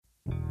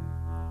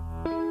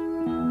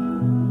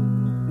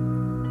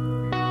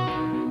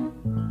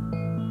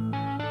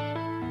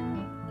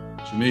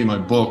me, my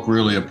book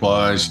really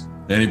applies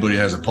to anybody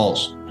who has a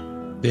pulse.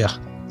 Yeah.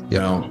 You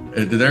know,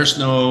 there's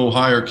no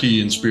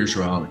hierarchy in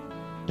spirituality.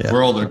 Yeah.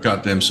 We're all the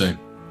goddamn same.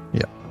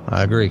 Yeah,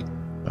 I agree.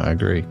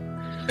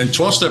 And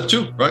 12-step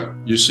too, right?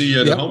 You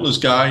see the homeless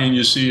guy and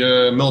you see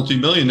a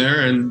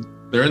multi-millionaire and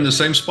they're in the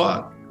same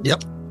spot.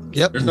 Yep.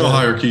 There's no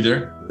hierarchy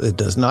there. It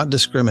does not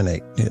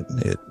discriminate.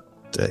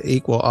 It's an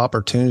equal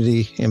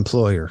opportunity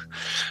employer.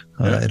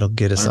 It'll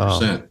get us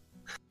 100%. All.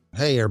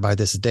 Hey, everybody,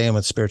 this is Dan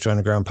with Spiritual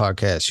Underground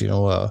Podcast. You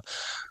know,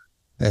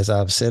 as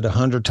I've said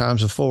 100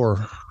 times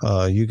before,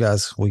 you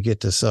guys, we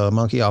get this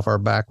monkey off our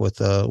back with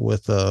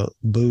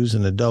booze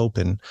and the dope,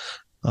 and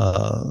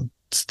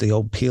it's the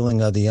old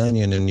peeling of the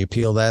onion, and you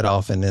peel that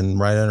off, and then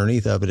right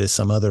underneath of it is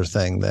some other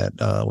thing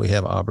that we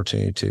have an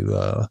opportunity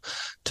to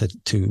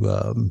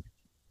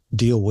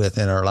deal with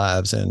in our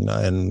lives.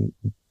 And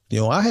you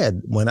know, I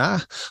had, when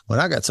I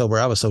got sober,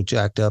 I was so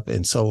jacked up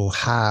and so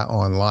high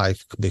on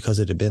life because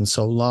it had been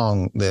so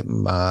long that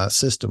my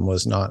system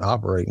was not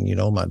operating. You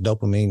know, my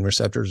dopamine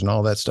receptors and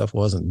all that stuff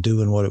wasn't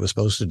doing what it was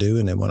supposed to do.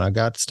 And then when I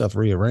got stuff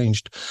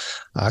rearranged,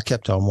 I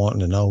kept on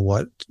wanting to know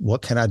what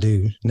can I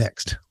do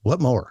next?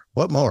 What more?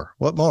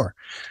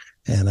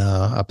 And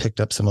I picked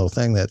up some old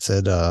thing that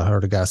said, I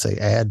heard a guy say,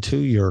 add to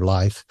your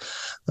life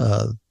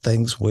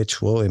things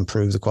which will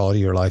improve the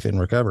quality of your life in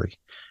recovery.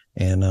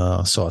 And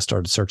so I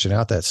started searching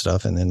out that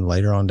stuff. And then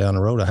later on down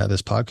the road, I had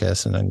this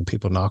podcast, and then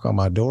people knock on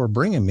my door,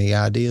 bringing me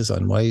ideas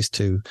on ways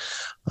to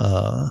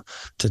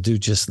do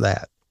just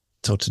that.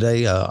 So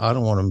today, I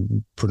don't want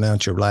to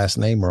pronounce your last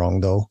name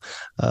wrong, though.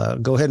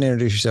 Go ahead and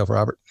introduce yourself,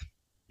 Robert.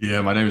 Yeah,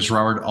 my name is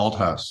Robert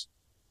Althuis.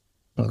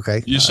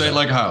 Okay. You say it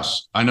like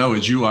house. I know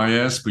it's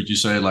UIS, but you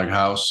say it like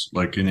house,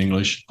 like in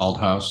English,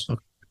 Althuis.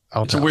 Okay.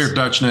 It's a weird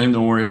Dutch name.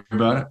 Don't worry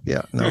about it.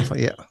 Yeah. No.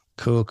 Yeah.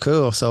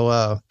 Cool.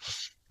 So,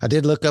 I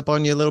did look up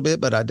on you a little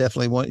bit, but I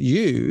definitely want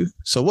you.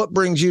 So what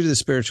brings you to the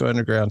Spiritual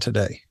Underground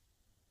today?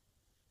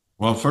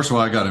 Well, first of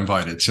all, I got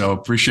invited, so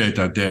appreciate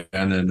that, Dan,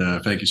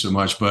 and thank you so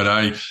much. But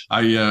I'm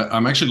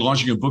actually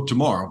launching a book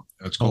tomorrow.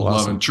 It's called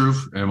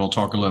Love+Truth, and we'll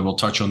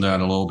touch on that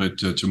a little bit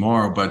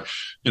tomorrow. But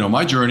you know,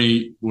 my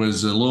journey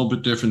was a little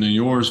bit different than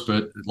yours,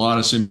 but a lot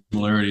of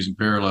similarities and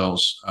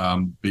parallels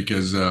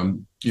because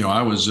you know,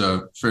 I was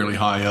fairly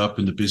high up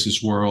in the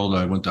business world.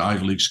 I went to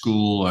Ivy League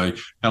school. I had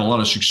a lot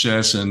of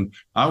success, and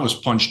I was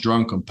punch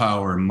drunk on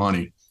power and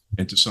money,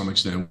 and to some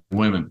extent,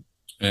 women.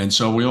 And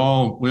so we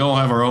all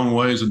have our own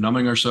ways of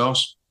numbing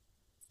ourselves.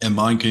 And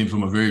mine came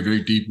from a very,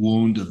 very deep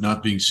wound of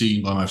not being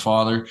seen by my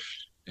father.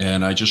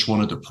 And I just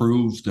wanted to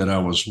prove that I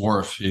was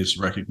worth his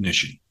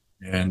recognition.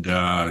 And,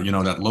 you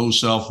know, that low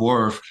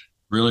self-worth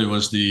really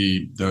was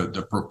the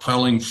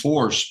propelling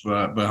force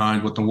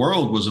behind what the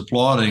world was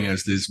applauding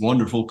as this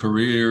wonderful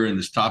career and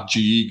this top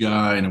GE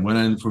guy. And it went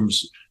in from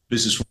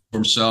business for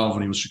himself,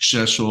 and he was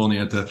successful, and he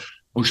had the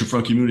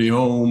oceanfront community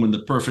home and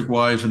the perfect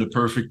wife and the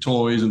perfect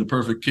toys and the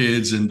perfect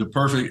kids and the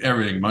perfect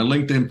everything. My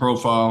LinkedIn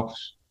profile,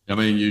 I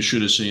mean, you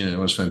should have seen it. It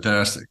was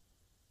fantastic.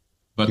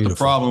 But Beautiful. The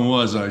problem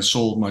was I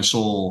sold my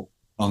soul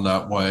on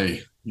that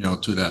way, you know,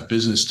 to that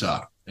business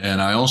top.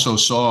 And I also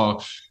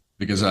saw,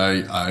 because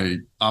I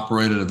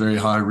operated at very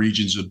high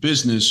regions of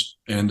business,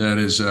 and that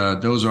is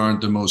those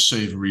aren't the most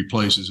savory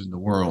places in the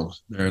world.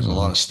 There's a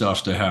lot of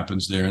stuff that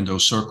happens there in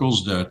those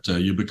circles that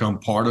you become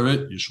part of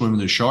it. You swim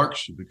with the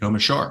sharks, you become a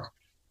shark.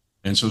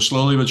 And so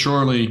slowly but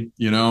surely,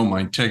 you know, my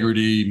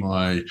integrity,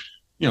 the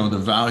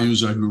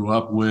values I grew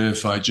up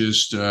with, I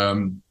just,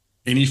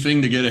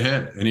 anything to get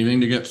ahead, anything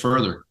to get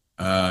further,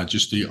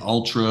 just the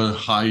ultra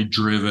high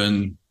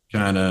driven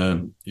kind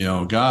of, you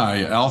know,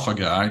 guy, alpha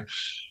guy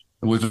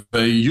with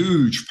a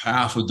huge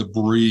path of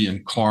debris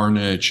and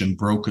carnage and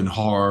broken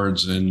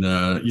hearts and,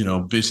 you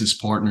know, business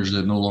partners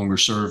that no longer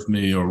serve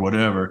me or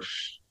whatever.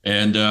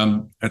 And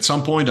at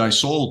some point, I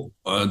sold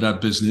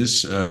that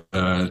business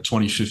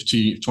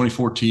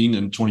 2014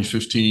 and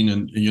 2015.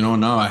 And, you know,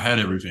 now I had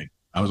everything.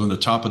 I was on the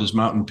top of this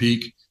mountain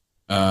peak.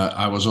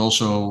 I was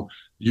also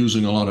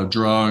using a lot of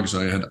drugs.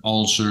 I had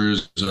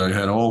ulcers. I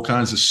had all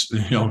kinds of,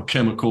 you know,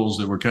 chemicals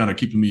that were kind of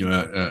keeping me,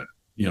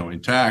 you know,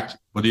 intact.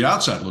 But the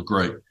outside looked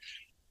great.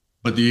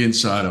 But the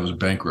inside, I was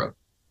bankrupt.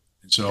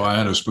 And so I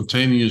had a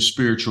spontaneous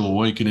spiritual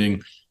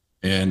awakening.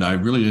 And I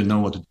really didn't know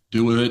what to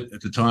do with it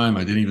at the time.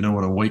 I didn't even know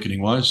what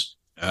awakening was.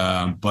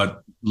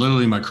 But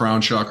literally my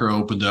crown chakra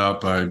opened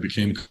up. I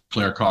became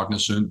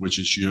claircognizant, which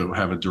is you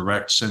have a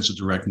direct sense of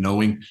direct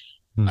knowing.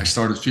 I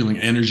started feeling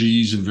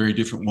energies in very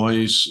different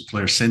ways,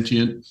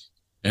 clairsentient.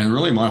 And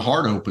really my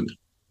heart opened.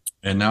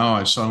 And now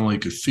I suddenly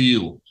could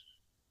feel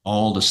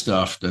all the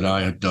stuff that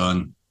I had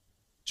done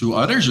to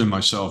others and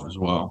myself as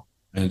well.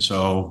 And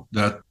so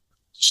that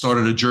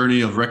started a journey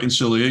of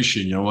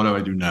reconciliation. You know, what do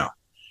I do now?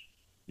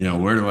 You know,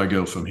 where do I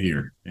go from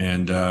here?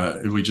 And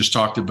we just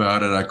talked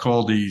about it. I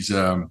call these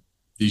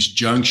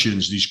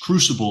junctions, these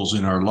crucibles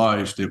in our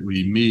life that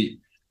we meet.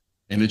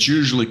 And it's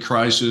usually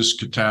crisis,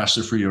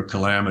 catastrophe, or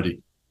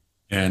calamity.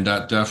 And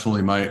that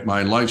definitely,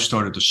 my life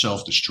started to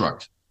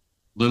self-destruct.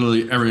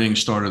 Literally everything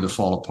started to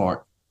fall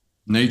apart.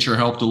 Nature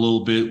helped a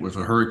little bit with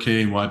a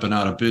hurricane wiping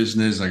out a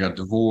business. I got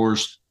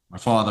divorced. My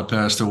father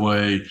passed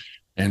away.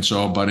 And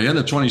so by the end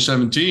of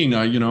 2017,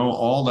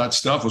 all that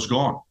stuff was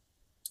gone.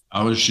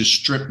 I was just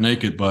stripped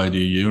naked by the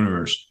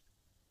universe.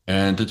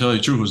 And to tell you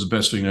the truth, it was the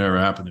best thing that ever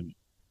happened to me.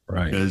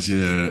 Right. Because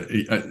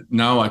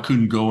now I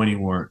couldn't go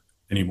anymore.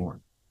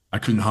 I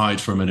couldn't hide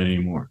from it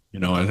anymore.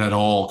 It had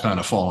all kind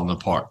of fallen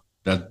apart.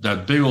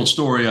 That big old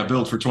story I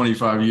built for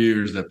 25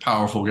 years, that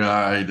powerful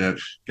guy, that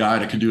guy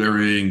that could do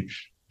everything,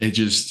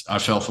 I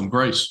fell from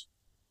grace.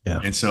 Yeah.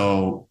 And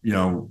so,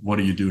 what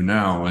do you do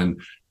now?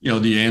 And,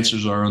 the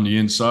answers are on the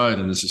inside.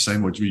 And it's the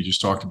same what we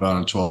just talked about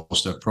in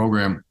 12-step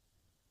program.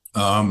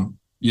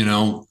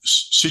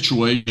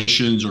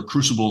 Situations or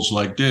crucibles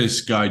like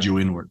this guide you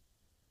inward,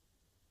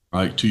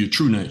 right, to your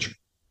true nature.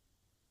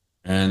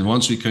 And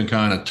once we can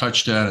kind of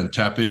touch that and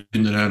tap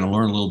into that and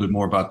learn a little bit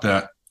more about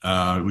that,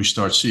 we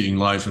start seeing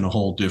life in a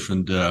whole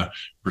different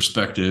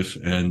perspective.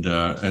 And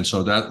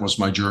so that was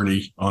my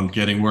journey on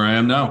getting where I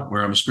am now,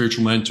 where I'm a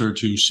spiritual mentor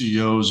to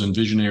CEOs and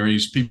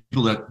visionaries,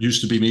 people that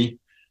used to be me.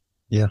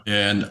 Yeah.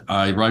 And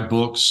I write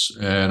books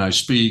and I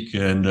speak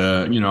and,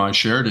 I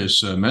share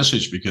this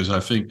message because I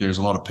think there's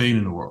a lot of pain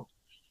in the world.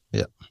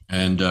 Yeah.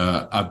 And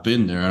I've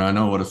been there and I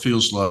know what it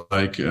feels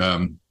like.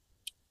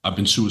 I've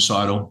been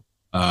suicidal.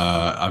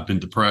 I've been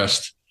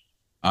depressed.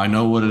 I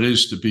know what it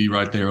is to be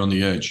right there on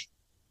the edge.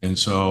 And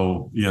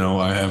so,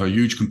 I have a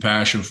huge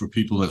compassion for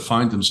people that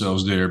find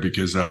themselves there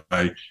because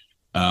I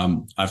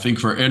think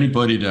for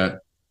anybody that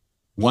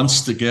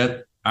wants to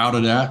get out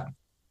of that,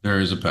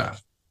 there is a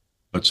path.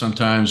 But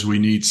sometimes we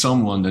need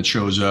someone that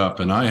shows up.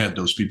 And I had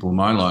those people in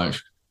my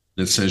life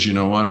that says, you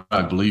know what,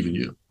 I believe in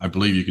you. I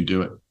believe you can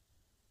do it.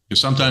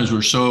 Because sometimes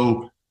we're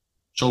so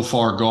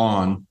far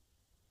gone,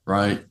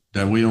 right,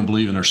 that we don't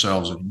believe in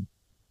ourselves anymore.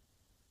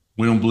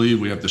 We don't believe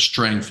we have the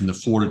strength and the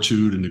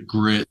fortitude and the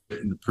grit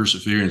and the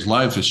perseverance.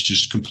 Life has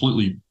just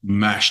completely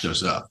mashed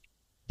us up.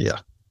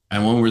 Yeah.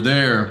 And when we're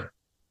there,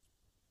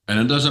 and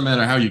it doesn't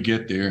matter how you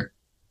get there,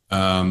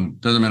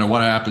 doesn't matter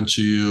what happened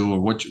to you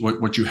or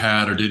what you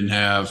had or didn't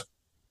have,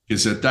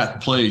 because at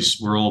that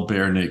place we're all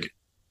bare naked,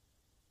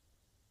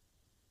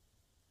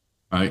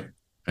 right?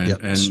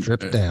 And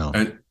stripped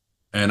down.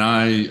 And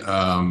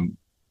I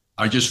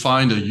just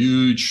find a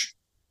huge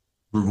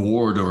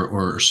reward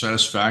or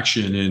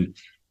satisfaction in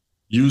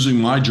using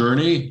my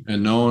journey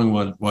and knowing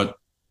what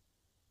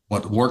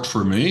worked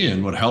for me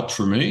and what helped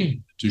for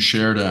me to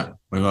share that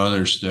with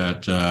others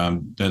that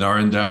are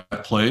in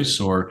that place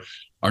or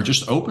are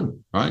just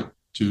open, right,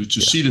 to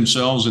see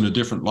themselves in a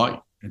different light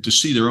and to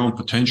see their own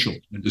potential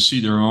and to see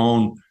their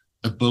own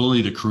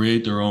ability to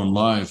create their own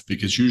life,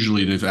 because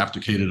usually they've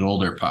abdicated all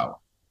their power.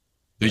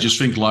 They just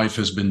think life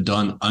has been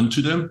done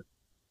unto them.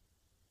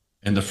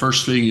 And the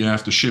first thing you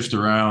have to shift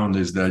around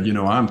is that,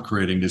 I'm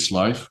creating this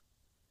life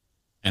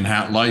and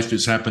how life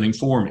is happening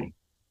for me.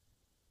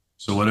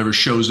 So whatever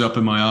shows up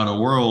in my outer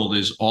world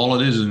is all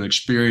it is an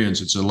experience.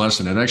 It's a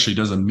lesson. It actually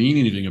doesn't mean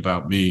anything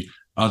about me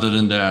other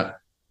than that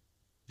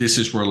this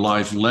is where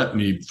life led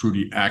me through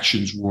the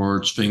actions,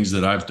 words, things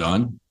that I've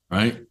done,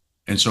 right?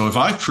 And so if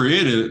I've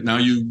created it, now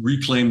you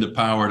reclaim the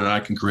power that I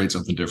can create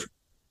something different.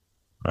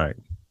 Right.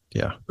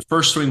 Yeah. The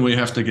first thing we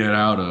have to get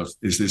out of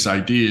is this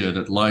idea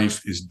that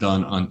life is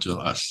done unto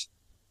us.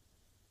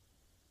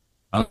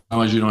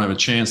 Otherwise, you don't have a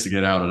chance to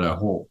get out of that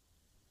hole.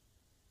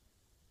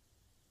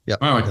 Yeah.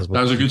 All right. That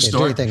was a good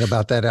story. Anything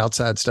about that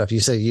outside stuff? You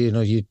say, you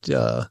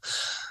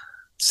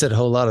said a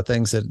whole lot of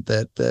things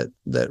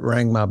that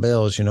rang my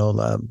bells.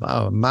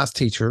 My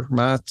teacher,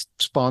 my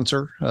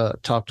sponsor,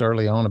 talked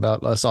early on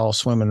about us all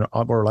swimming.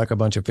 We're like a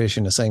bunch of fish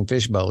in the same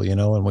fishbowl,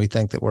 and we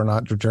think that we're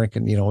not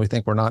drinking, we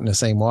think we're not in the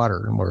same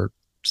water and we're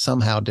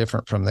somehow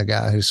different from the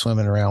guy who's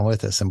swimming around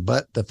with us.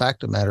 But the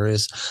fact of the matter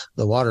is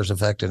the water's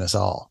affecting us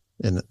all.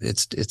 And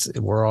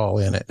we're all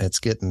in it.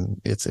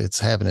 It's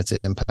having its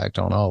impact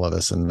on all of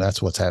us. And that's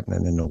what's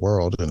happening in the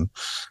world. And,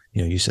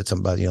 you said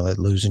something about, that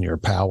losing your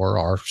power.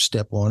 Our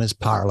step one is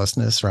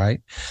powerlessness,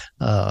 right?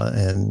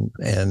 Until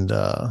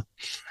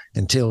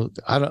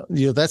I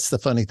don't, that's the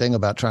funny thing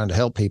about trying to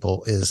help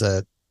people is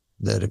that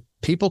if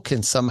people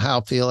can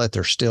somehow feel that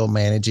they're still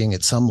managing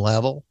at some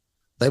level,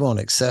 they won't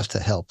accept the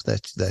help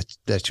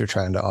that you're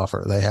trying to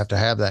offer. They have to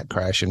have that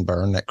crash and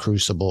burn, that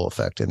crucible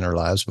effect in their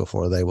lives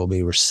before they will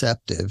be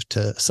receptive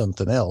to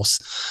something else.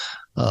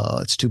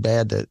 It's too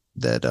bad that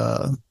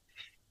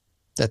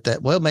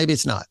well, maybe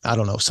it's not. I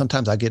don't know.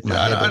 Sometimes I get in my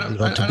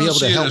head to be able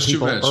to help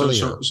people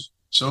earlier.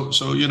 So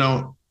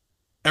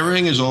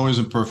everything is always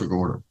in perfect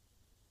order.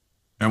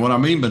 And what I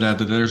mean by that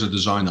there's a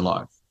design to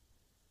life.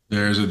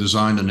 There's a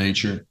design to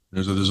nature.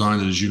 There's a design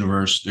to this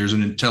universe. There's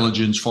an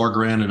intelligence far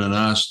greater than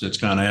us that's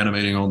kind of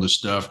animating all this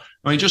stuff.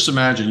 I mean, just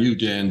imagine you,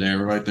 Dan,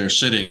 there, right there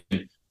sitting.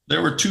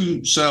 There were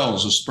two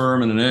cells, a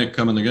sperm and an egg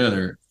coming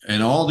together,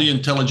 and all the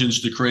intelligence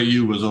to create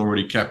you was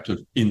already kept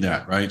in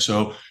that, right?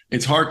 So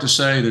it's hard to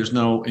say there's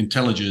no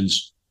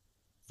intelligence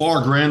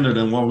far grander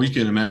than what we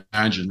can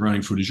imagine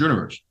running through this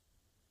universe.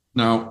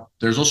 Now,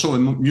 there's also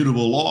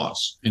immutable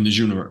laws in this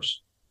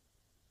universe.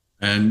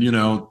 And,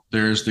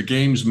 there's the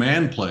games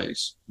man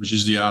plays, which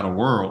is the outer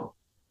world.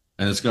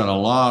 and it's got a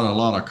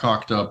lot of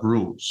cocked up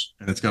rules,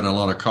 and it's got a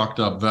lot of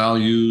cocked up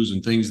values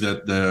and things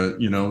that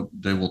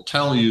they will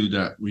tell you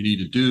that we need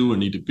to do and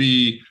need to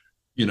be,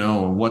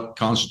 and what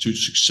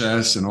constitutes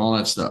success and all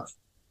that stuff.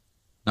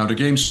 Now, the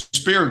game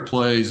Spirit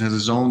plays has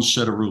its own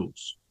set of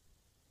rules,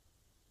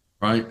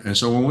 right? And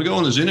so when we go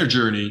on this inner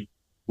journey,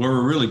 where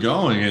we're really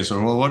going is,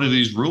 well, what are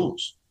these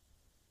rules?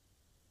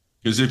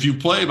 Because if you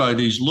play by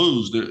these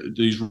rules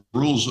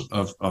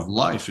of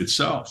life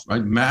itself,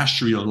 right?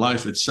 Mastery of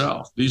life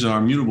itself, these are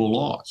immutable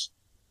laws.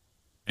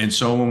 And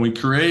so when we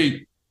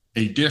create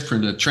a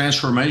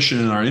transformation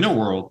in our inner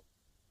world,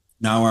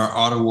 now our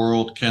outer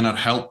world cannot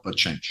help but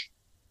change,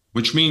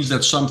 which means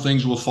that some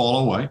things will fall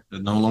away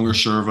that no longer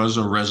serve us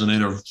or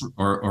resonate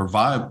or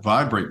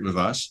vibrate with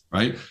us,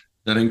 right?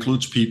 That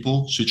includes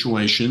people,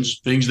 situations,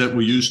 things that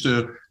we used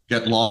to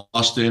get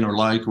lost in or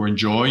like or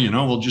enjoy,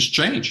 will just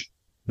change.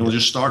 It will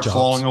just start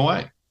falling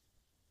away.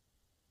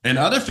 And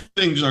other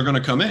things are going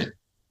to come in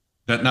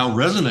that now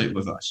resonate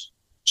with us.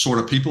 Sort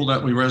of people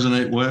that we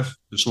resonate with,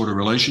 the sort of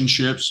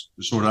relationships,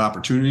 the sort of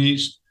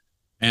opportunities.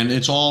 And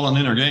it's all an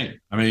inner game.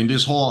 I mean,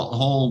 this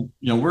whole,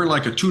 we're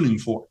like a tuning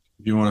fork,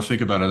 if you want to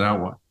think about it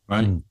that way,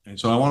 right? And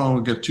so I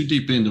want to get too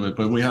deep into it,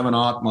 but we have an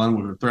Atman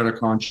with a thread of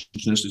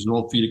consciousness. There's an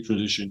old Vedic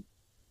tradition,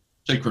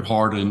 Sacred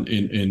Heart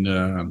in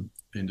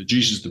the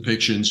Jesus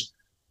depictions.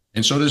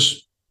 And so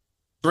this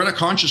thread of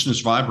consciousness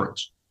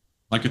vibrates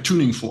like a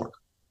tuning fork,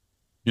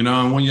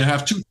 and when you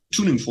have two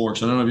tuning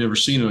forks, I don't know if you've ever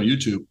seen it on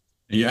YouTube,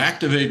 and you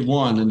activate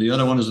one and the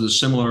other one is a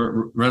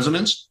similar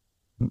resonance,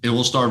 it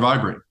will start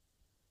vibrating,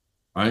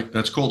 right?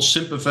 That's called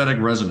sympathetic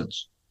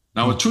resonance.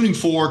 Now, a tuning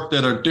fork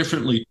that are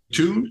differently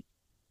tuned,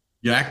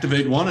 you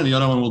activate one and the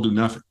other one will do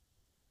nothing.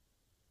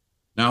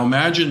 Now,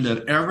 imagine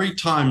that every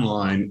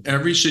timeline,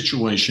 every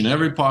situation,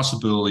 every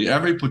possibility,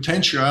 every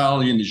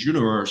potentiality in this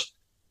universe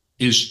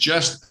is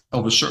just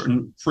of a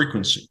certain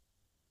frequency.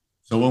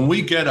 So when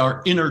we get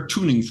our inner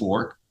tuning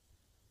fork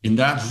in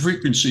that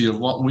frequency of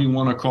what we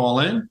want to call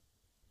in,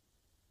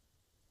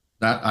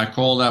 that I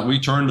call that we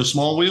turn the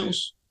small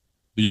wheels,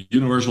 the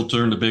universe will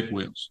turn the big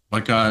wheels.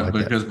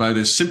 Because by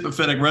this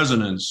sympathetic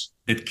resonance,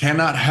 it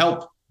cannot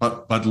help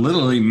but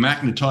literally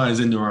magnetize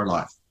into our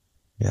life.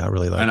 Yeah, I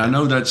really like And I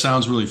know that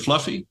sounds really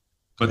fluffy,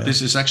 but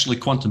this is actually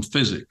quantum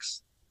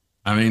physics.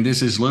 I mean,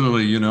 this is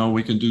literally,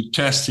 we can do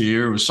tests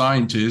here with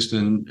scientists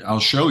and I'll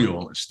show you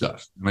all this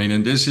stuff. I mean,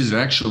 and this is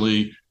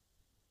actually,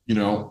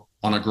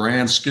 on a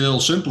grand scale,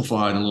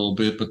 simplified a little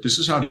bit, but this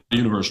is how the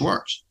universe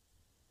works.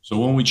 So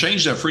when we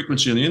change that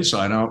frequency on the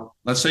inside out,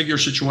 let's take your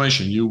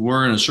situation. You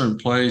were in a certain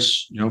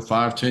place,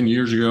 5-10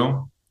 years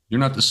ago. You're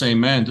not the same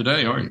man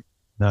today, are you?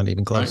 Not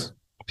even close.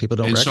 Right? People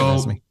don't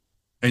recognize me.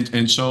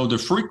 And so the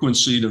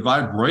frequency, the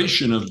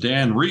vibration of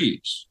Dan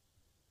Reeves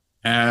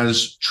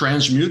has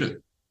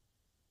transmuted.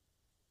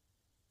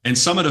 And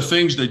some of the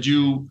things that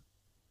you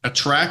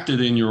attracted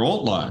in your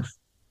old life,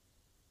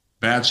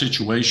 bad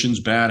situations,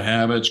 bad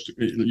habits,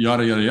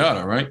 yada, yada,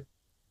 yada, right?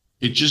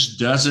 It just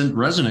doesn't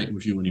resonate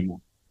with you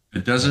anymore.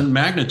 It doesn't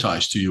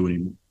magnetize to you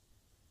anymore.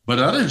 But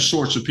other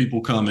sorts of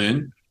people come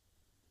in,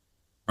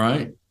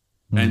 right?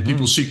 And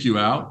people seek you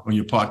out on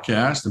your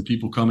podcast and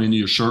people come into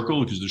your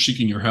circle because they're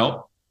seeking your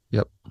help.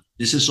 Yep.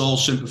 This is all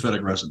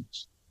sympathetic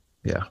resonance.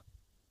 Yeah.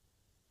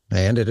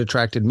 And it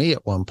attracted me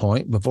at one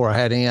point before I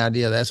had any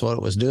idea that's what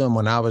it was doing.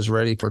 When I was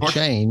ready for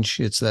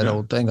change, it's that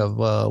old thing of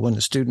when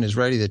the student is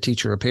ready, the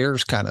teacher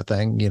appears kind of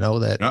thing, when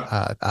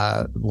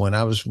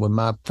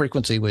my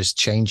frequency was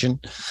changing,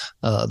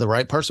 the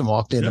right person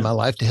walked into my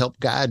life to help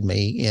guide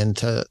me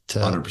into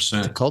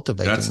 100%. To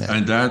cultivating that.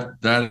 And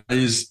that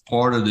is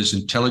part of this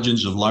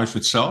intelligence of life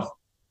itself.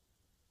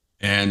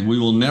 And we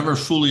will never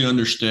fully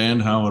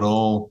understand how it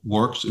all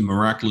works in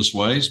miraculous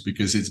ways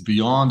because it's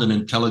beyond an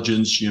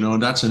intelligence,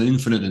 that's an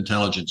infinite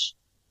intelligence.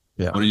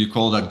 Yeah. What do you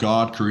call that?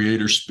 God,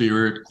 creator,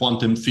 spirit,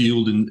 quantum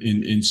field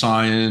in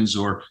science,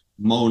 or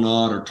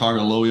monad or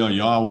Targaloya,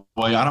 Yahweh.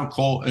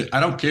 I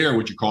don't care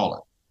what you call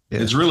it.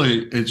 Yeah. It's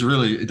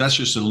really, that's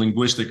just a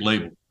linguistic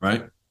label,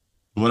 right?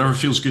 Whatever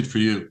feels good for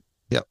you.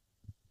 Yep.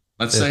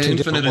 Let's say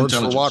infinite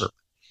intelligence. For water.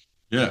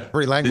 Yeah.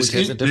 Every language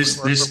has a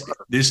different word for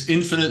water. This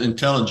infinite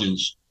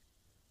intelligence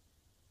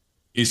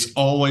is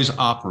always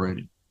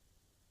operating.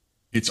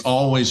 It's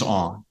always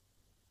on.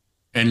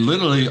 And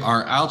literally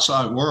our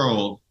outside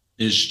world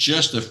is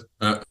just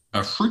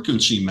a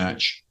frequency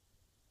match,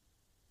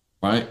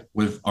 right,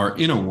 with our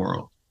inner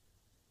world.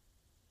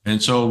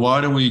 And so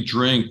why do we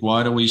drink?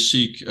 Why do we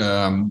seek,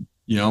 why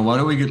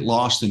do we get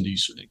lost in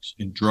these things,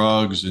 in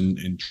drugs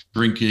and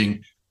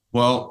drinking?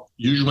 Well,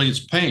 usually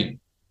it's pain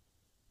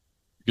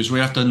because we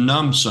have to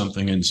numb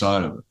something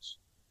inside of us.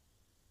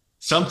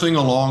 Something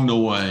along the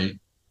way,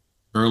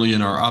 early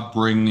in our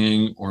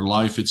upbringing or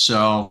life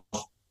itself,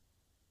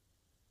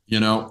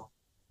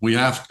 we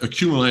have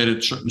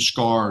accumulated certain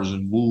scars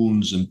and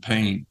wounds and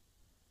pain.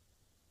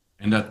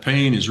 And that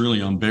pain is really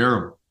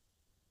unbearable.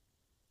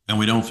 And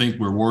we don't think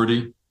we're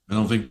worthy. We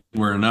don't think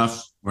we're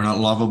enough. We're not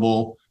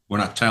lovable. We're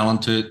not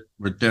talented.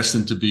 We're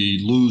destined to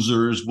be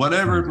losers,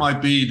 whatever it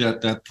might be,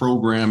 that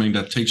programming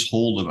that takes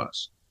hold of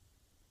us.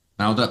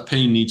 Now that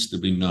pain needs to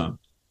be numbed.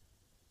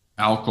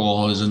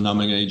 Alcohol is a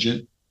numbing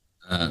agent.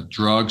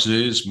 Drugs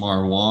is,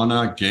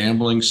 marijuana,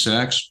 gambling,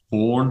 sex,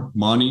 porn,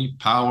 money,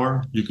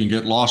 power. You can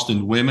get lost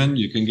in women.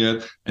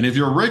 And if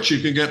you're rich, you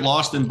can get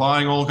lost in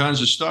buying all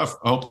kinds of stuff,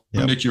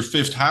 hoping that your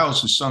fifth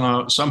house is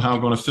somehow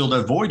going to fill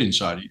that void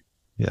inside of you.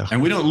 Yeah.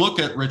 And we don't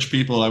look at rich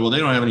people like, well, they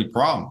don't have any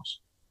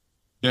problems.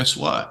 Guess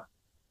what?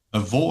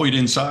 A void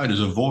inside is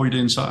a void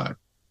inside.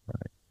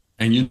 Right.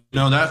 And you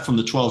know that from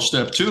the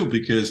 12-step too,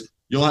 because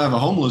you'll have a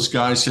homeless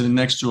guy sitting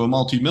next to a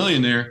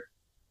multimillionaire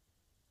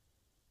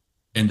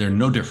and they're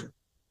no different.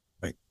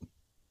 Right.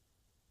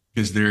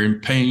 Because they're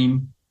in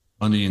pain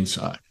on the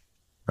inside.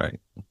 Right.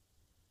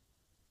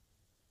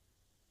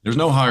 There's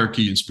no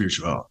hierarchy in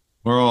spirituality.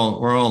 We're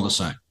all the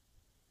same.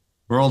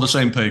 We're all the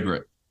same pay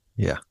grade.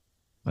 Yeah.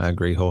 I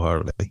agree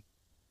wholeheartedly.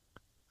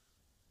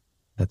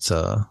 That's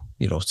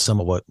some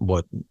of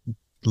what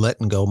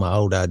letting go my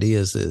old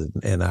ideas is,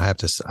 and I have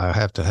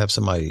to have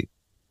somebody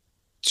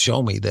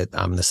show me that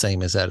I'm the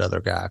same as that other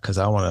guy, because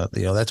I want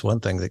to, that's one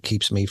thing that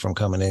keeps me from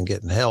coming in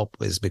getting help,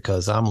 is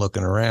because I'm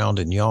looking around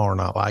and y'all are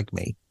not like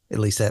me. At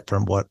least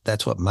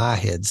that's what my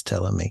head's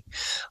telling me.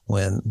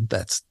 When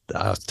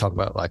I talk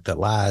about like the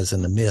lies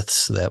and the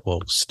myths that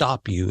will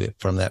stop you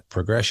from that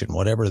progression,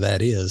 whatever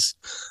that is,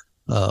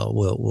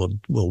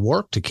 will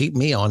work to keep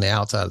me on the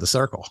outside of the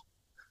circle.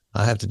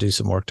 I have to do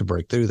some work to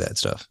break through that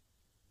stuff.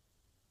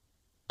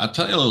 I'll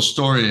tell you a little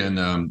story.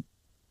 And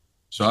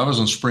so I was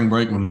on spring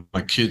break with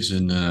my kids,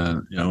 and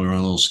we were on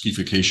a little ski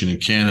vacation in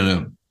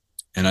Canada.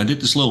 And I did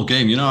this little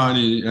game. I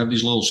have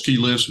these little ski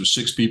lifts with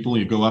 6 people.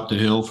 You go up the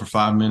hill for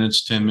 5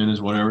 minutes, 10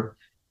 minutes, whatever.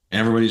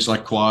 Everybody's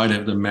like quiet,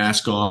 have their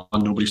mask on,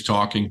 nobody's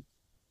talking.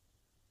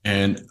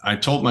 And I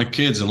told my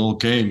kids a little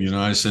game,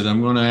 I said,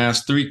 I'm going to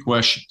ask 3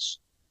 questions.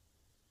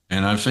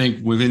 And I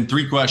think within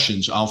 3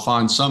 questions, I'll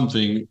find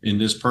something in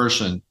this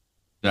person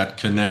that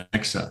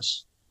connects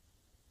us.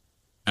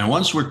 And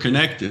once we're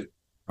connected,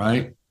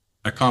 right,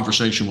 a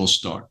conversation will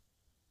start.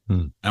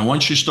 And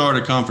once you start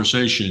a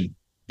conversation,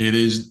 it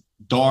is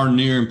darn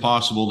near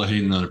impossible to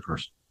hate another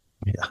person.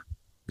 Yeah.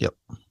 Yep.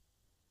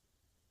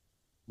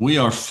 We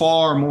are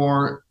far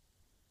more,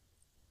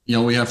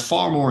 we have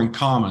far more in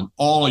common,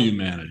 all of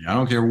humanity. I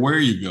don't care where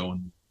you go,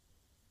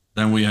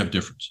 than we have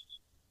differences.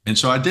 And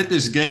so I did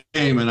this game,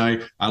 and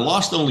I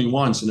lost only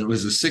once, and it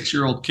was a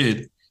 6-year-old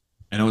kid.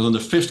 And it was on the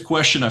 5th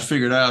question I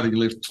figured out. He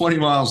lived 20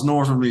 miles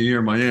north of me here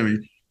in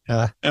Miami.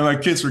 And my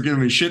kids were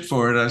giving me shit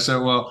for it. I said,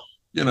 well,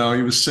 he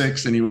was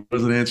 6 and he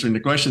wasn't answering the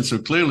question so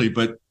clearly.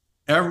 But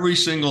every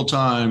single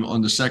time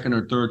on the 2nd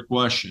or 3rd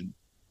question,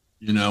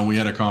 we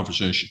had a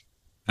conversation.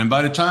 And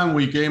by the time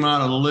we came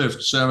out of the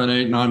lift 7,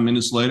 8, 9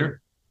 minutes later,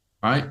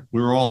 right,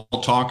 we were all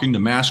talking. The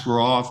masks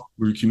were off.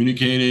 We were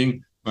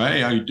communicating.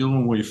 Hey, how you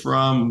doing? Where you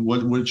from?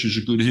 Which is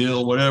a good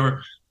hill?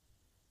 Whatever.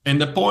 And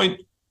the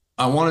point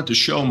I wanted to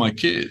show my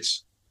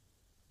kids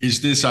is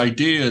this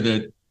idea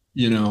that,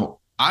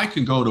 I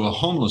can go to a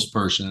homeless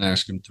person and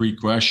ask him 3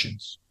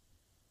 questions,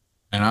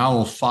 and I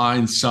will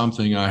find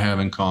something I have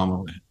in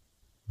common with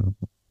him.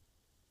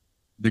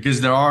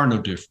 Because there are no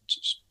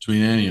differences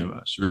between any of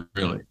us,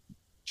 really.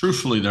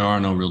 Truthfully, there are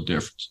no real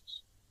differences.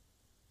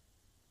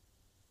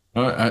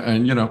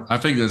 I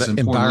think that's an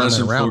important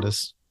lesson around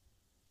us.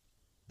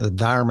 The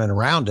environment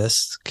around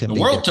us can the be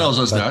world different, tells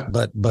us that.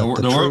 But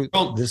the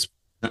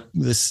truth,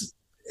 this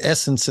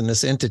essence and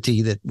this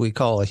entity that we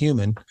call a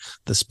human,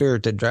 the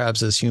spirit that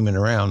drives us human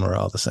around, we're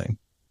all the same.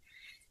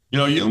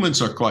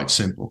 Humans are quite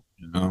simple.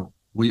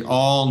 We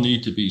all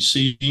need to be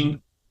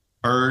seen,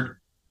 heard,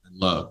 and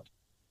loved.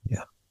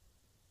 Yeah.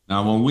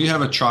 Now, when we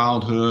have a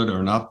childhood or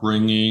an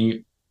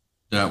upbringing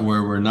where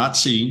we're not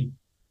seen,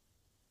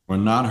 we're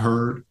not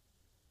heard,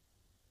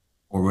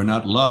 or we're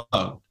not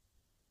loved,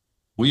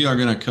 we are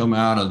going to come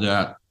out of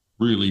that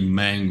really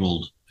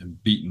mangled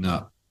and beaten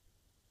up.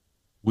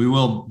 We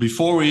will,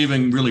 before we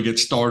even really get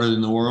started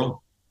in the world,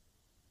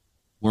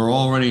 we're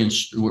already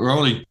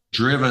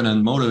driven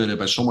and motivated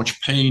by so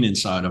much pain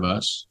inside of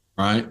us,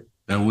 right?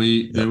 That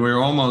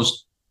we're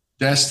almost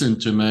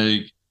destined to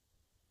make,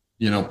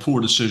 poor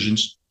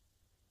decisions,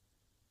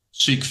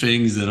 seek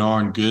things that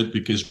aren't good,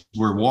 because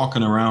we're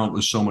walking around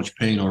with so much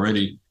pain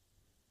already,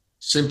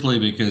 simply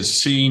because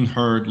seen,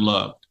 heard,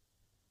 loved.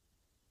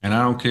 And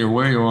I don't care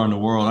where you are in the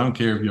world. I don't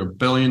care if you're a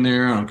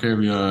billionaire. I don't care if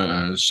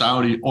you're a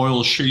Saudi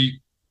oil sheik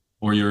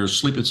or you're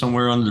sleeping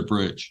somewhere under the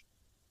bridge.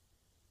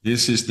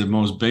 This is the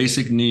most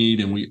basic need,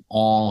 and we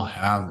all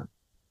have it.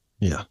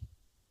 Yeah.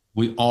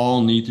 We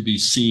all need to be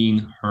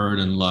seen, heard,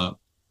 and loved.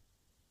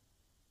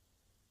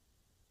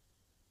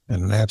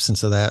 And in the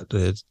absence of that,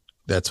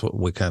 that's what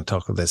we kind of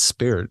talk of, that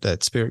spirit.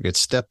 That spirit gets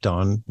stepped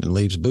on and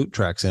leaves boot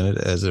tracks in it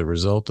as a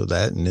result of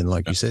that. And then,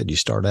 like you said, you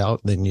start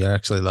out, then you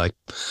actually like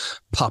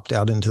popped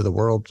out into the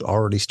world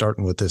already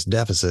starting with this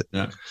deficit.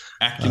 Yeah.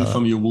 Acting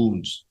from your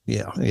wounds.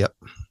 Yeah. Yep.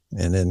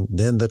 And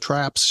then the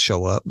traps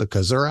show up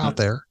because they're out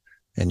there,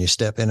 and you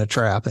step in a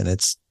trap, and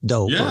it's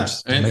dope. Yeah.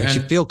 It makes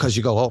you feel, because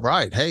you go, all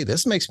right, hey,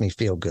 this makes me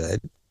feel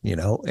good,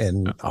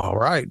 and all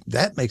right,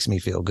 that makes me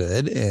feel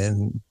good.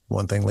 And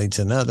one thing leads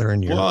to another,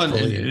 and you're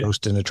fully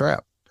engrossed in a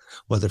trap.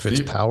 whether if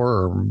it's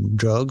power or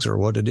drugs or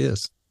what it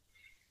is.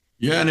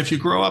 Yeah, and if you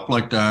grow up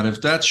like that,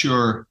 if that's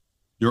your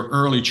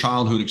early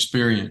childhood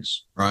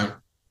experience, right,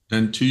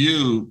 then to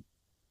you,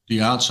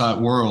 the outside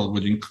world,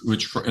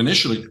 which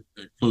initially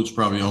includes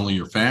probably only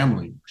your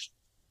family,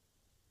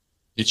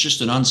 it's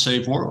just an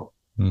unsafe world.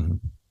 Mm-hmm.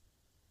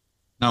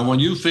 Now, when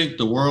you think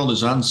the world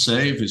is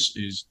unsafe,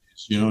 is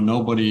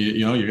nobody,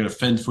 you got to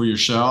fend for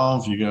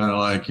yourself. You got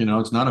to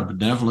it's not a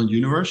benevolent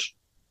universe.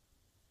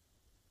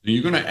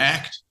 You're going to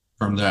act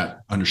from that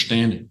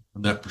understanding,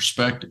 from that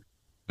perspective.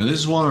 And this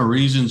is one of the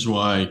reasons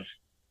why,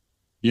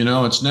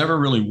 it's never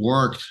really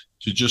worked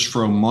to just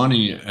throw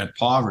money at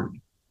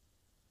poverty.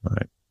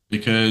 Right.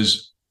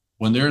 Because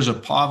when there's a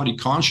poverty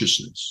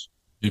consciousness,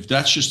 if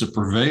that's just a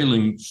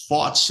prevailing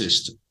thought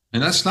system,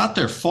 and that's not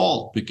their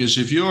fault, because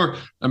if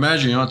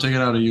imagine, I'll take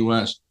it out of the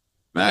U.S.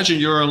 Imagine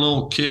you're a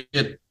little kid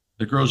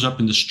that grows up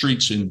in the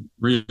streets in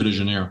Rio de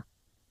Janeiro,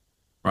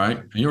 right?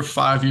 And you're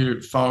 4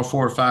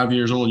 or 5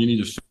 years old, you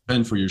need to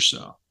fend for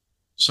yourself.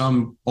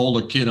 Some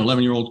older kid,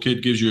 11-year-old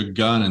kid gives you a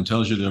gun and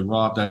tells you to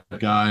rob that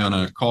guy on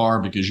a car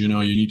because you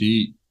need to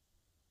eat.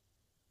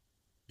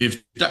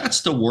 If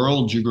that's the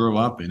world you grow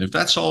up in, if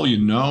that's all you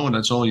know and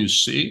that's all you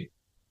see,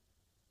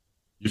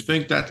 you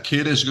think that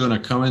kid is going to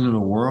come into the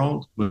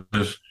world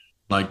with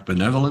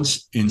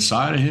benevolence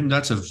inside of him?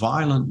 That's a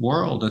violent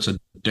world. That's a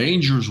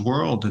dangerous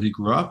world that he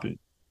grew up in.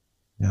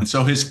 Yeah. And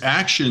so his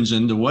actions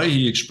and the way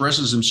he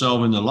expresses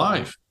himself in the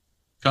life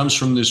comes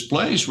from this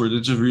place where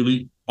it's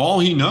really all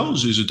he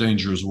knows is a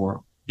dangerous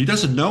world. He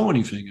doesn't know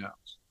anything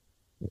else.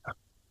 Yeah.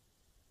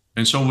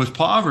 And so with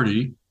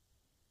poverty,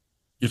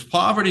 if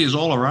poverty is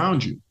all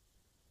around you,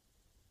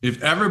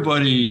 if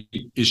everybody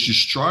is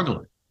just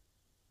struggling,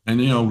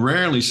 and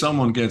rarely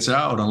someone gets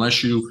out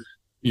unless you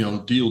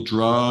deal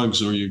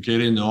drugs or you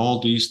get into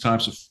all these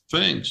types of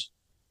things,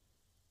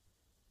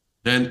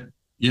 then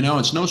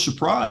it's no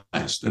surprise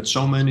that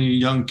so many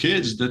young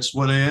kids, that's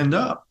where they end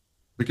up,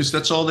 because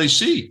that's all they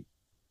see.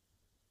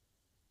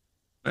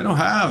 They don't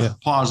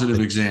have positive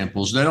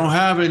examples. They don't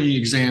have any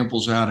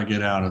examples of how to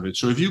get out of it.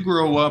 So if you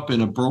grow up in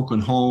a broken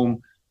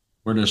home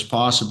where there's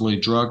possibly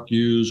drug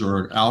use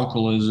or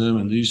alcoholism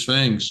and these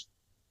things,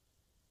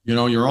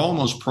 you're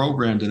almost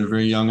programmed at a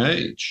very young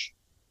age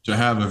to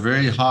have a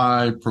very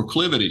high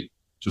proclivity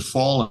to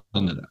fall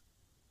into that.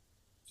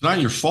 It's not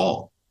your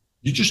fault.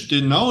 You just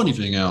didn't know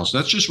anything else.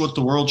 That's just what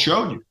the world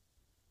showed you.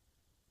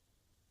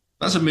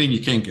 Doesn't mean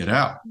you can't get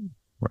out.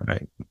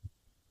 Right.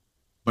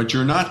 But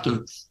you're not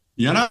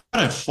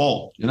at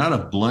fault. You're not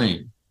at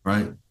blame,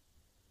 right?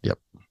 Yep.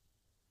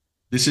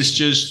 This is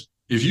just,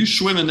 if you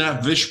swim in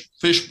that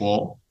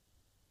fishbowl,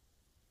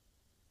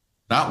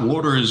 that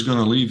water is going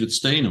to leave its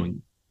stain on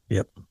you.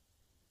 Yep.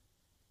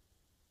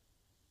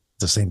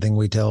 The same thing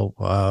we tell,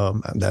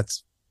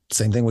 that's the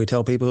same thing we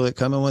tell people that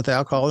come in with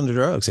alcohol and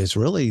drugs. It's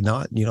really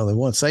not, they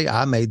won't say,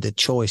 I made the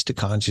choice to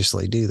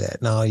consciously do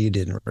that. No, you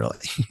didn't really.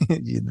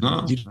 You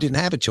didn't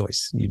have a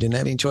choice. You didn't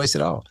have any choice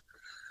at all.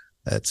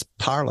 That's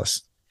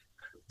powerless.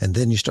 And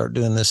then you start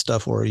doing this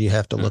stuff where you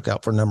have to look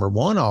out for number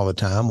one all the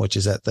time, which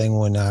is that thing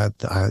when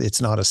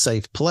it's not a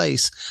safe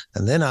place.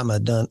 And then I'm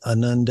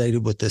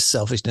inundated with this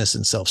selfishness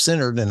and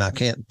self-centered, and I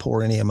can't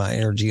pour any of my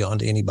energy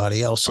onto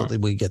anybody else, so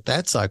that we get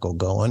that cycle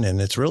going. And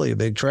it's really a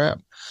big trap.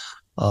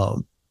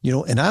 And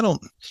I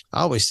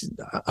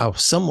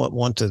somewhat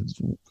want to,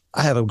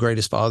 I have a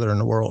greatest father in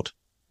the world,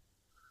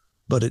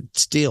 but I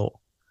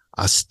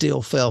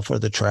still fell for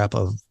the trap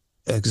of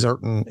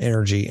exerting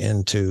energy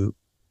into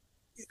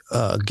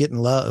getting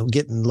love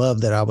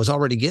that I was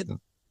already getting.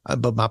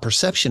 But my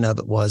perception of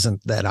it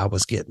wasn't that I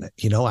was getting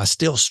it. I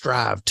still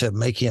strive to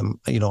make him,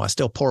 I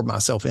still poured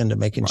myself into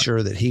making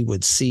sure that he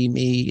would see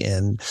me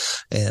and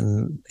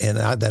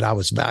that I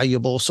was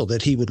valuable, so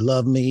that he would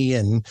love me.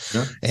 And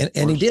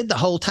he did the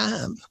whole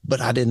time,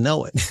 but I didn't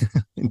know it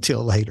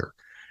until later.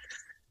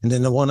 And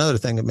then the one other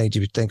thing that made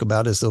you think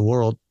about is the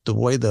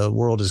way the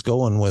world is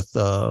going with,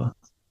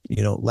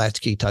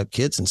 latchkey type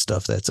kids and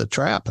stuff. That's a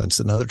trap. It's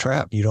another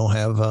trap. You don't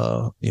have,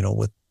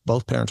 with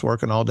both parents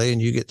working all day,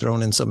 and you get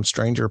thrown in some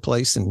stranger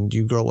place and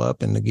you grow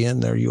up, and again,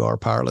 there you are,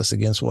 powerless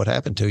against what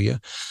happened to you.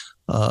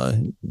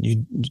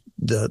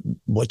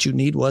 What you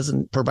need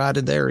wasn't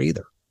provided there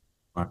either,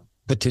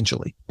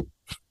 potentially.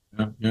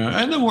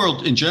 Yeah. And the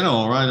world in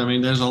general, right? I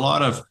mean, there's a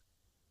lot of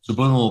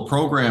subliminal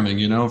programming,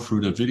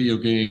 through the video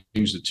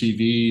games, the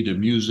TV, the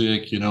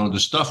music, the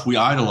stuff we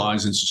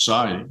idolize in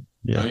society,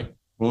 right?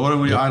 Well, what do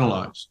we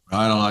idolize? We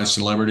idolize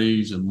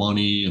celebrities and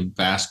money and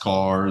fast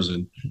cars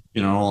and,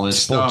 all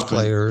this sports stuff.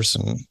 Players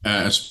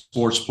and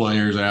sports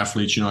players,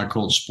 athletes, I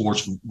call it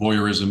sports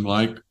voyeurism.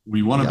 Like,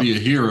 we want to be a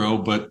hero,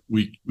 but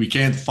we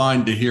can't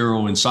find the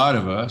hero inside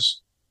of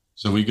us.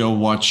 So we go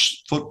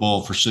watch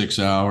football for 6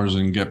 hours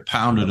and get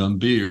pounded on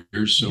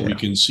beers so we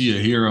can see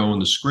a hero on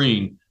the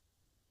screen,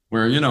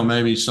 where,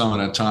 maybe some of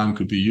that time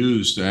could be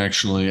used to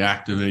actually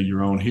activate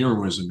your own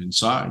heroism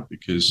inside,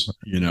 because,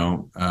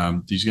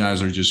 these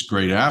guys are just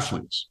great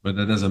athletes, but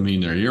that doesn't mean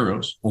they're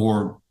heroes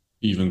or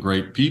even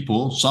great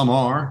people. Some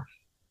are,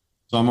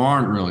 some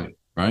aren't really,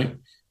 right?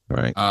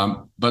 Right.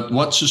 But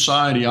what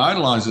society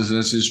idolizes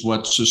us is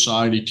what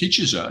society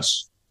teaches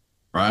us,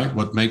 right?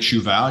 What makes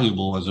you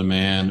valuable as a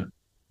man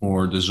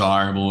or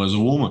desirable as a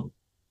woman.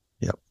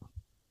 Yep.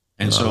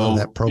 And I love so,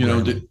 that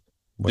programming.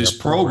 this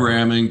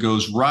programming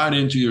goes right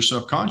into your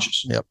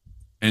subconscious. Yep.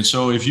 And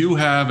so if you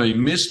have a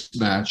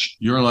mismatch,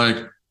 you're like,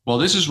 well,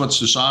 this is what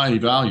society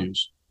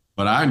values,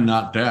 but I'm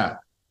not that.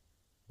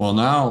 Well,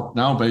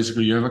 now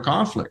basically you have a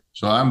conflict.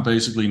 So I'm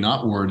basically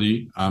not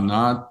worthy. I'm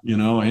not,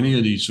 any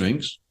of these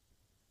things.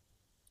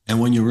 And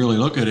when you really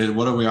look at it,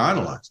 what are we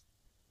idolizing?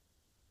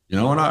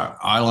 We're not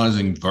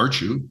idolizing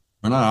virtue.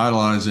 We're not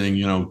idolizing,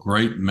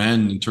 great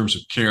men in terms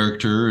of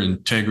character,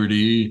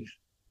 integrity.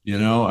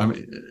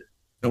 Nothing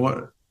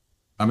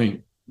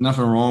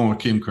wrong with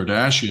Kim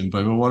Kardashian,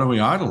 but what are we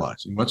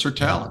idolizing? What's her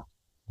talent?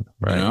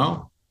 Right.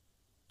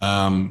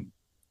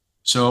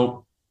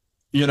 So,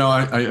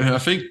 I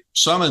think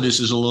some of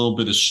this is a little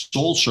bit of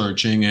soul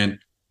searching. And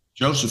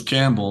Joseph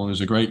Campbell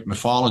is a great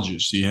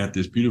mythologist. He had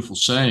this beautiful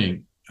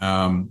saying,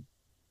 to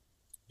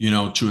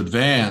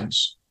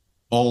advance,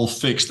 all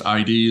fixed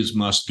ideas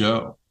must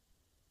go.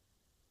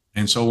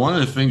 And so one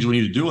of the things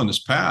we need to do on this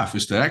path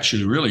is to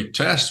actually really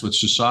test what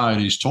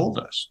society's told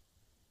us.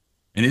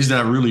 And is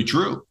that really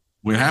true?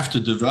 We have to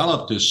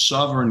develop this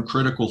sovereign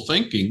critical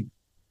thinking.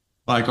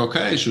 Like,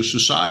 okay, so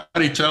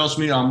society tells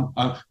me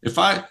if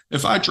I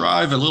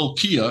drive a little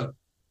Kia,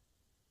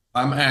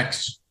 I'm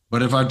X.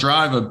 But if I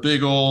drive a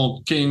big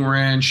old King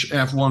Ranch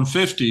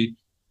F-150,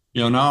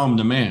 now I'm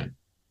the man.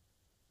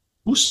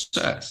 Who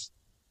says?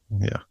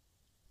 Yeah.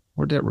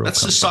 Where'd that real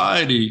That's come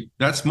society. from?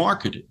 That's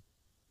marketing.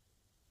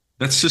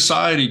 That's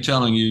society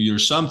telling you you're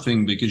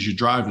something because you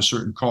drive a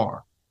certain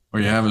car, or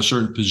you have a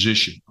certain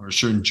position, or a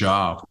certain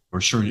job, or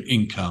a certain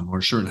income, or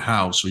a certain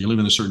house, or you live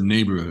in a certain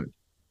neighborhood.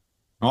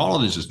 All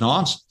of this is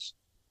nonsense.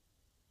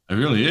 It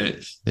really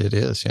is. It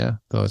is, yeah.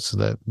 So it's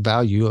the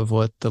value of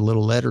what the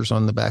little letters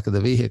on the back of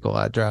the vehicle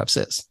I drive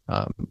says.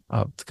 I've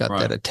got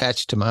that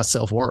attached to my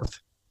self-worth.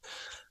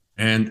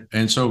 And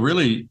so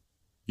really,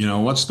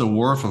 what's the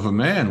worth of a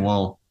man?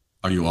 Well,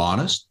 are you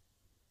honest?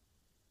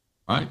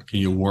 Right? Can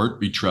your word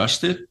be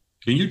trusted?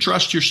 Can you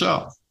trust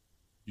yourself?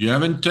 Do you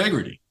have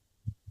integrity?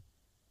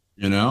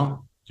 Do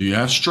you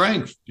have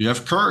strength? Do you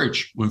have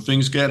courage when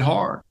things get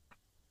hard?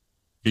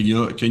 Can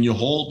you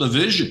hold the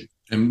vision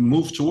and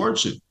move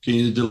towards it? Can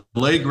you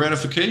delay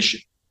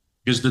gratification?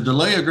 Because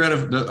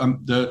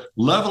the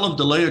level of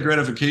delay of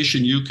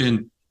gratification you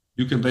can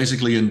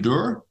basically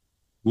endure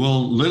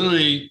will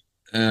literally,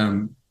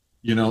 it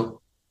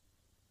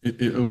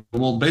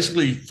will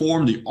basically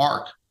form the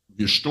arc of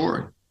your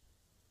story.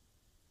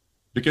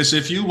 Because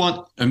if you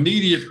want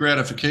immediate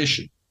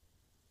gratification,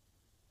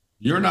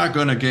 you're not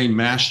going to gain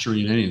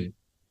mastery in anything.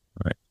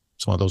 Right.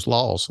 It's one of those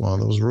laws, one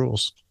of those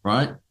rules.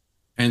 Right.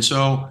 And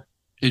so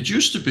it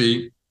used to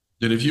be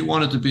that if you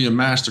wanted to be a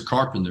master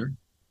carpenter,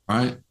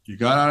 right, you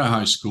got out of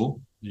high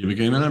school, you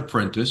became an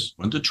apprentice,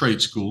 went to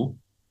trade school,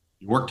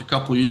 you worked a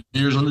couple of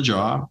years on the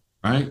job,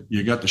 right?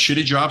 You got the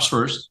shitty jobs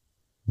first.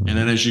 Mm-hmm. And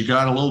then as you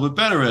got a little bit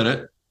better at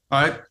it,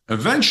 right,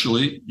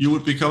 eventually you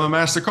would become a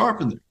master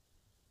carpenter.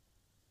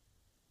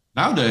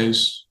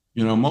 Nowadays,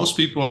 most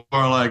people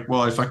are like,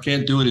 well, if I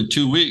can't do it in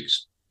 2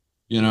 weeks,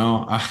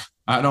 I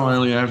don't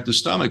really have the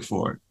stomach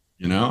for it,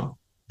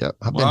 Yep,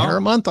 I've been here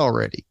a month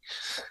already.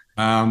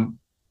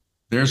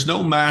 There's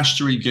no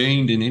mastery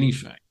gained in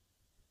anything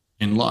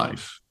in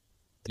life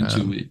in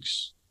 2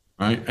 weeks,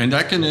 right? And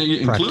that can,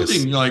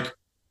 including like,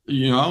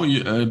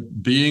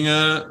 being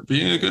a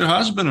good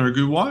husband or a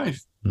good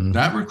wife. Mm-hmm.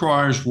 That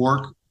requires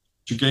work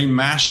to gain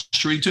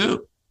mastery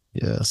too.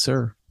 Yes,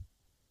 sir.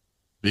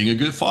 Being a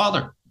good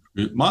father,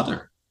 good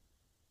mother,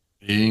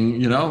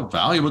 being,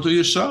 valuable to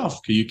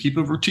yourself. Can you keep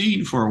a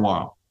routine for a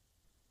while?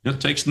 It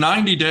takes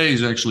 90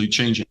 days actually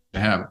changing a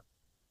habit.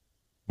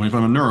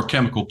 From a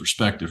neurochemical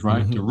perspective,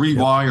 right? Mm-hmm. To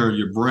rewire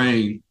your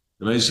brain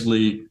to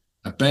basically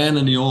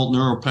abandon the old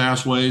neural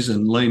pathways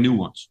and lay new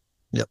ones.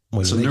 Yep.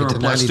 It's a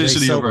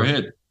neuroplasticity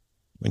overhead.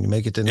 When you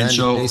make it to 90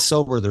 days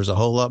sober, there's a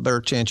whole lot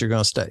better chance you're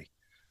going to stay.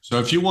 So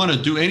if you want to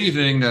do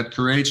anything that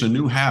creates a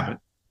new habit,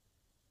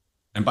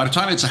 and by the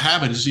time it's a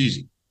habit, it's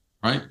easy,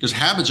 right? Because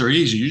habits are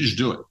easy. You just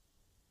do it.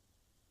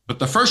 But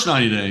the first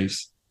 90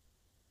 days,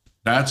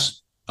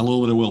 that's a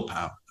little bit of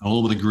willpower, a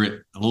little bit of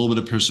grit, a little bit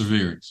of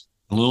perseverance,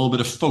 a little bit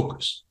of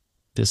focus.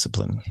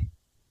 Discipline.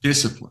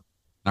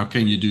 Now,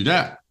 can you do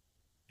that?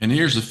 And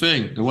here's the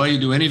thing. The way you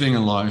do anything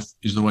in life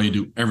is the way you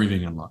do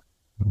everything in life.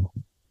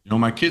 Mm-hmm.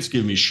 My kids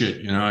give me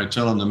shit. I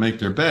tell them to make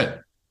their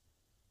bed.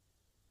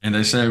 And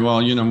they say, well,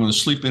 I'm going to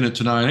sleep in it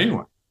tonight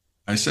anyway.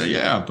 I say,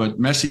 yeah, but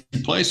messy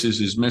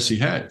places is messy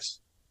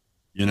heads.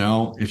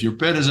 If your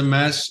bed is a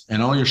mess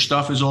and all your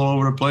stuff is all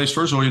over the place,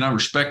 first of all, you're not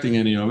respecting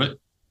any of it.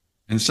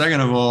 And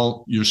second of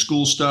all, your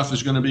school stuff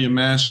is going to be a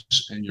mess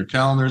and your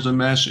calendar is a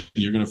mess. And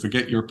you're going to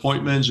forget your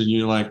appointments. And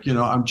you're like,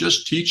 I'm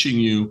just teaching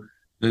you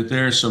that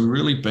there's some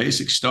really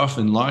basic stuff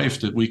in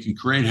life that we can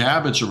create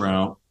habits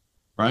around,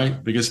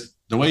 right? Because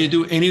the way you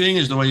do anything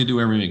is the way you do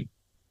everything.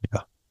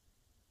 Yeah.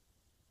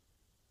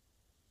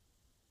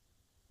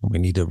 We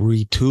need a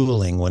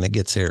retooling when it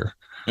gets here.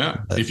 Yeah.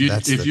 But If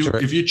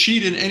you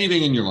cheat in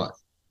anything in your life,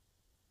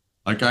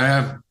 like I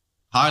have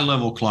high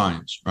level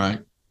clients, right?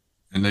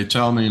 And they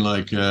tell me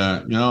like,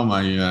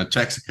 my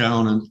tax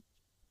accountant,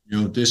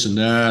 this and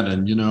that,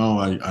 and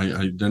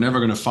they're never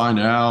going to find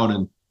out.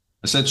 And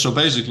I said, so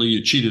basically,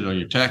 you cheated on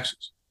your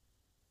taxes.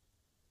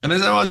 And they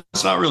said, well,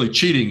 it's not really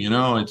cheating,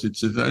 I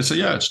said,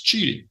 yeah, it's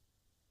cheating.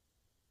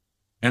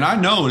 And I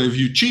know that if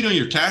you cheat on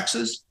your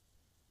taxes,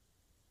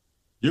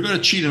 you're going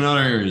to cheat in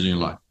other areas in your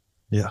life.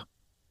 Yeah.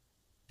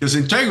 Because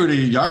integrity,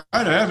 you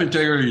either have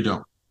integrity or you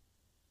don't.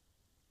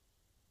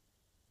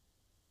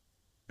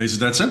 Is it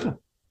that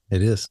simple?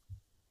 It is.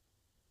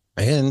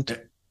 And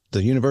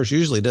the universe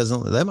usually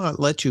doesn't, they might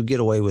let you get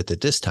away with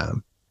it this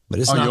time, but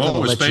it's not going to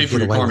let you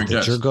get away with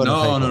it. You're going to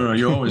pay for it. No.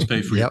 You always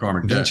pay for your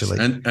karmic debts.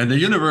 And the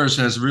universe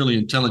has really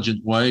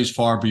intelligent ways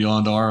far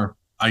beyond our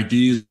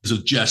ideas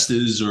of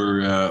justice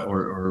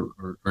or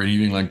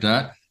anything like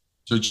that.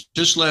 So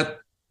just let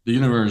the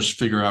universe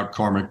figure out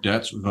karmic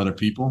debts with other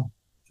people.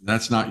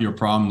 That's not your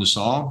problem to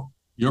solve.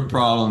 Your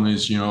problem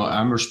is,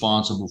 I'm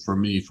responsible for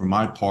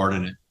my part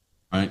in it,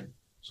 right?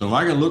 So if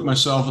I can look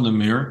myself in the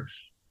mirror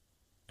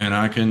and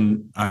I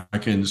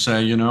can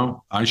say,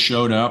 I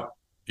showed up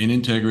in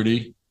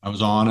integrity. I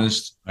was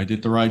honest. I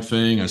did the right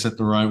thing. I said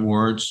the right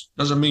words.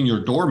 Doesn't mean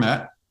you're a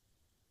doormat.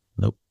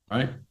 Nope.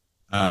 Right.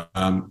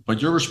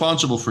 But you're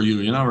responsible for you.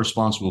 You're not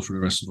responsible for the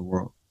rest of the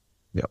world.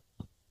 Yep.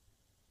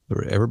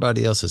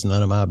 Everybody else is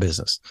none of my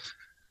business.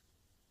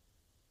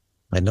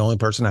 And the only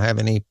person I have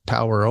any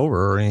power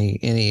over or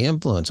any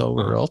influence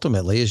over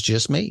ultimately is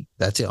just me.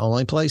 That's the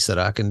only place that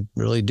I can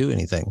really do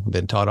anything. I've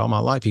been taught all my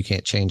life you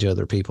can't change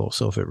other people.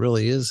 So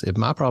if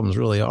my problems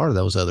really are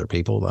those other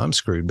people, I'm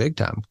screwed big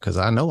time because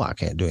I know I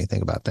can't do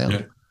anything about them.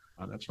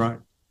 Yeah, that's right.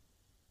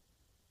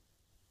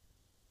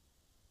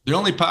 The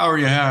only power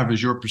you have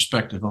is your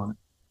perspective on it.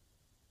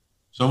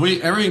 So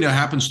everything that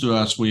happens to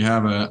us, we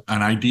have an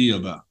idea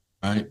about,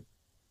 right?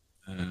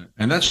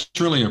 And that's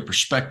really a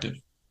perspective.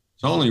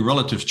 It's only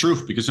relative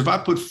truth, because if I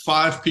put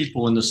 5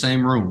 people in the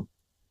same room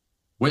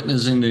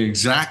witnessing the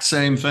exact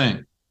same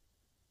thing,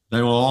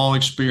 they will all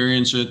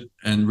experience it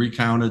and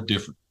recount it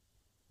different.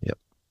 Yep.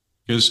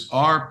 Because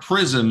our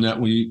prism that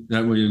we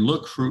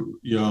look through,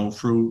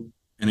 through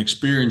and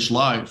experience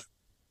life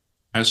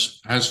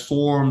has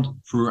formed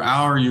through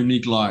our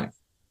unique life.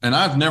 And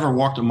I've never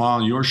walked a mile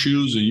in your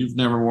shoes, and you've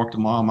never walked a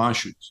mile in my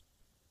shoes.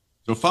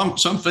 So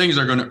some things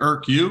are going to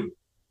irk you,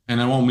 and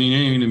it won't mean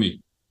anything to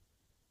me.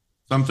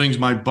 Some things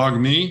might bug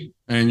me,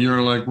 and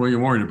you're like, what are you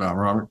worried about,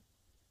 Robert?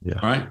 Yeah.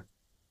 Right?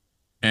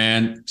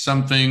 And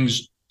some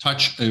things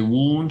touch a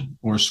wound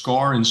or a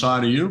scar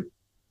inside of you.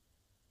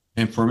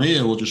 And for me,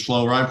 it will just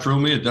flow right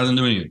through me. It doesn't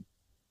do anything.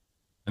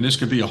 And this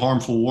could be a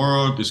harmful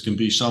word. This can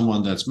be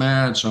someone that's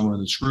mad, someone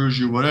that screws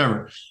you,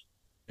 whatever.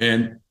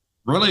 And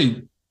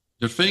really,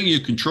 the thing you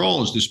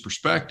control is this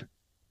perspective.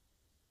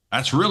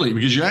 That's really,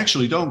 because you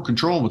actually don't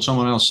control what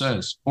someone else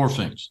says or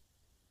thinks.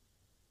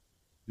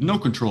 No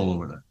control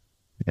over that.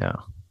 Yeah.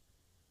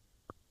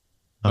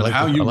 But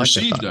how you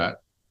receive that,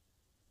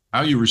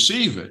 how you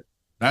receive it,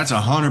 that's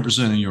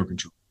 100% in your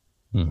control.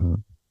 Mm-hmm.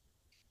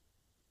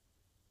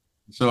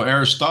 So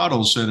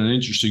Aristotle said an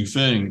interesting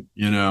thing,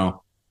 a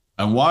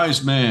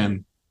wise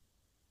man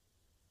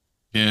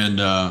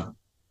can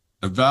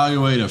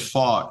evaluate a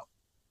thought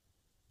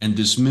and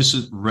dismiss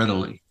it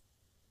readily.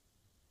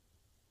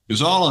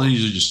 Because all of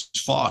these are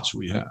just thoughts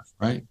we have,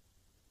 right?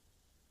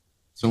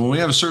 So when we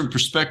have a certain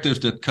perspective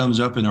that comes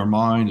up in our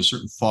mind, a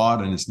certain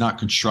thought, and it's not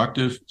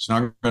constructive, it's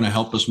not going to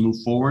help us move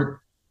forward,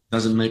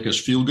 doesn't make us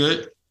feel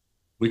good,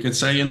 we can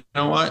say, you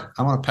know what?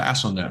 I'm going to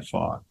pass on that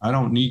thought. I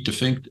don't need to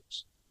think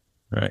this.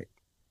 Right.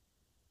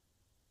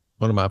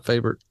 One of my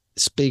favorite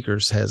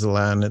speakers has a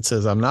line that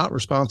says, I'm not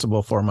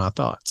responsible for my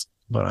thoughts,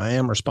 but I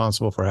am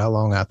responsible for how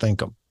long I think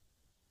them.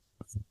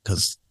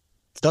 Because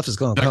stuff is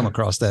going to come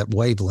across that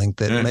wavelength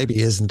that maybe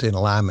isn't in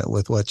alignment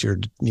with what you're,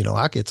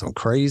 I get some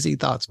crazy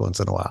thoughts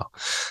once in a while.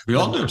 We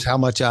all do. How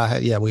much I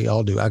have. Yeah, we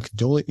all do. I can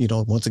only,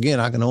 once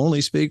again, I can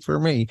only speak for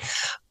me,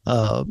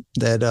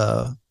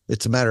 that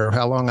it's a matter of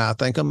how long I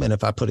think them and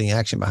if I put any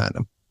action behind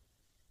them.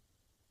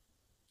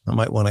 I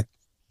might want to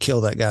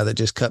kill that guy that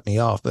just cut me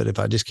off, but if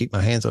I just keep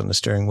my hands on the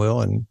steering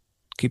wheel and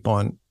keep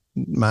on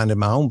minding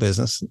my own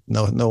business,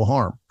 no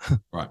harm.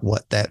 Right.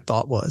 What that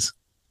thought was.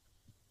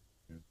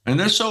 And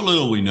there's so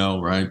little we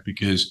know, right?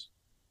 Because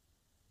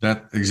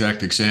that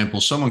exact example,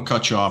 someone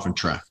cut you off in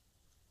traffic.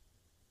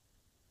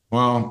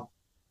 Well,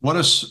 what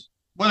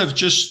if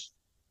just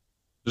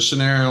the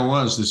scenario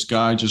was this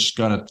guy just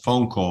got a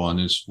phone call and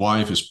his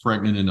wife is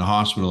pregnant in the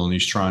hospital and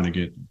he's trying to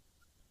get them.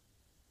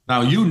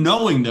 Now,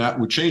 knowing that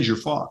would change your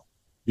thought.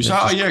 You say,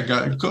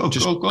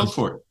 go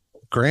for it.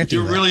 If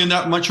you're really in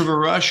that much of a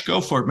rush, go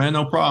for it, man.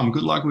 No problem.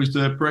 Good luck with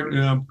the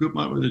pregnant. Good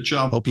luck with the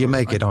child. Hope you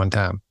make it on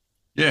time.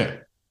 Yeah.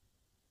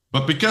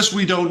 But because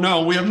we don't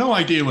know, we have no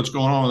idea what's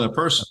going on with that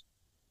person.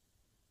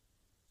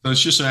 So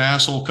it's just an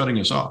asshole cutting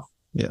us off.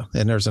 Yeah.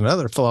 And there's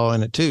another flaw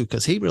in it too,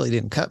 because he really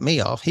didn't cut me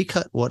off. He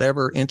cut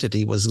whatever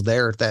entity was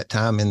there at that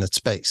time in the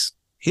space.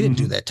 He didn't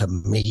do that to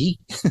me.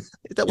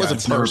 That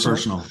wasn't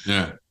personal.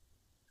 Yeah.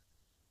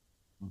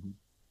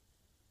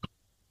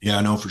 Yeah,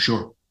 I know for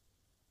sure.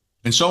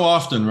 And so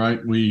often,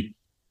 right, we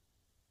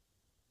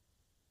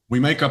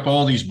make up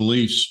all these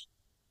beliefs,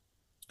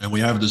 and we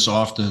have this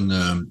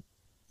often.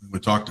 We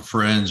talk to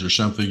friends or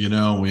something,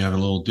 we have a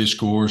little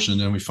discourse, and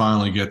then we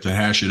finally get to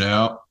hash it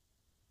out,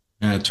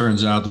 and it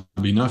turns out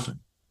to be nothing.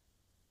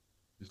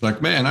 It's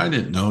like, man, I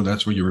didn't know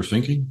that's what you were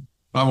thinking.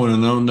 If I would have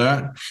known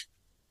that,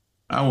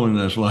 I wouldn't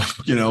have, like,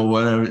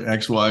 whatever,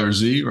 X, Y, or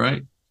Z,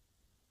 right?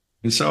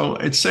 And so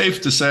it's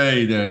safe to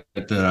say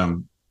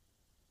that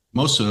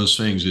most of those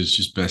things is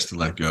just best to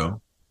let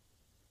go.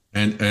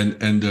 And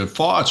the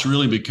thoughts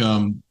really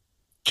can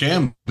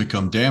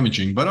become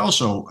damaging, but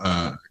also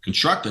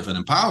constructive and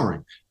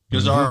empowering,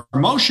 because our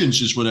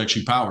emotions is what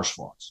actually powers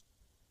thoughts.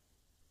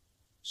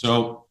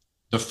 So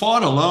the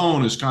thought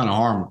alone is kind of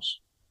harmless.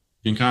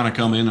 It can kind of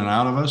come in and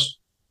out of us.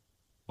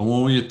 But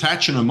when we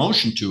attach an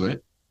emotion to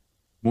it,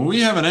 when we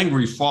have an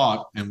angry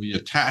thought and we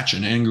attach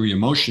an angry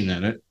emotion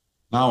at it,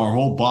 now our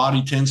whole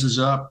body tenses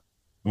up.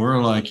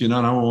 We're like,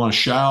 now we want to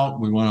shout.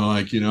 We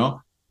want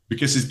to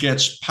because it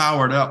gets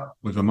powered up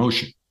with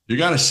emotion. You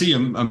got to see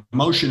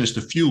emotion as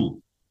the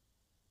fuel.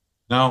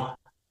 Now,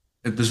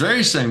 at the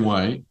very same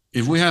way,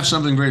 if we have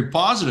something very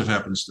positive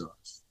happens to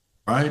us,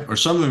 right, or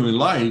something we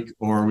like,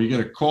 or we get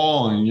a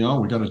call and,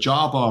 we got a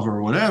job offer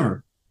or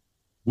whatever,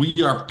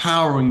 we are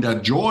powering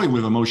that joy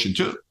with emotion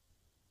too.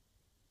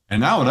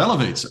 And now it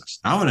elevates us.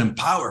 Now it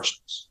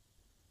empowers us.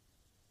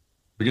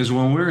 Because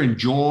when we're in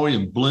joy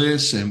and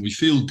bliss and we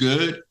feel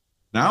good,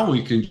 now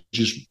we can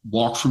just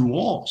walk through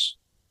walls.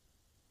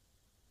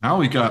 Now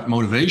we got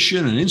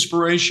motivation and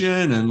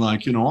inspiration, and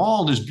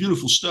all this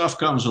beautiful stuff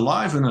comes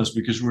alive in us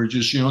because we're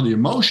just, the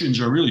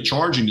emotions are really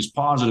charging these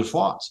positive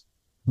thoughts.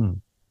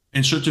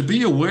 And so to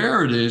be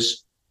aware of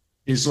this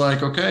is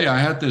like, okay, I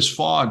had this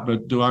thought,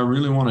 but do I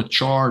really want to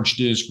charge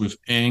this with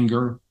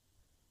anger,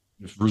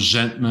 with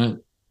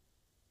resentment,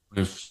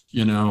 with,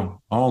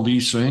 all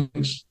these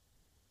things?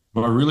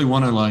 But I really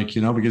want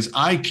to because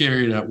I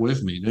carry that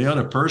with me. The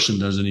other person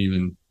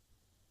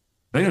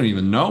they don't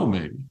even know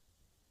maybe.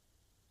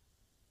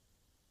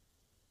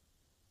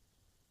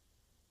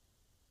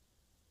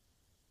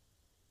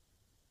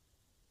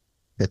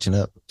 Catching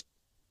up.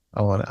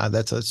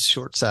 That's a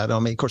short side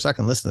on me. Of course, I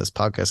can listen to this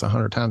podcast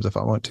 100 times if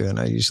I want to, and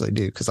I usually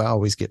do because I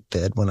always get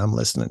fed when I'm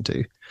listening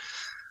to.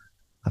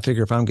 I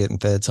figure if I'm getting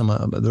fed,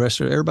 but the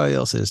rest of everybody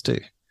else is too.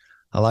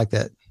 I like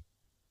that.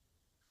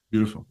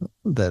 Beautiful.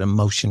 That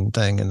emotion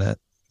thing, and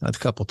that's a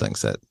couple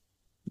things that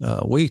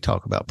we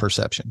talk about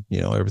perception.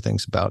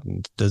 Everything's about,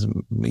 and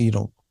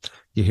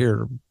you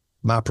hear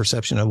my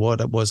perception of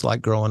what it was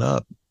like growing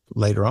up.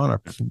 Later on, I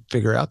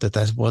figure out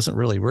that wasn't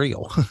really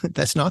real.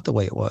 That's not the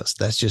way it was.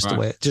 That's just the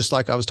way, just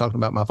like I was talking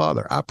about my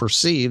father. I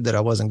perceived that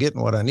I wasn't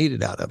getting what I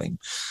needed out of him.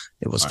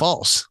 It was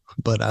false,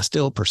 but I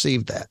still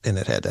perceived that, and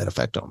it had that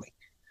effect on me.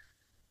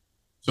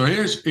 So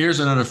here's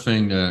another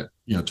thing that,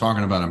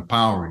 talking about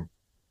empowering.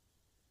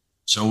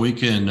 So we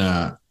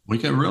can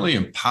really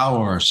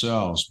empower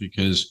ourselves,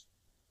 because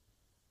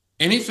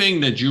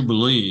anything that you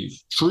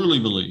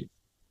truly believe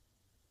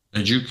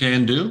that you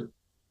can do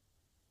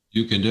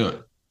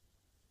it.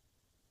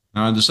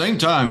 Now, at the same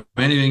time,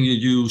 anything that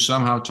you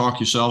somehow talk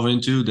yourself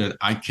into that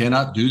I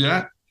cannot do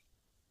that,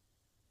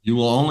 you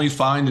will only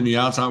find in the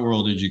outside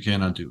world that you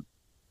cannot do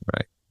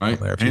it.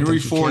 Right? Henry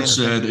Ford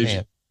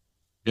said,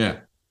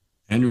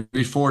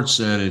 Henry Ford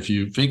said, if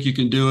you think you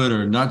can do it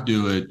or not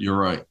do it, you're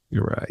right.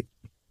 You're right.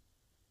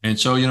 And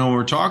so, when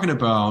we're talking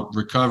about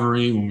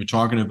recovery, when we're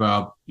talking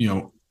about,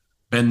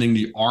 bending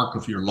the arc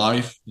of your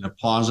life in a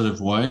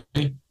positive way,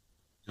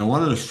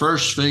 one of the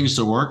first things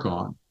to work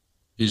on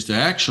is to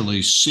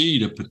actually see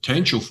the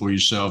potential for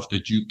yourself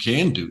that you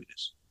can do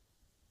this.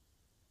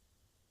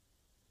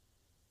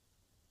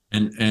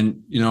 And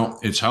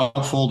it's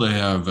helpful to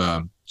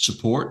have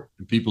support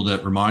and people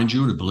that remind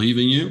you to believe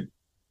in you,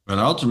 but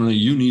ultimately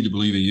you need to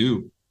believe in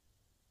you.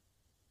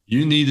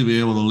 You need to be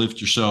able to lift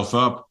yourself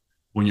up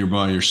when you're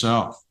by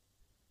yourself,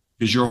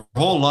 because your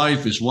whole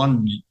life is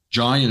one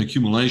giant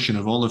accumulation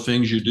of all the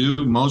things you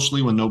do,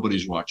 mostly when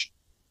nobody's watching.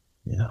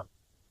 Yeah.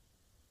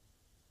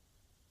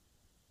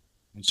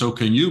 And so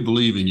can you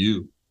believe in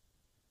you?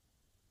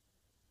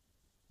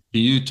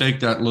 Can you take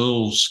that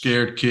little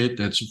scared kid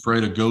that's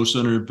afraid of ghosts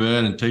under the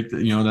bed and take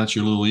that, that's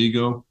your little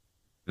ego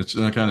that's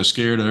kind of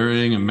scared of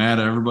everything and mad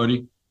at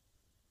everybody,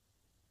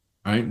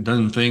 right?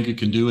 Doesn't think it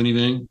can do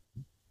anything.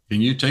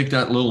 Can you take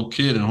that little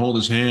kid and hold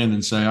his hand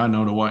and say, I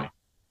know the way,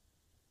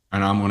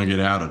 and I'm going to get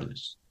out of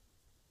this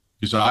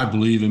because I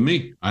believe in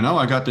me. I know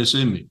I got this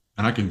in me,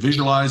 and I can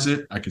visualize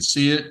it. I can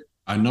see it.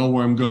 I know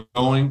where I'm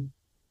going.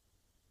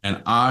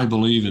 And I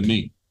believe in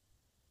me.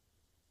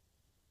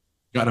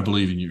 You got to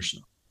believe in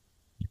yourself.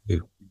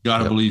 You got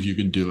to believe you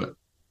can do it.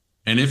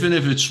 And even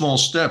if it's small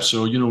steps,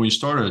 so, when you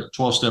start a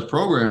 12-step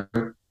program,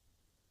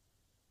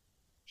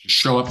 just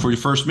show up for your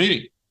first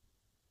meeting.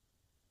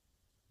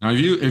 Now,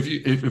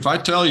 if I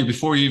tell you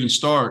before you even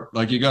start,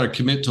 you got to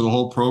commit to the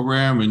whole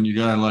program and you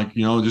got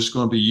to this is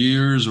going to be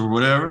years or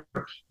whatever,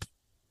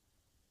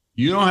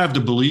 you don't have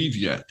to believe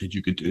yet that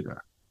you could do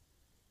that.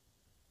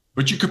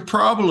 but you could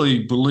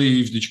probably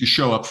believe that you could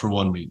show up for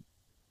one meeting.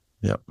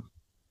 Yep.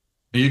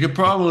 And you could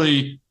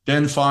probably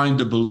then find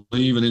the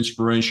belief and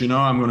inspiration. Oh,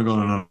 I'm going to go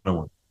to another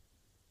one.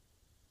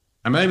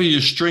 And maybe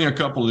you string a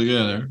couple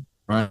together,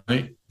 right?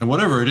 And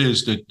whatever it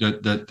is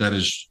that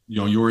is,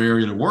 your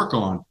area to work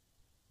on.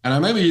 And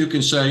then maybe you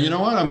can say, you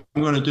know what, I'm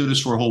going to do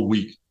this for a whole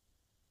week.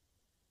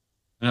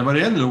 And by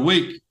the end of the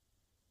week,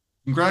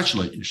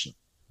 congratulate yourself.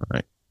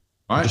 Right.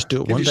 Right? Just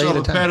do it Give one day at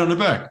a time. pat on the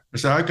back. I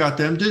say, I got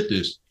them, did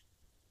this.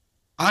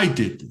 I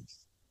did this.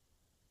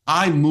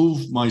 I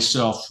moved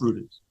myself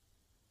through this.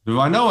 If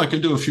I know I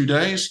can do a few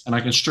days and I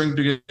can string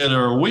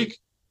together a week,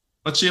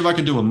 let's see if I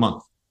can do a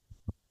month.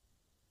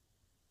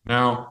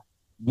 Now,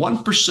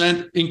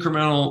 1%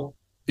 incremental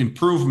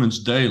improvements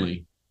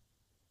daily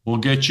will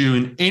get you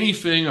in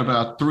anything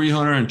about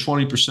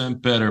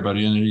 320% better by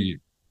the end of the year.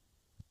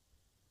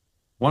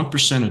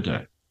 1% a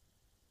day.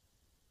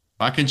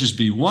 If I can just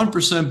be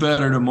 1%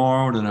 better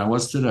tomorrow than I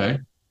was today.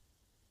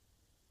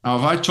 Now,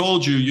 if I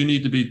told you you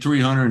need to be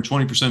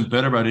 320%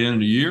 better by the end of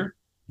the year,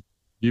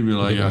 you'd be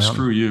like,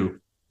 screw you.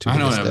 I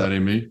don't have that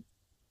in me.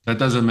 That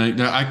doesn't make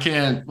that. I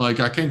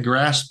can't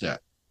grasp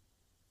that.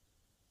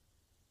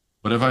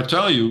 But if I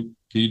tell you,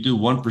 can you do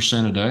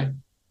 1% a day?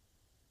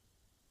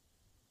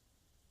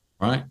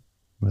 Right?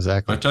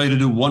 Exactly. If I tell you to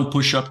do 1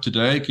 push-up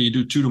today, can you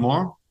do 2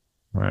 tomorrow?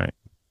 Right.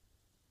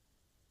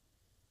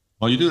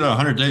 Well, you do that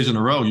 100 days in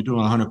a row, you're doing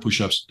 100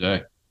 push-ups a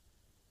day.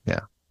 Yeah.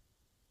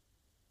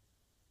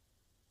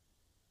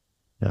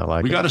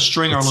 Yeah, we got to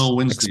string our little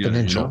wins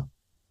together.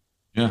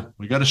 Yeah,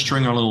 we got to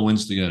string our little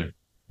wins together.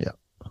 Yeah.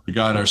 To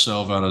guide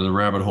ourselves out of the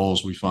rabbit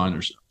holes we find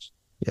ourselves.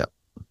 Yeah.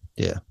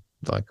 Yeah.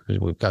 Like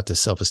we've got this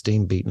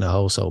self-esteem beating a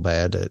hole so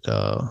bad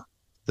that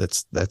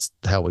that's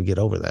how we get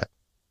over that.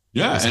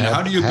 Yeah. And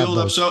how do you build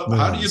up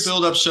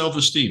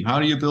self-esteem? How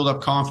do you build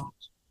up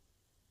confidence?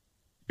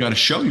 You got to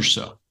show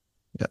yourself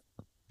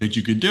that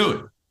you could do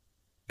it.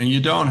 And you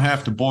don't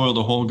have to boil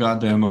the whole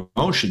goddamn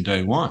ocean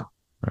day one.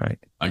 Right.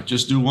 Like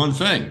just do one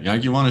thing.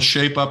 Like you want to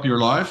shape up your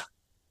life,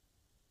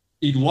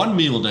 eat 1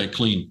 meal a day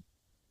clean.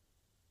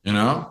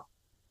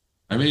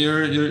 Maybe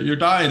your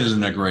diet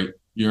isn't that great.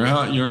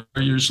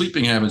 Your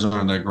sleeping habits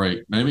aren't that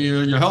great. Maybe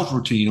your health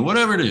routine or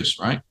whatever it is,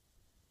 right?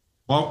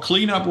 Well,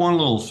 clean up one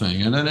little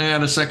thing and then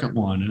add a second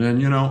one. And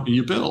then,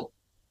 you build.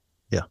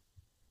 Yeah.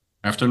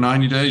 After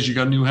 90 days, you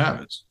got new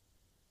habits.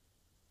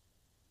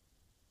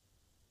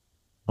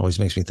 Always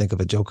makes me think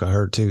of a joke I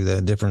heard too, the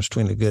difference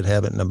between a good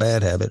habit and a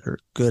bad habit, or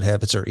good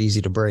habits are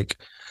easy to break.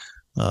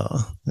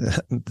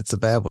 It's a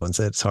bad one.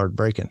 So it's hard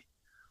breaking,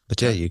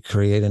 but you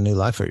create a new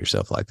life for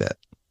yourself like that.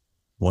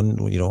 One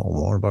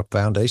of our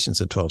foundations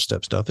of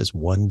 12-step stuff is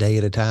 1 day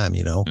at a time.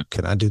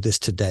 Can I do this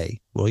today?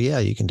 Well, yeah,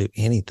 you can do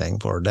anything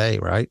for a day,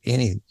 right?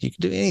 You can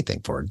do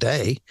anything for a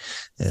day.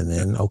 And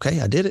then,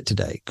 okay, I did it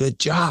today. Good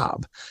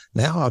job.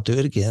 Now I'll do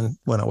it again.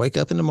 When I wake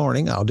up in the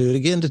morning, I'll do it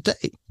again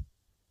today.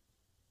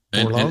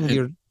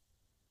 You're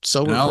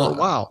sober for a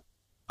while.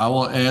 I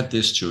will add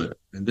this to it.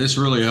 And this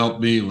really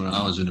helped me when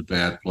I was in a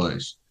bad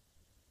place.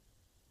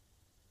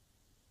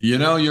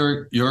 Your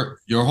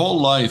whole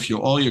life,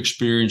 all your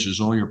experiences,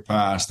 all your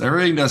past,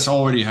 everything that's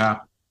already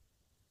happened,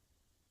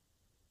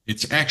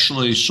 it's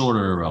actually sort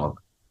of irrelevant.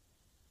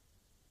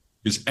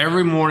 Because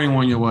every morning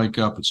when you wake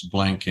up, it's a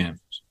blank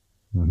canvas.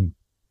 Mm-hmm.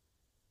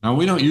 Now,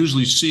 we don't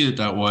usually see it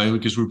that way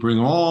because we bring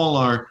all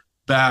our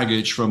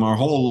baggage from our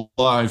whole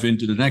life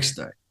into the next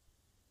day.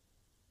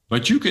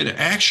 But you could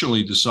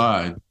actually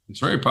decide, it's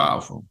very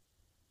powerful,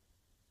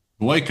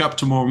 wake up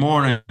tomorrow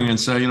morning and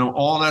say,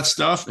 all that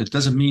stuff, it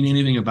doesn't mean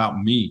anything about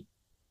me.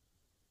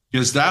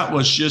 Because that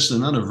was just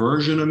another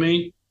version of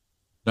me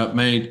that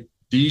made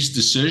these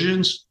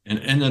decisions and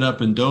ended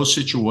up in those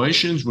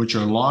situations, which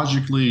are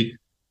logically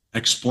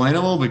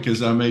explainable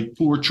because I made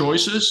poor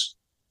choices.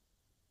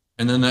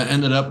 And then that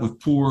ended up with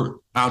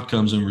poor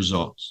outcomes and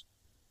results.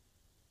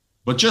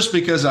 But just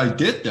because I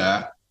did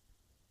that,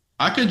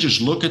 I can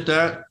just look at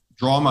that,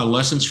 draw my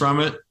lessons from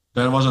it.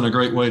 That wasn't a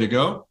great way to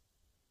go.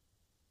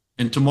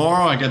 And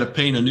tomorrow I got to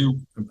paint a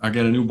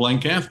new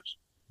blank canvas.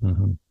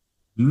 Mm-hmm.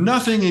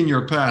 Nothing in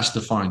your past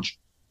defines you.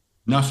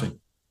 Nothing.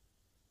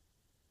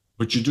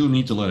 But you do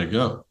need to let it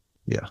go.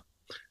 Yeah.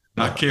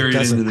 Not carry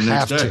it into the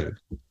next day.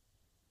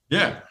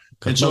 Yeah.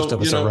 Because most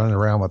of us are running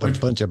around with a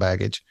bunch of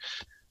baggage.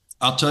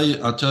 I'll tell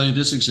you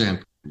this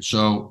example.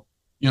 So,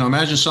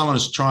 imagine someone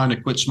is trying to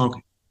quit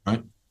smoking,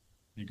 right?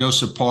 He goes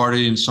to a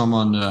party and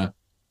someone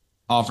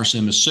offers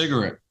him a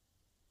cigarette.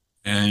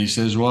 And he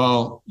says,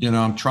 well,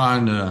 I'm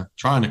trying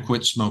to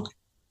quit smoking.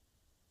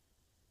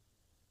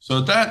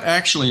 So that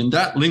actually, and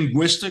that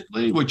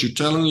linguistically, what you're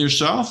telling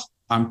yourself,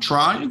 I'm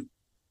trying,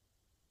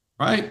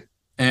 right?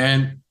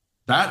 And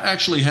that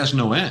actually has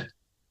no end.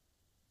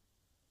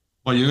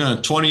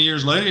 Well, 20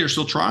 years later, you're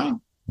still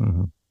trying.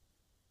 Mm-hmm.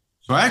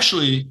 So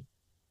actually,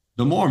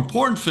 the more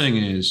important thing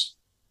is,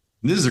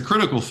 and this is a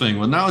critical thing,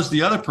 well, now it's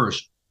the other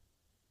person.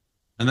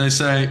 And they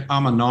say,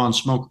 I'm a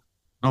non-smoker.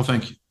 No,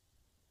 thank you.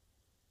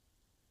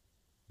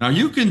 Now,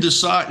 you can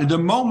decide the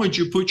moment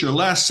you put your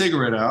last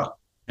cigarette out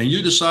and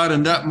you decide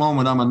in that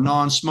moment I'm a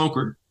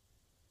non-smoker,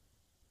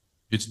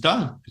 It's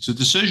done. It's a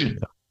decision.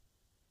 Yeah.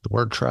 The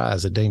word try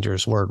is a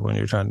dangerous word when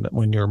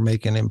when you're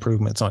making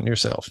improvements on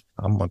yourself.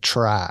 I'm going to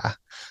try.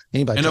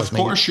 Anybody And tells of me,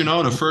 course,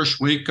 the first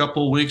week,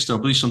 couple of weeks,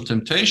 there'll be some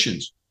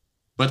temptations.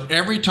 But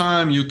every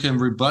time you can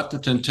rebut the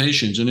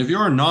temptations, and if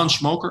you're a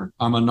non-smoker,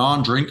 I'm a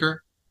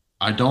non-drinker,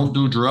 I don't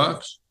do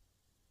drugs.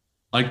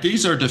 Like,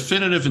 these are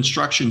definitive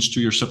instructions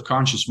to your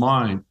subconscious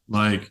mind.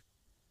 Like,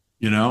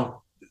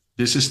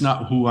 this is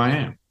not who I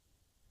am.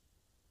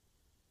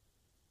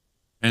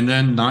 And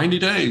then 90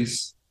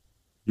 days,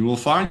 you will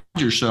find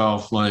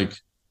yourself like,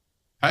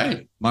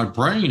 hey, my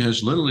brain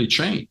has literally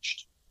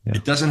changed. Yeah.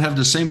 It doesn't have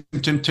the same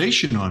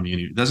temptation on me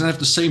anymore. It doesn't have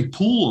the same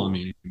pull on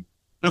me anymore.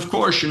 And of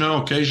course,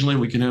 occasionally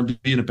we can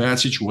be in a bad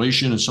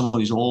situation and some of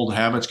these old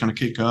habits kind of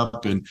kick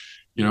up and,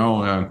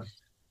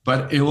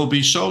 but it will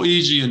be so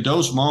easy in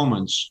those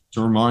moments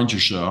to remind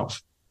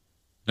yourself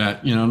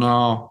that,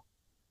 no,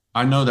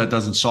 I know that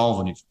doesn't solve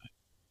anything.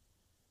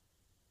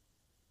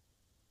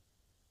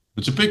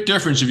 It's a big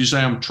difference if you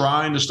say, I'm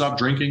trying to stop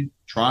drinking,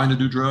 trying to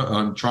do drugs,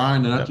 I'm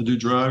trying not to do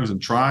drugs, I'm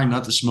trying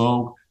not to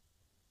smoke,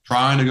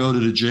 trying to go to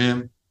the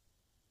gym,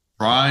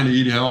 trying to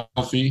eat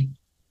healthy.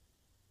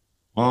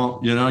 Well,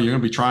 you're going to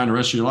be trying the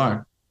rest of your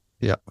life.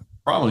 Yeah.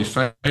 Probably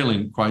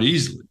failing quite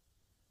easily.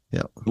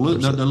 Yeah.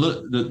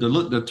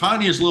 The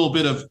tiniest little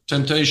bit of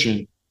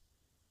temptation,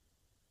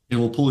 it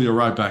will pull you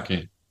right back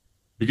in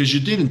because you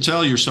didn't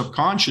tell your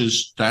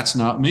subconscious, that's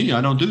not me. I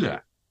don't do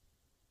that.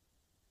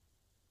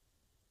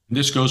 And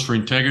this goes for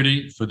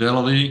integrity,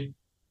 fidelity,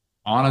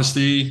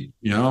 honesty,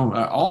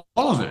 all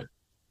of it.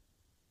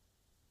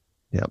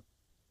 Yep.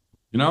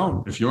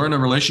 If you're in a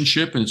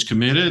relationship and it's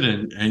committed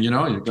and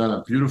you've got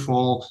a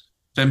beautiful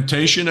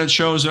temptation that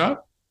shows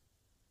up,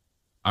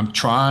 I'm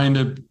trying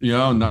to,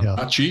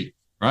 not cheat,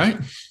 right?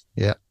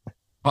 Yeah.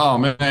 Oh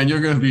man,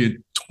 you're going to be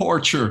in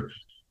torture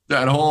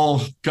that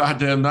whole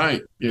goddamn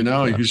night,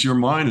 because your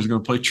mind is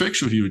going to play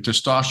tricks with you,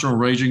 testosterone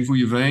raging through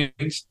your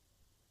veins,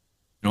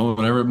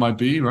 whatever it might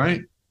be,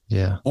 right?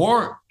 Yeah.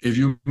 Or if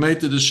you make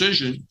the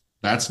decision,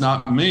 that's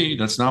not me,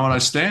 that's not what I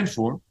stand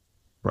for.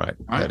 Right.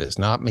 That is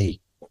not me.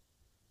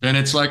 Then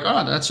it's like,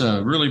 oh, that's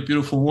a really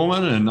beautiful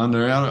woman. And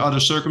under other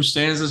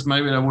circumstances,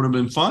 maybe that would have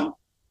been fun,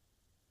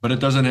 but it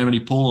doesn't have any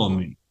pull on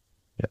me.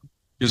 Yeah.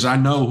 Because I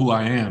know who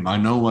I am. I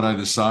know what I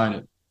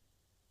decided.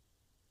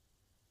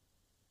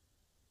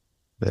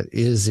 That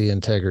is the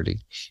integrity.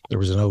 There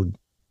was an old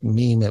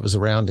meme that was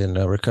around in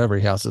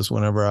recovery houses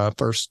whenever I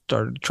first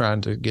started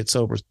trying to get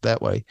sober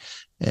that way.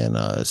 And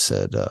it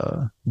said,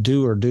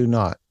 do or do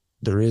not.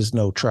 There is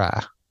no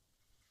try.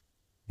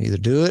 Either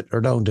do it or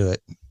don't do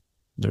it.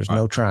 There's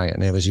no trying.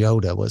 And it was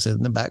Yoda was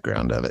in the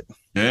background of it.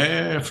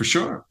 Yeah, for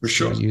sure. For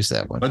sure. Use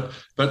that one.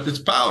 But it's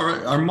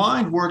power. Our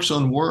mind works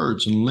on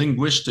words and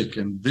linguistic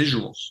and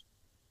visuals.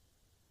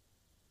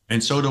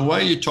 And so the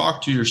way you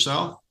talk to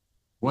yourself,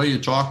 the way you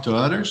talk to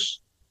others,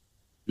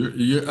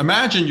 you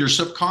imagine your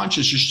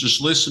subconscious is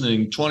just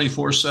listening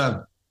 24/7.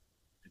 It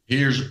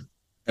hears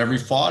every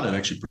thought. It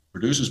actually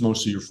produces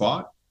most of your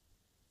thought,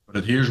 but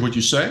it hears what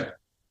you say,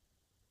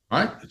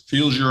 right? It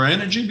feels your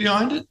energy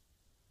behind it.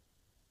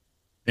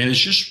 And it's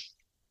just,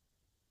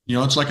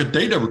 it's like a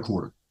data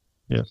recorder.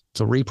 Yeah.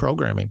 So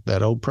reprogramming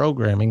that old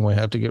programming, we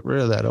have to get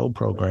rid of that old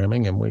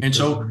programming. And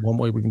so one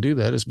way we can do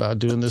that is by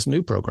doing this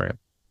new program.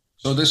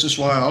 So this is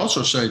why I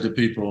also say to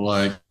people,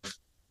 like,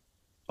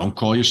 don't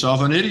call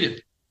yourself an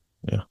idiot.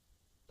 Yeah.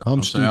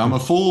 Don't say I'm a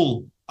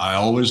fool. I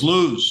always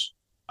lose.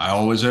 I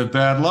always have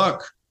bad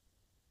luck.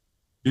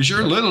 Because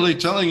you're literally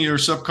telling your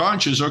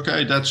subconscious,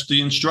 okay, that's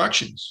the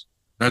instructions.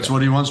 That's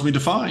what he wants me to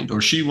find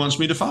or she wants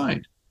me to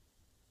find.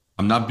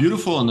 I'm not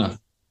beautiful enough.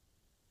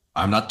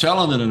 I'm not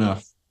talented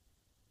enough.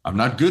 I'm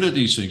not good at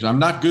these things. I'm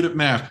not good at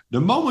math.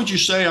 The moment you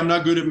say I'm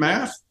not good at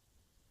math,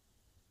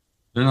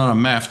 they're not a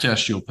math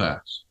test you'll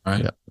pass,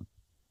 right? Yep.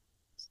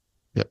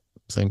 Yep.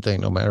 Same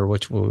thing. No matter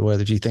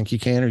whether you think you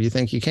can or you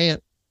think you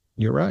can't,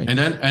 you're right. And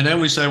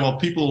then we say, well,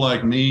 people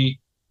like me,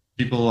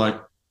 people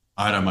like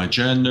either my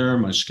gender,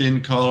 my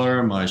skin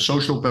color, my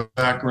social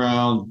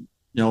background,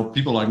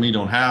 people like me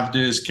don't have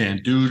this,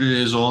 can't do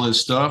this, all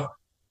this stuff.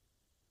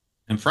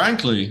 And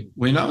frankly,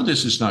 we know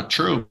this is not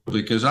true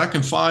because I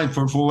can find,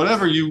 for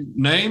whatever you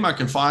name, I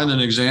can find an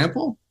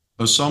example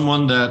of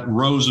someone that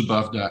rose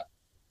above that.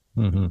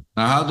 Mm-hmm.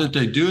 Now, how did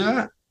they do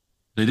that?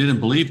 They didn't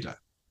believe that.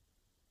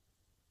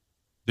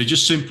 They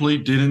just simply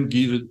didn't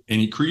give it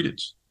any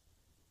credence.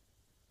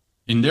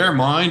 In their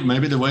mind,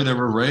 maybe the way they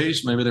were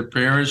raised, maybe their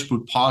parents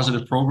put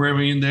positive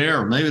programming in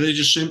there, or maybe they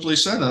just simply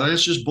said, oh,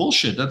 it's just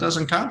bullshit. That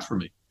doesn't count for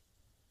me.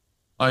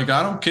 Like,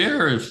 I don't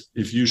care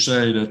if you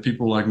say that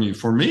people like me.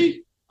 For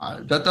me,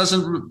 that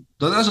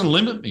doesn't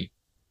limit me.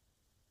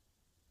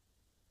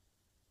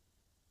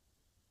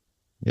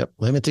 Yep,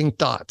 limiting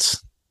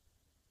thoughts.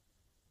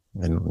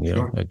 And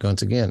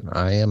once again,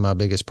 I am my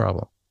biggest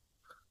problem.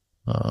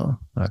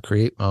 I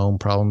create my own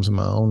problems and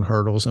my own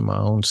hurdles and my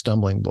own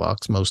stumbling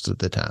blocks most of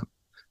the time.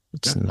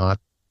 It's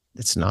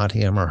not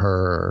him or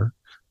her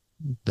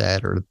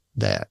or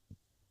that.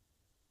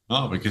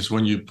 No, because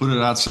when you put it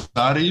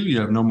outside of you, you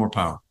have no more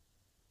power.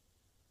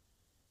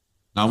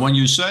 Now, when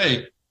you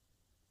say,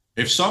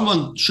 If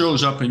someone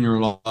shows up in your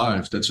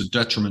life that's a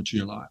detriment to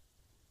your life,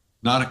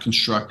 not a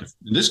constructive,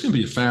 and this can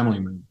be a family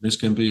member, this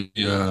can be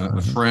a Mm-hmm.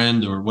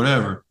 friend or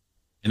whatever,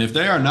 and if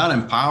they are not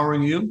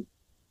empowering you,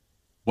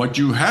 what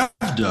you have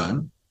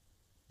done,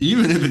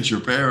 even if it's your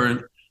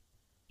parent,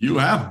 you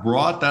have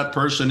brought that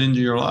person into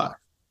your life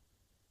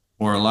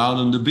or allowed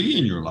them to be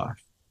in your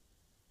life.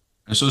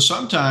 And so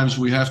sometimes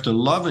we have to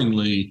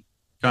lovingly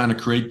kind of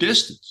create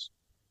distance.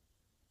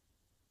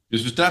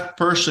 Because if that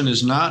person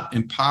is not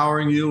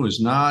empowering you, is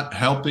not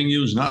helping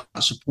you, is not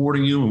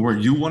supporting you and where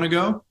you want to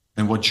go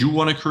and what you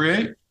want to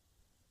create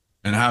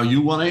and how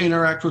you want to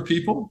interact with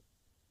people,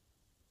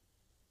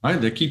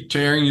 right? They keep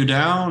tearing you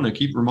down. They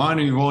keep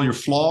reminding you of all your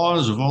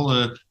flaws, of all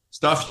the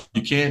stuff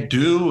you can't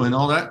do and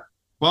all that.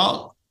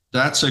 Well,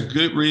 that's a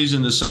good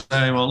reason to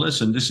say, well,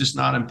 listen, this is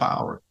not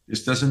empowering.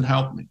 This doesn't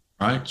help me,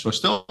 right? So I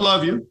still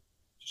love you.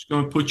 Just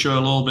going to put you a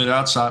little bit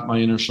outside my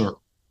inner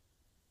circle.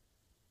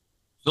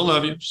 Still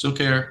love you, still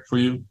care for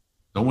you.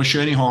 Don't wish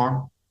you any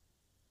harm.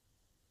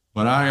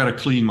 But I got to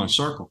clean my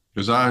circle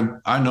because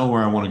I know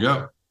where I want to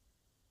go.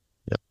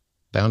 Yep.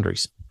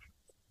 Boundaries.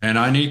 And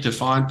I need to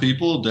find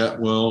people that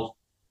will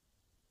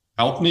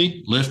help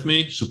me, lift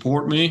me,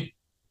 support me,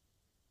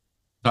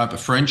 type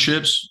of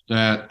friendships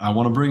that I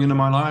want to bring into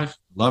my life,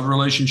 love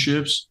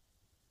relationships,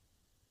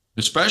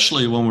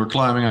 especially when we're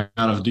climbing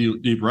out of a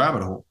deep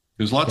rabbit hole.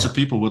 Because lots of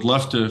people would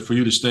love for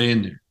you to stay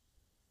in there.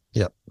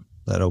 Yep.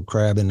 That old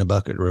crab in the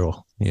bucket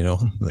rule,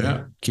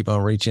 keep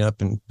on reaching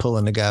up and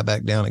pulling the guy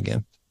back down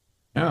again.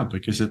 Yeah,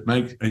 because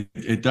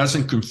it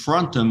doesn't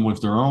confront them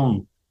with their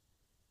own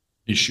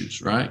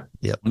issues, right?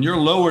 Yep. When you're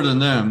lower than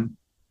them,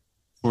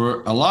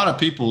 for a lot of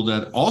people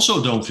that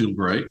also don't feel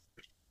great,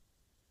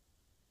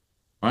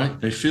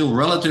 right? They feel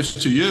relative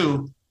to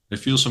you, they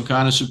feel some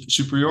kind of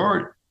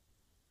superiority.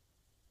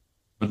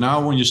 But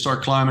now when you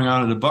start climbing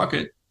out of the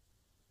bucket,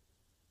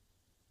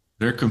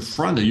 they're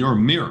confronted. You're a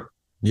mirror.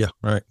 Yeah,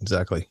 right.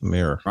 Exactly.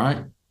 Mirror.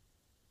 Right.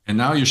 And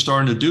now you're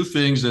starting to do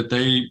things that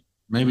they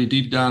maybe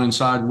deep down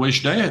inside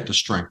wish they had the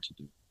strength to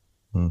do.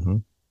 Mm-hmm.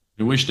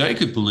 They wish they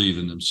could believe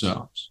in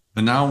themselves.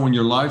 And now when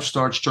your life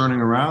starts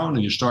turning around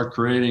and you start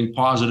creating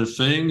positive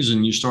things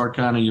and you start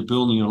you're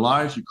building your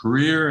life, your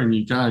career, and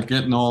you kind of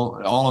getting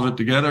all of it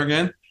together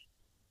again,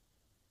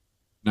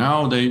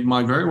 now they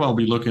might very well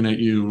be looking at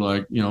you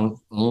like, a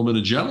little bit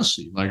of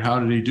jealousy. Like, how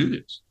did he do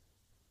this?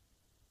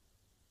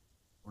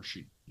 Or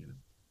she.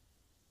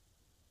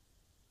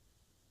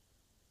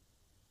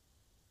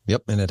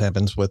 Yep, and it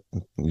happens with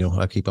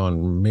I keep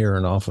on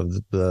mirroring off of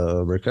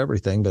the recovery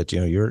thing, but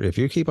if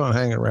you keep on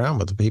hanging around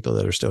with the people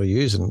that are still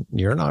using,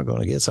 you're not going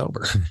to get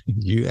sober.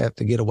 You have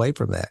to get away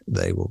from that.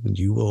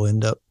 You will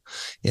end up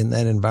in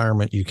that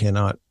environment. You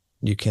cannot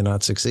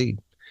succeed,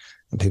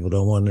 and people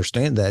don't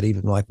understand that.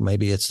 Even like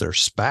maybe it's their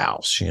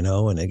spouse,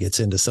 and it gets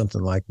into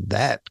something like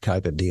that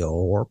type of deal,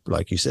 or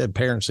like you said,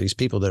 parents. These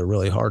people that are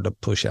really hard to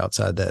push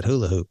outside that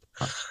hula hoop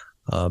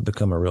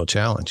become a real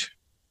challenge.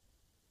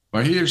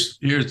 But here's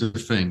the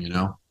thing,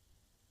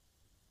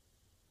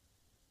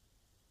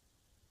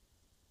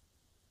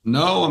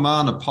 no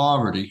amount of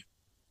poverty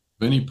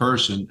of any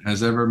person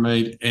has ever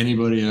made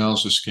anybody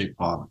else escape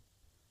poverty.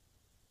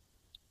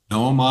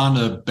 No amount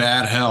of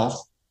bad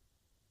health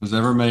has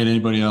ever made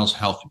anybody else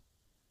healthy.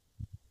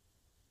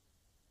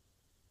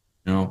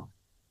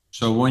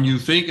 So when you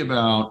think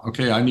about,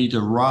 okay, I need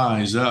to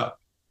rise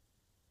up.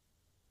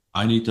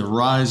 I need to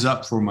rise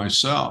up for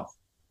myself.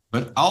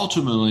 But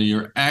ultimately,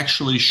 you're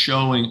actually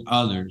showing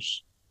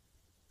others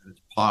that it's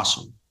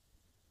possible.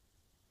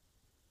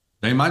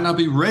 They might not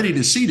be ready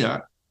to see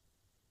that,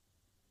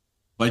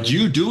 but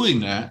you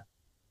doing that,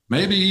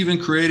 maybe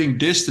even creating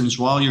distance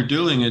while you're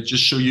doing it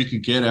just so you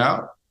can get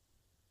out,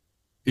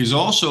 is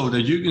also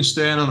that you can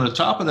stand on the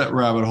top of that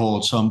rabbit hole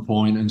at some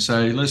point and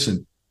say,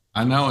 listen,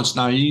 I know it's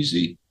not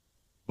easy,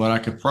 but I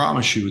can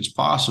promise you it's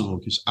possible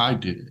because I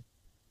did it.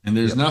 And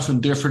there's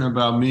nothing different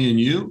about me and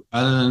you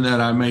other than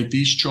that I made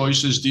these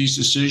choices, these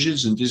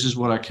decisions, and this is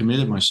what I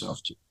committed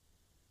myself to.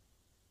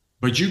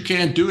 But you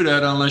can't do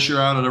that unless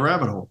you're out of the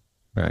rabbit hole.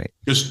 Right.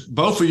 Because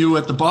both of you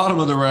at the bottom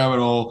of the rabbit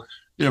hole,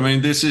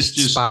 this is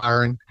just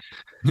inspiring.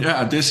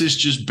 Yeah, this is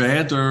just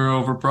banter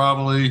over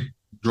probably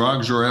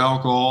drugs or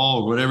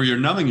alcohol or whatever you're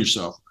numbing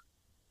yourself,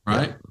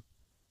 right? Yep.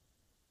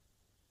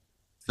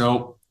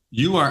 So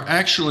you are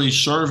actually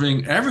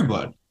serving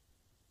everybody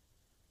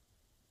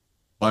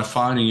by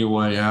finding your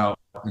way out.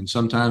 And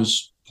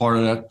sometimes part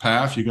of that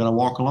path, you got to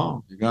walk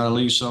alone. You got to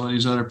leave some of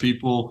these other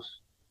people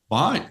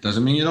behind.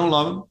 Doesn't mean you don't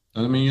love them.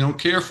 Doesn't mean you don't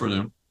care for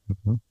them.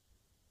 Mm-hmm.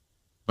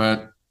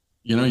 But,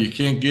 you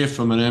can't give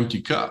from an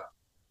empty cup.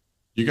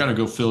 You got to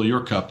go fill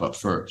your cup up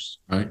first,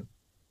 right?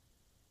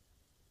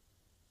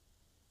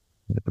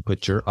 You have to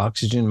put your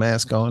oxygen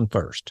mask on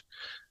first.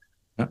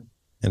 Yeah.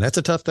 And that's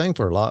a tough thing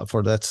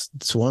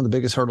that's one of the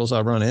biggest hurdles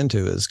I run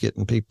into is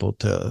getting people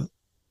to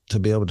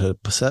be able to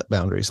set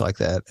boundaries like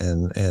that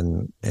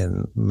and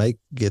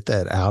get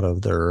that out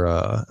of their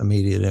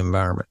immediate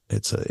environment.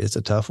 It's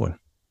a tough one.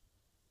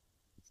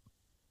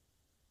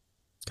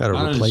 Got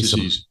to replace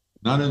them.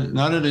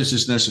 None of this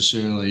is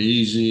necessarily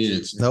easy.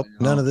 It's Nope,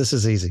 none of this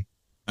is easy.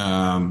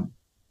 Um,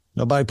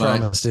 Nobody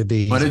promised it'd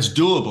be easy. But it's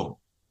doable.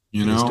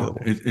 It is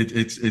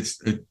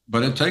doable.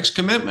 But it takes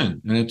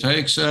commitment, and it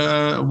takes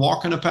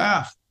walking a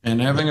path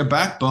and having a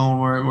backbone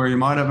where you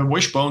might have a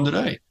wishbone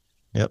today.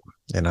 Yep.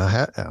 And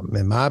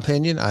in my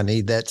opinion, I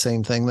need that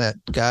same thing that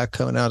guy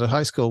coming out of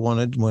high school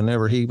wanted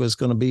whenever he was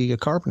going to be a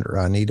carpenter.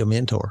 I need a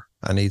mentor.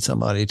 I need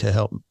somebody to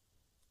help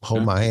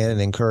hold my hand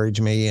and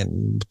encourage me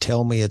and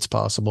tell me it's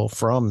possible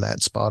from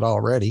that spot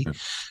already,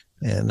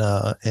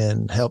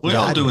 and help. We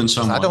all do in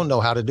some way. I don't know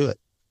how to do it.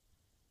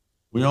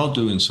 We all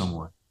do in some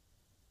way.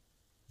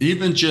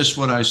 Even just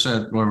what I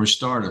said when we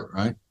started,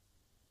 right?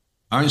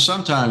 I mean,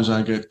 sometimes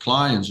I get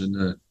clients in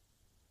the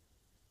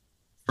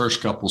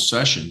first couple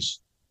sessions.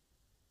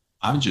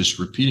 I'm just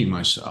repeating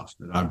myself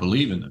that I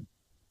believe in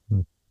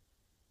them,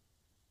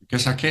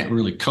 because I can't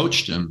really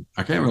coach them.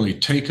 I can't really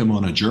take them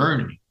on a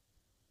journey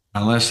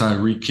unless I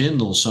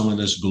rekindle some of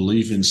this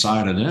belief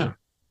inside of them.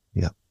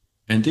 Yeah.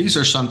 And these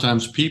are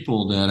sometimes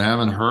people that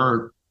haven't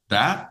heard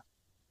that.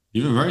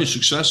 Even very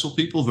successful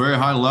people, very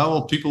high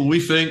level people, we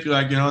think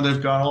like,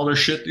 they've got all their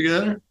shit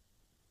together,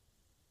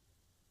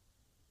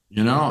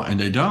 and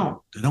they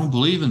don't. They don't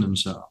believe in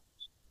themselves.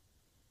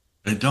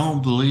 They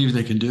don't believe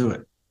they can do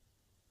it.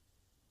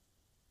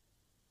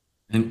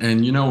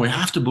 And we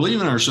have to believe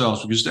in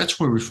ourselves, because that's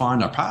where we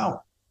find our power.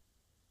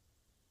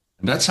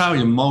 And that's how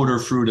you motor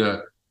through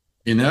the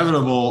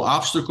inevitable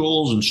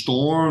obstacles and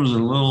storms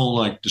and little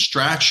like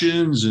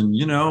distractions. And,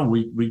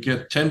 we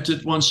get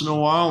tempted once in a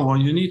while. Well,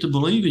 you need to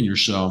believe in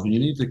yourself, and you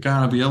need to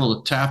kind of be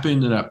able to tap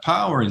into that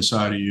power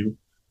inside of you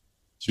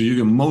so you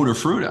can motor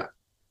through that.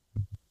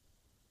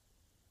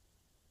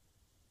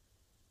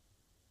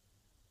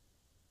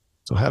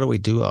 So how do we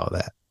do all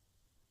that?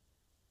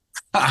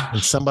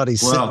 And somebody's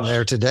sitting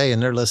there today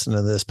and they're listening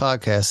to this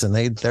podcast,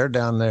 and they're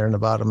down there in the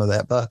bottom of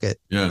that bucket.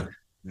 Yeah.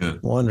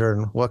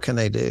 Wondering, what can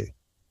they do?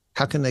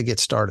 How can they get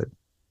started?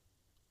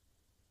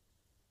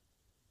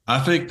 I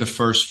think the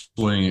first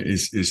thing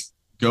is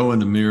go in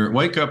the mirror,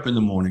 wake up in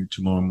the morning,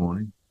 tomorrow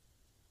morning,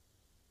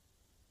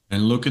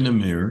 and look in the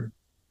mirror,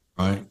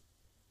 right?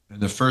 And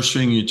the first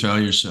thing you tell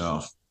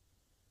yourself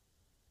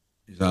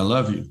is, I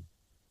love you,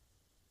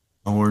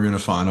 and we're going to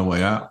find a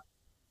way out.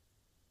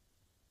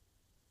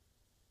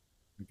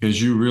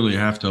 Because you really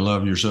have to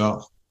love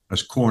yourself,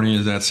 as corny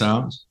as that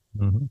sounds.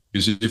 Mm-hmm.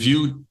 Because if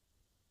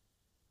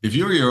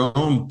you're your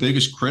own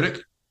biggest critic,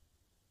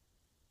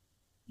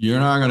 you're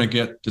not going to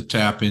get to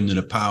tap into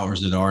the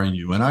powers that are in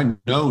you. And I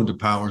know the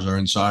powers are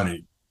inside of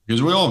you,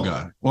 because we all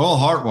got it. We're all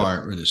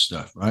hardwired with this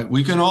stuff, right?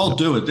 We can all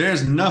do it.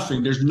 There's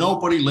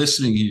nobody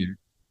listening here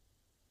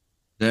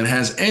that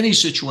has any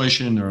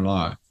situation in their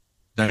life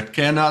that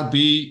cannot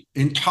be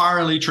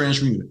entirely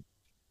transmuted.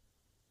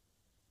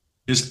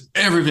 Because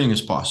everything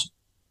is possible.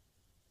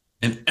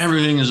 And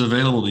everything is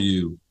available to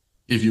you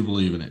if you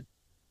believe in it.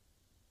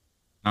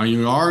 Now,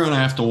 you are going to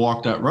have to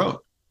walk that road.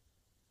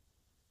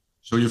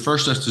 So you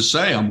first have to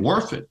say, I'm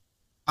worth it.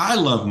 I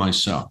love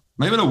myself.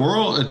 Maybe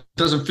it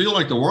doesn't feel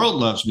like the world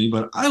loves me,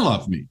 but I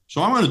love me.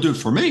 So I'm going to do it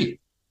for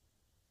me.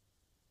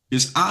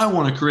 Because I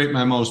want to create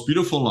my most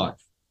beautiful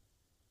life.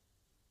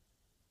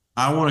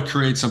 I want to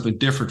create something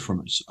different for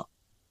myself.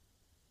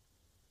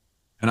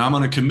 And I'm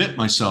going to commit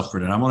myself for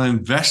that. I'm going to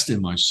invest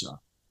in myself,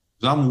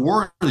 because I'm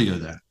worthy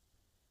of that.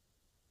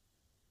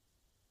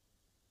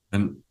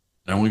 And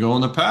then we go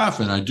on the path.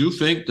 And I do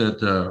think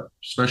that,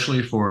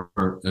 especially for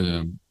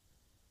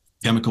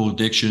chemical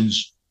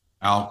addictions,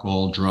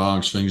 alcohol,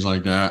 drugs, things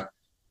like that,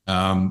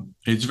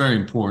 it's very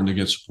important to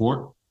get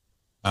support,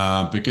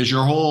 because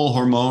your whole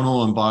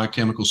hormonal and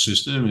biochemical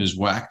system is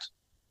whacked,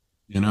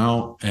 and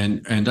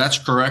that's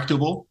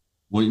correctable.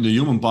 The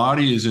human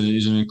body is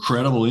an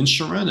incredible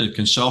instrument. It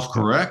can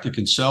self-correct. It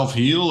can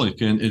self-heal.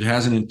 It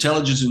has an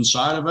intelligence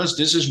inside of us.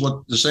 This is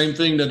the same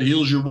thing that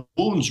heals your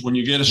wounds when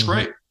you get a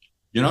scrape. Mm-hmm.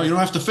 You don't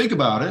have to think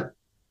about it,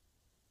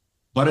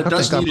 but it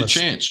does need a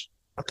chance.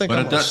 I think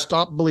I'm gonna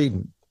stop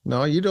bleeding.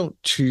 No, you don't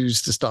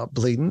choose to stop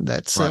bleeding.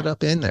 That's set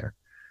up in there.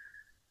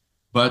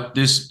 But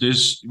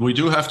we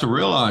do have to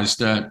realize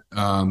that,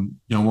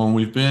 when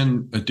we've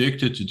been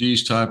addicted to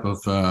these type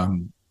of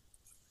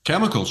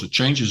chemicals, it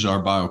changes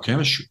our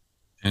biochemistry.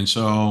 And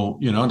so,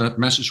 that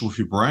messes with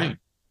your brain, it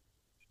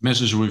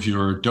messes with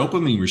your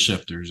dopamine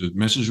receptors, it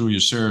messes with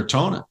your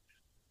serotonin.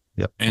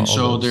 Yep. And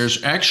so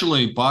there's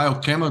actually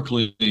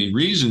biochemically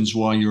reasons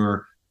why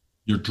you're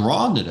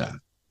drawn to that,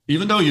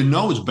 even though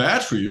it's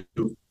bad for you,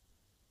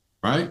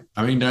 right?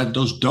 I mean,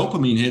 those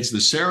dopamine hits, the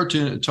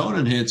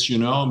serotonin hits,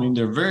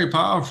 they're very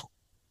powerful.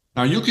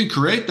 Now, you can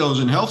create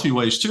those in healthy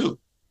ways too.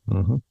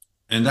 Mm-hmm.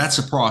 And that's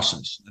a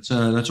process.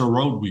 That's a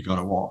road we got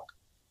to walk.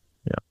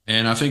 Yeah.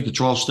 And I think the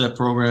 12-step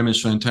program is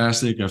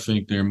fantastic. I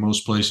think there in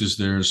most places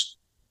there's,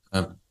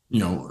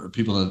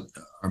 people that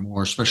are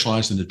more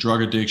specialized in the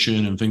drug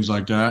addiction and things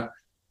like that.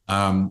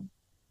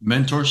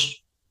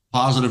 Mentors,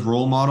 positive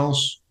role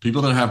models,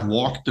 people that have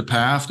walked the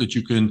path that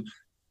you can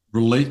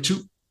relate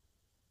to.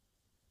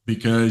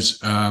 Because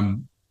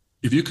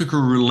if you could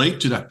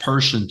relate to that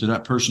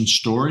person's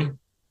story,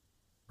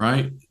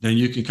 right? Then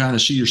you can kind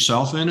of see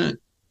yourself in it.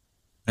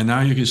 And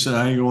now you can say,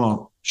 hey,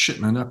 well, shit,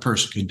 man, that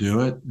person can do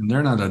it. And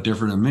they're not that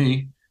different than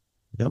me.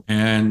 Yep.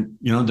 And,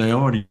 they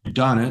already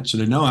done it. So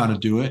they know how to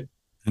do it.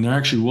 And they're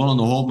actually willing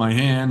to hold my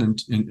hand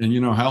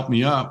and help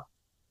me up.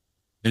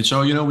 And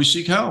so, we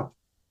seek help.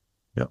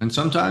 Yep. And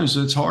sometimes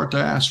it's hard to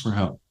ask for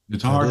help.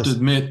 It's hard to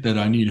admit that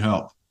I need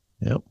help.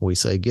 Yep. We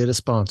say, get a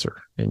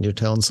sponsor. And you're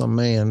telling some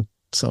man,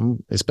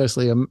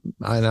 especially, I'm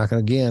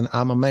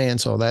a man,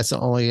 so that's the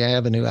only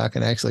avenue I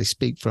can actually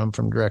speak from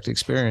direct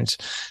experience,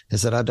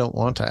 is that I don't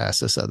want to ask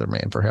this other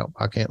man for help.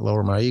 I can't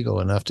lower my ego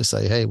enough to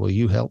say, hey, will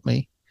you help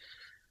me?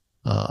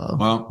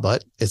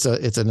 But it's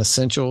an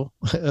essential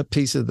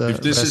piece of the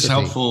if this recipe.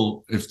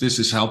 if this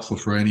is helpful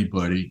for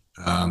anybody,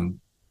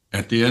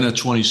 at the end of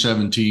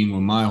 2017,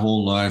 when my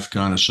whole life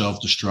kind of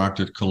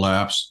self-destructed,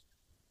 collapsed,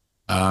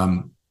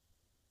 I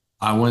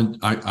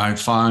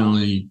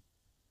finally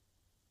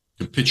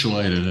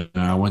capitulated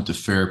and I went to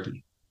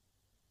therapy,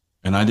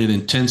 and I did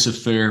intensive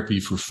therapy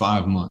for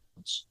 5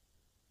 months,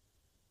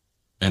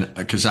 and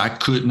because I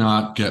could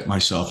not get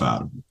myself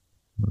out of it.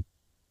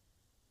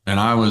 And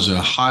I was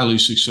a highly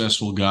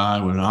successful guy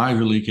with an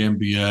Ivy League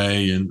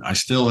MBA, and I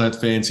still had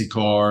fancy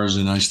cars,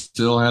 and I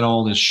still had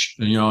all this,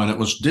 and it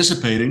was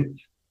dissipating,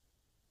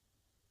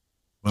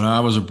 but I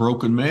was a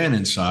broken man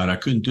inside. I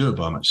couldn't do it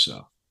by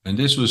myself. And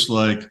this was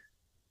like,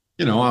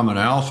 I'm an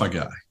alpha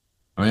guy.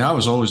 I mean, I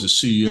was always the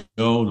CEO,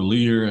 the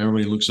leader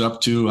everybody looks up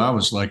to. I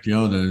was like,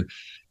 the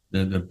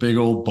big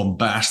old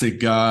bombastic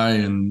guy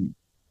and,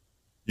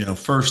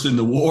 first in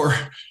the war.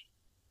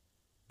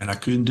 And I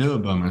couldn't do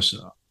it by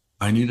myself.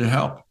 I needed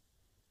help.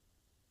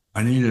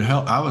 I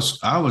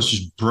was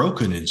just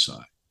broken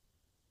inside.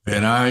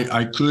 And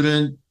I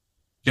couldn't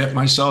get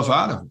myself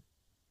out of it.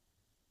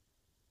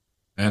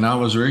 And I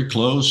was very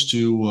close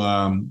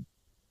to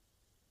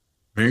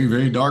very,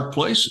 very dark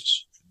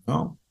places,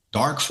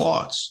 dark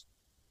thoughts.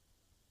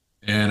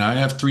 And I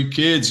have 3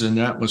 kids, and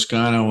that was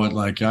kind of what,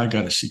 like, I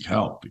got to seek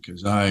help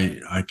because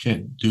I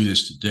can't do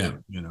this to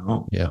them,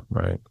 Yeah,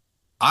 right.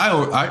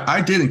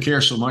 I didn't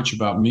care so much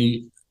about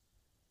me.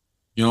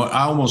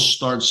 I almost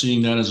start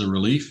seeing that as a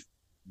relief.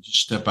 Just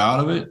step out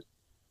of it.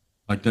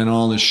 Like, then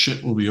all this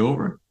shit will be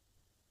over.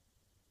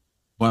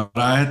 But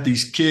I had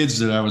these kids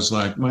that I was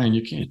like, man,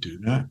 you can't do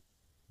that.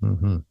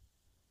 Mm-hmm.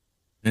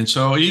 And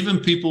so even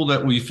people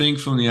that we think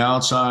from the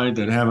outside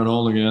that have it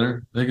all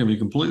together, they can be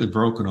completely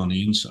broken on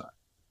the inside.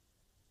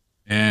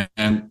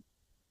 And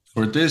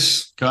for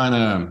this kind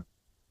of,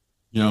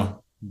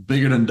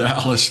 bigger than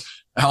Dallas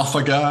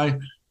alpha guy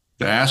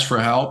to ask for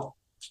help,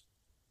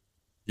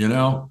 and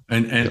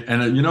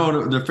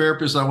the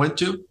therapist I went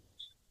to,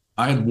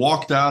 I had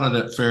walked out of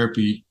that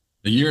therapy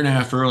a year and a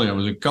half earlier. I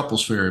was in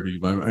couples therapy.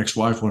 My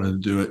ex-wife wanted to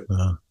do it.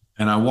 Uh-huh.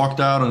 And I walked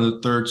out on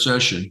the 3rd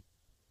session,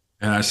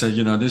 and I said,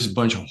 this is a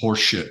bunch of horse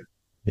shit.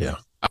 Yeah.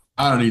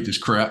 I don't eat this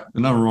crap.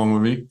 There's nothing wrong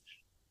with me.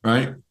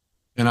 Right.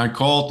 And I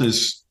called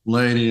this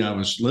lady. I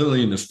was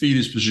literally in the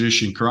fetus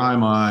position,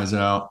 crying my eyes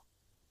out,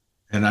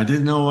 and I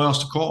didn't know who else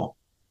to call.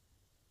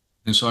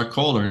 And so I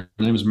called her.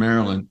 Her name is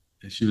Marilyn.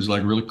 And she was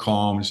like really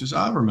calm. And she says,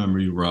 I remember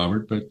you,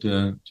 Robert, but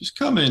just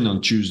come in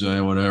on Tuesday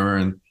or whatever.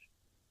 And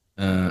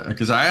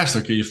because I asked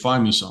her, can you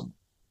find me something?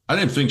 I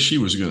didn't think she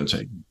was going to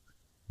take me.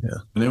 Yeah.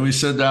 And then we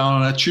sat down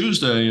on that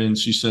Tuesday, and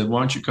she said, why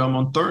don't you come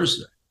on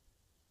Thursday?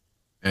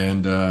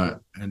 And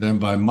then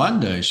by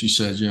Monday, she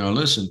said,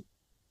 listen,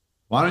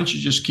 why don't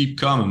you just keep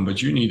coming?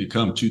 But you need to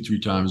come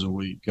 2-3 times a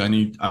week. I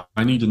need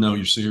to know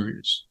you're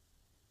serious.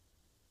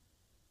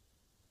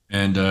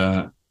 And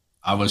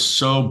I was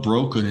so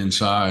broken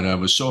inside. I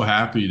was so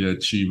happy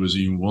that she was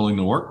even willing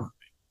to work with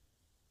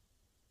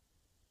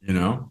me.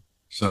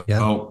 So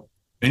yeah.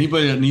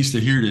 Anybody that needs to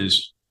hear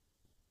this,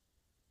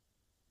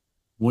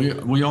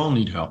 we all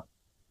need help.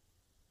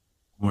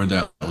 We're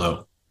that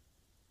low.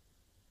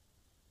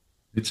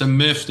 It's a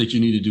myth that you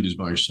need to do this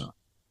by yourself.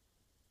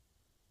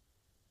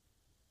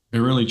 It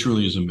really,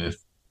 truly is a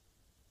myth.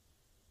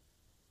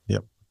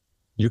 Yep.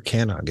 You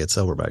cannot get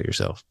sober by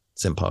yourself.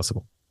 It's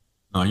impossible.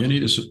 No, you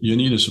need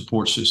a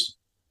support system.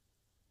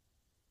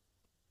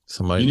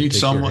 Somebody to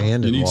take your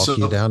hand and walk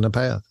you down the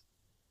path.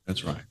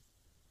 That's right.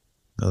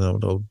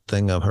 Another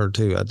thing I've heard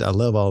too. I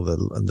love all the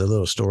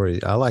little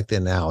stories. I like the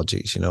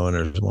analogies, and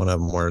there's one of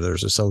them where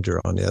there's a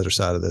soldier on the other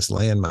side of this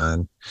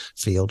landmine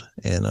field,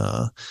 and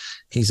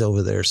he's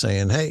over there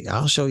saying, hey,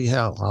 I'll show you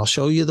how. I'll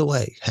show you the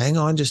way. Hang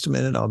on just a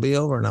minute. I'll be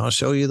over and I'll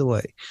show you the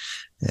way.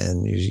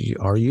 And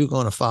are you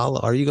going to follow?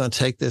 Are you going to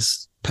take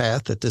this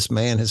path that this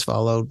man has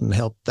followed and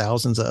help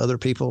thousands of other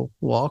people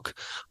walk?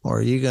 Or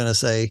are you going to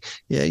say,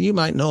 yeah, you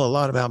might know a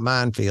lot about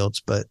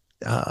minefields, but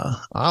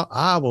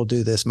I will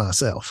do this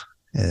myself.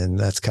 And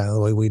that's kind of the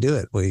way we do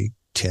it. We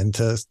tend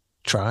to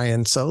try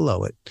and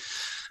solo it.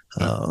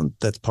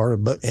 That's part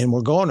of, and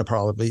we're going to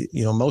probably,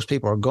 most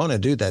people are going to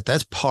do that.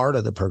 That's part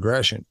of the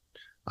progression.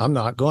 I'm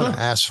not going to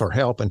ask for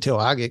help until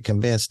I get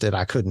convinced that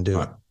I couldn't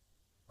do it.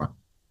 Right.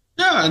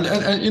 Yeah.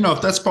 And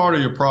if that's part of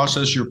your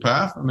process, your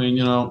path, everything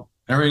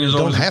is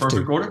always in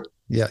perfect order.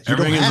 Yeah.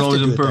 Everything is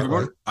always in perfect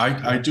order.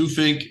 I do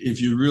think if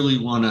you really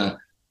want to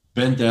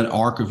bend that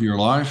arc of your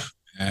life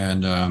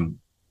and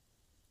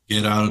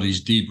get out of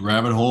these deep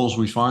rabbit holes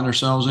we find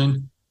ourselves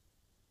in.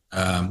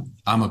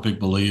 I'm a big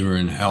believer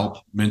in help,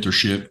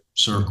 mentorship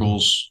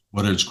circles,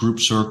 whether it's group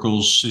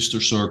circles,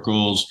 sister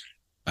circles,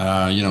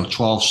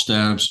 12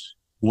 steps,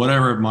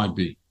 whatever it might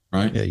be,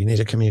 right? Yeah, you need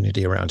a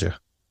community around you.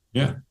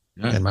 Yeah.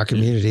 Yeah. And my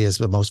community is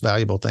the most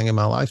valuable thing in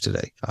my life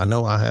today. I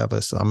know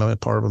I'm a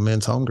part of a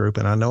men's home group,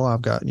 and I know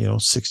I've got,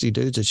 60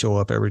 dudes that show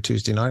up every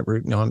Tuesday night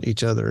rooting on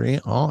each other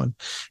on.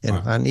 And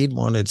if I need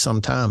one at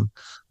some time,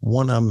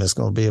 one of them is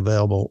going to be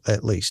available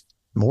at least.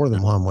 More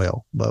than one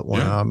will. But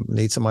when I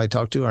need somebody to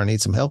talk to, or I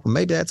need some help, and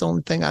maybe that's the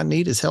only thing I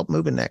need is help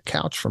moving that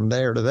couch from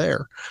there to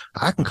there,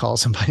 I can call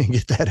somebody and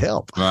get that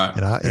help. Right.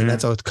 And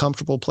that's a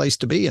comfortable place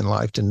to be in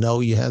life, to know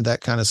you have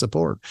that kind of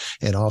support.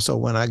 And also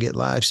when I get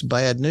life's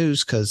bad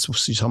news because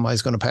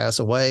somebody's going to pass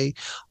away,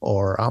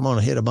 or I'm going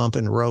to hit a bump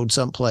in the road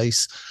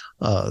someplace,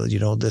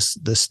 this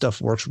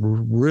stuff works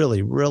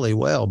really, really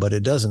well, but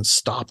it doesn't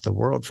stop the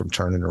world from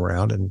turning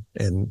around,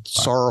 and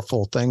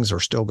sorrowful things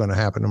are still going to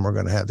happen, and we're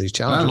going to have these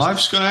challenges.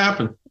 Life's going to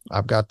happen.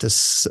 I've got this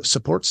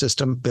support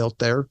system built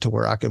there to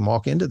where I can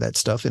walk into that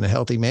stuff in a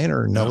healthy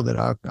manner and know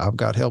that I've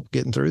got help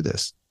getting through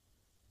this.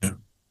 Yeah,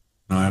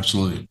 no,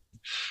 absolutely.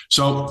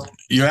 So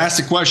you asked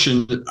the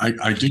question.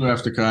 I do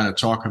have to kind of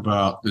talk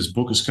about this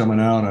book is coming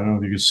out. I don't know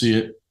if you can see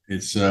it.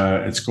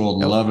 It's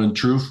called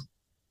Love+Truth.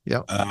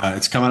 Yeah,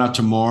 it's coming out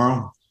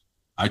tomorrow.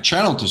 I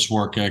channeled this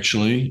work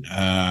actually.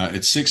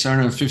 It's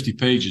 650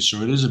 pages,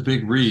 so it is a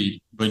big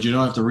read, but you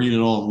don't have to read it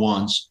all at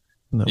once.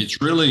 No.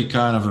 It's really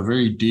kind of a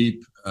very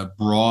deep,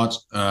 broad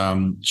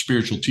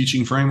spiritual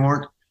teaching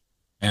framework,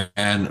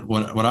 and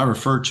what I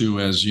refer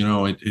to as,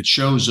 it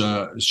shows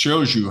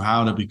you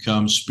how to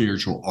become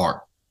spiritual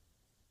art,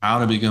 how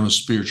to become a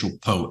spiritual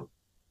poet,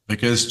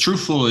 because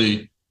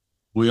truthfully,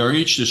 we are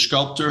each the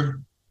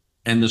sculptor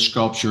and the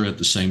sculpture at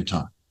the same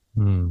time.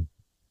 Mm.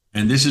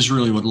 And this is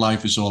really what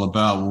life is all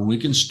about. When we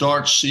can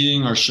start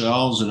seeing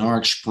ourselves and our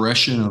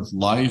expression of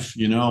life,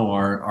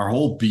 our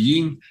whole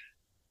being,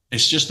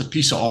 it's just a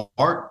piece of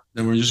art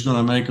that we're just going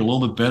to make a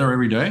little bit better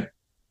every day,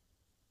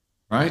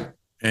 right?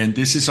 And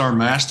this is our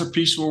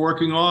masterpiece we're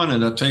working on,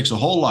 and that takes a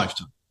whole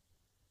lifetime.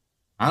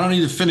 I don't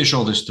need to finish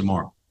all this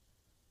tomorrow.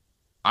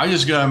 I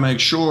just got to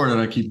make sure that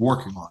I keep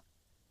working on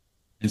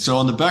it. And so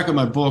on the back of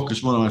my book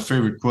is one of my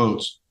favorite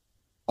quotes.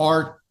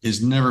 Art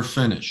is never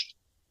finished,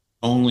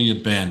 only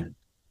abandoned.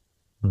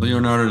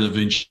 Leonardo da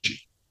Vinci.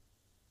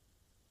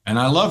 And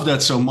I love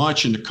that so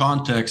much in the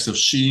context of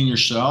seeing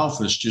yourself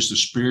as just a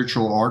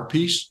spiritual art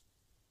piece,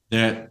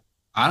 that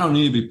I don't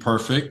need to be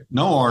perfect.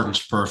 No art is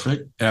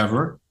perfect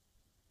ever,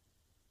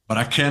 but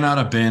I cannot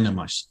abandon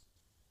myself.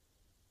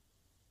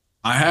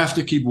 I have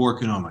to keep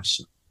working on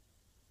myself.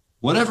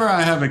 Whatever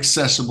I have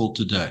accessible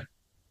today,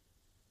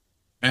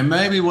 and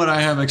maybe what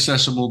I have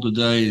accessible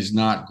today is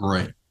not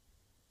great.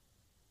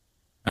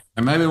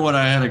 And maybe what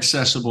I had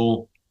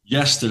accessible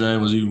yesterday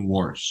was even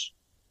worse.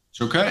 It's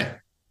okay.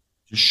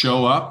 Just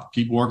show up,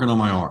 keep working on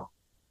my art.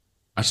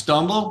 I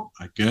stumble,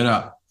 I get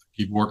up,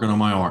 keep working on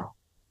my art.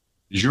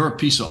 Because you're a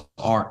piece of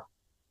art.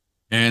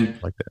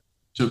 And like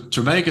that.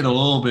 To make it a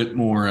little bit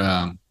more,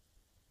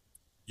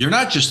 you're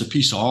not just a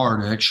piece of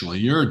art, actually.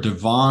 You're a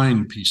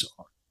divine piece of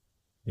art.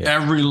 Yeah.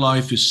 Every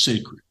life is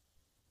sacred.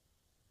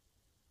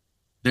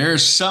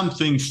 There's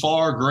something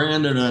far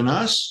grander than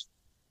us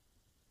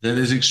that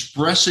is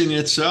expressing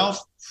itself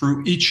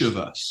through each of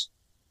us.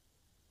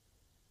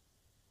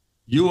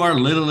 You are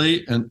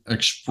literally an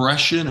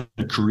expression,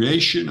 a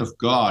creation of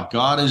God.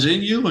 God is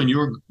in you, and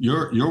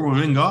you're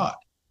within God.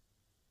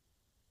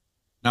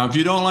 Now, if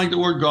you don't like the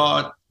word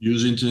God,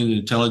 use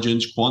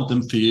intelligence,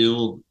 quantum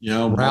field,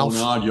 Ralph,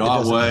 God,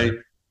 Yahweh.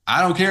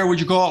 I don't care what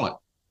you call it.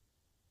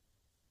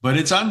 But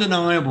it's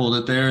undeniable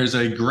that there is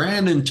a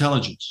grand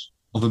intelligence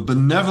of a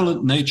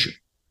benevolent nature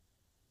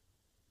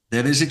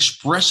that is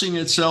expressing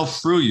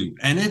itself through you.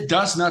 And it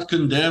does not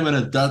condemn, and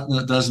it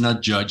does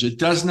not judge. It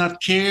does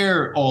not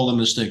care all the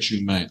mistakes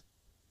you made.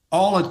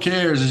 All it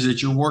cares is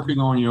that you're working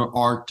on your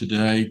art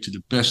today to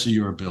the best of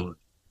your ability,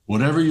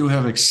 whatever you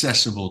have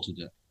accessible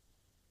today.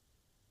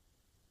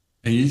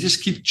 And you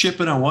just keep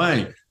chipping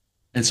away.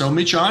 And so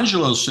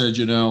Michelangelo said,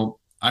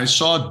 I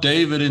saw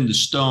David in the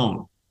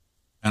stone,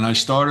 and I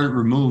started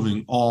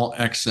removing all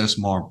excess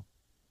marble.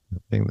 The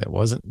thing that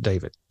wasn't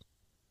David.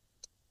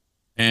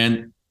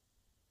 And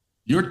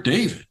you're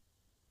David.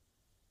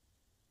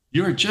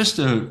 You're just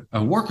a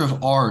work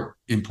of art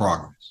in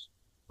progress.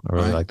 I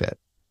really like that.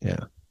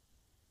 Yeah.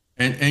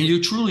 And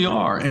you truly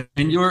are. And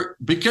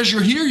because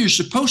you're here, you're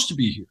supposed to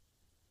be here.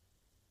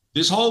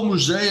 This whole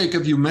mosaic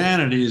of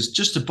humanity is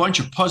just a bunch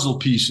of puzzle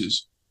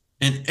pieces.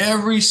 And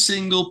every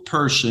single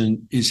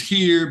person is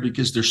here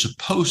because they're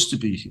supposed to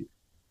be here.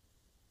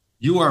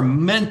 You are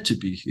meant to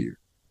be here.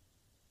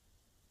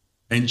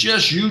 And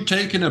just you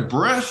taking a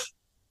breath,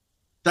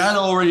 that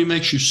already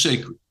makes you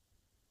sacred.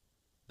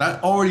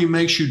 That already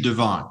makes you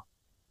divine.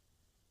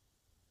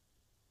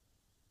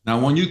 Now,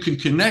 when you can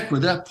connect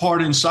with that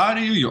part inside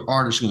of you, your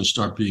art is going to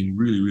start being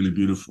really, really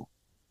beautiful.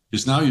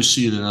 Because now you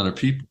see it in other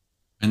people.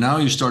 And now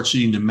you start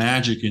seeing the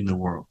magic in the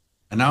world.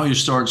 And now you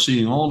start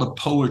seeing all the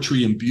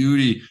poetry and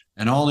beauty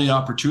and all the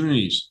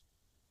opportunities.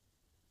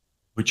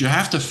 But you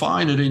have to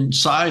find it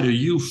inside of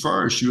you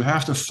first. You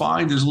have to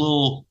find this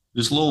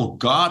little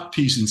God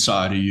piece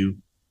inside of you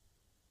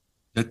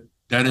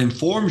that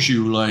informs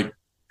you like,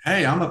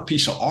 hey, I'm a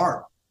piece of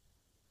art.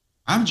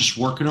 I'm just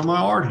working on my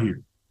art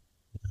here.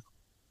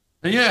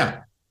 And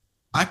yeah,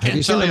 I can't Have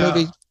you seen tell the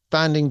you. movie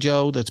Finding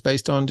Joe that's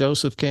based on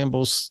Joseph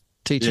Campbell's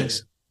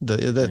teachings?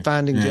 The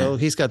Finding Joe,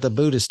 he's got the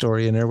Buddha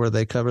story in there where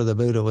they cover the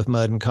Buddha with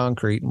mud and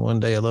concrete, and one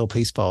day a little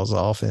piece falls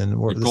off, and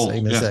we're the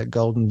same as that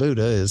golden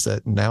Buddha is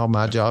that now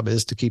my job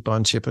is to keep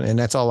on chipping, and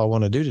that's all I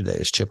want to do today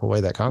is chip away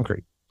that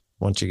concrete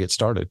once you get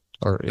started,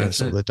 or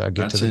so that I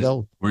get to the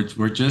goal.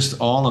 We're just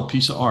all a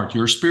piece of art.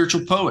 You're a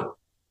spiritual poet.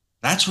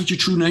 That's what your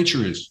true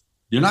nature is.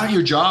 You're not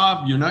your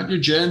job. You're not your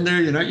gender.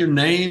 You're not your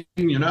name.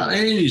 You're not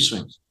any of these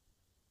things.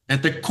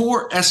 At the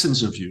core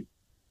essence of you,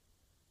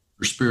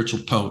 you're a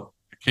spiritual poet.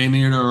 I came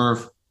here to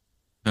earth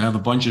to have a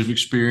bunch of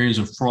experience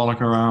and frolic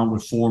around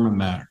with form and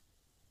matter.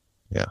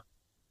 Yeah.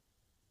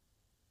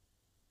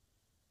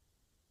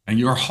 And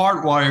you're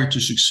hardwired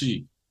to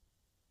succeed.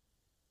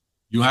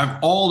 You have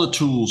all the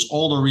tools,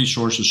 all the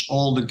resources,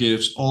 all the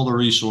gifts, all the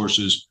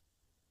resources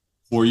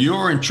for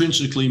your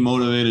intrinsically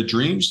motivated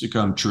dreams to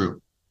come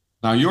true.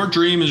 Now, your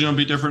dream is going to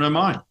be different than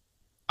mine.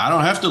 I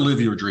don't have to live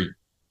your dream.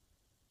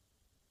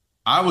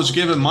 I was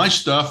given my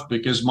stuff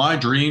because my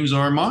dreams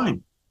are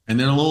mine. And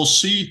then a little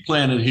seed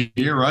planted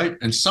here, right?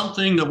 And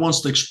something that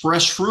wants to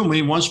express through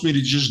me wants me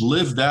to just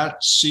live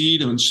that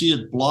seed and see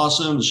it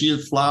blossom, and see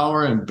it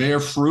flower and bear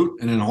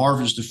fruit, and then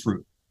harvest the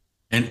fruit.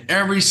 And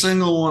every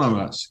single one of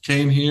us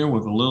came here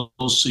with a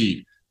little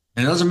seed.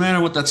 And it doesn't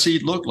matter what that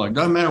seed looked like. It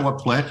doesn't matter what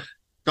plant.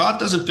 God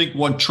doesn't think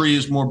one tree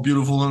is more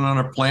beautiful than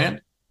another plant.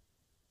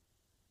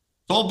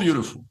 It's all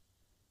beautiful.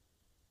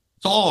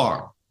 It's all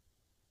art.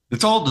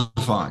 It's all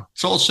divine.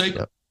 It's all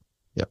sacred.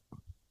 Yep.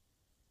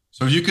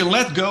 So if you can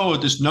let go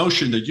of this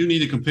notion that you need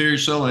to compare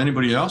yourself to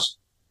anybody else,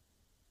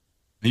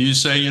 and you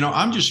say,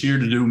 I'm just here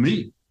to do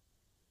me.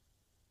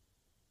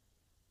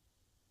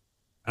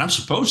 And I'm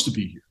supposed to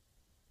be here.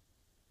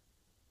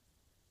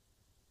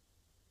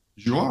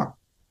 You are.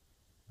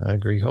 I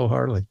agree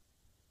wholeheartedly.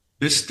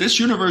 This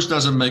universe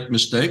doesn't make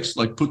mistakes,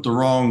 like put the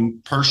wrong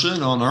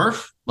person on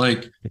Earth.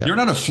 Like, you're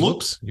not a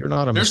fluke. You're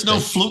not a There's mistake. no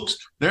flukes.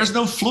 There's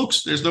no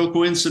flukes. There's no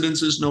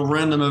coincidences, no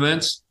random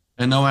events,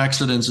 and no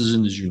accidents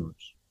in this universe.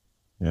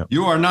 Yep.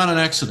 You are not an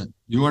accident.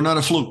 You are not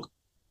a fluke.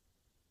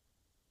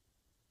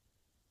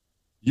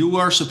 You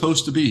are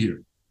supposed to be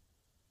here.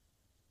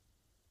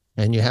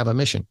 And you have a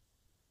mission.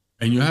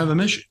 And you have a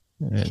mission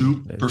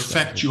to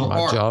perfect your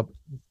art. Job.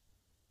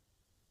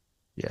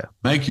 Yeah.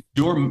 Make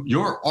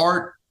your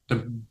art the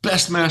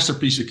best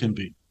masterpiece it can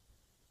be.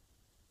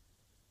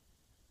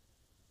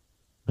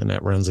 And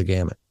that runs a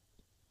gamut.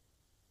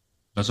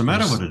 Doesn't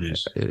matter what it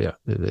is. Yeah.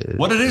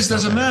 What it is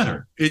doesn't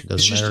matter.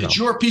 It's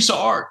your piece of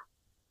art.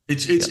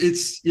 It's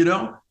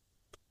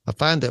I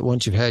find that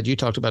once you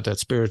talked about that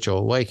spiritual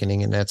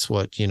awakening, and that's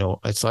what,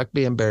 it's like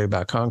being buried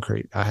by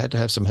concrete. I had to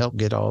have some help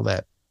get all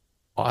that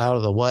out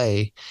of the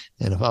way.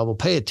 And if I will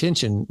pay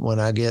attention when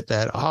I get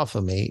that off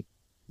of me,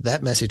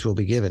 that message will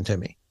be given to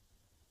me.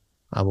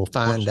 I will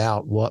find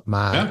out what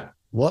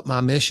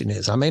my mission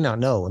is. I may not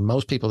know. And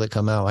most people that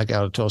come out like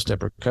out of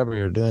 12-step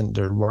recovery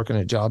they're working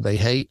a job they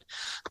hate.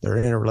 They're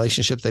in a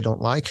relationship they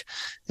don't like.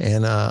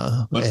 And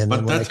then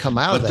when they come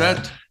out of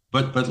that,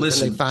 but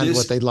listen, they find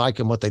what they like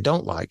and what they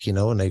don't like,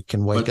 and they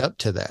can wake up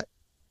to that.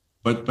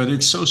 But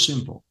it's so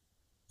simple.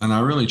 And I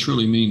really,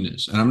 truly mean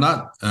this. And I'm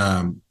not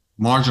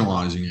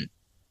marginalizing it.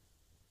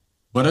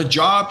 But a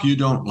job you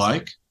don't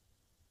like,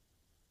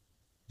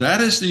 that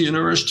is the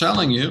universe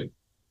telling you,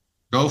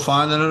 go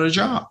find another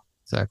job.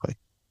 Exactly.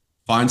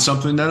 Find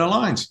something that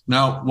aligns.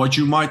 Now, what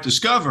you might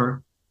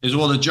discover is,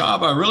 well, the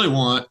job I really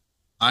want,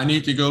 I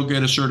need to go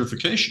get a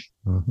certification,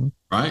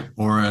 right?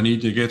 Or I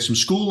need to get some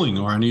schooling,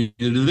 or I need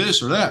to do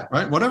this or that,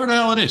 right? Whatever the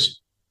hell it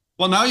is.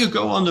 Well, now you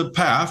go on the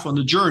path, on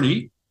the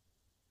journey.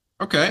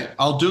 Okay,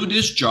 I'll do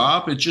this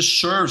job. It just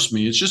serves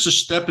me. It's just a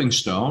stepping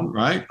stone,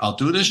 right? I'll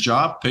do this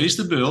job, pays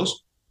the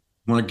bills.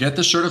 I'm going to get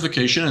the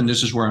certification, and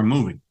this is where I'm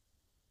moving.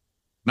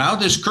 Now,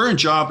 this current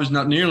job is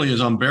not nearly as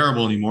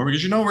unbearable anymore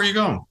because you know where you're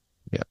going.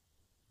 Yeah.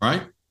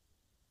 Right?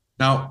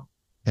 Now.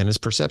 And it's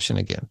perception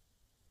again.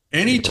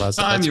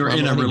 Anytime you're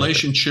in a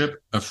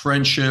relationship, a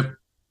friendship,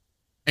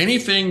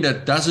 anything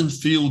that doesn't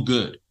feel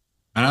good,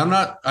 and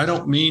I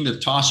don't mean to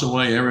toss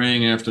away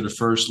everything after the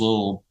first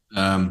little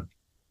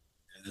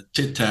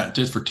tit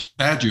for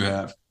tat you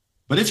have,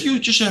 but if you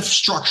just have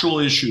structural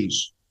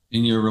issues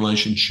in your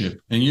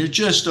relationship and you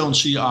just don't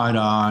see eye to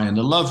eye and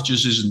the love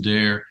just isn't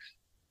there,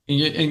 and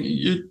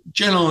you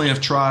generally have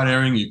tried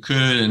everything you could,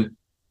 and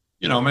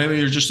maybe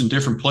you're just in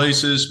different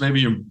places, maybe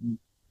you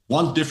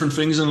want different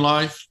things in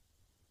life.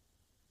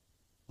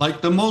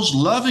 Like, the most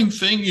loving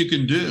thing you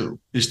can do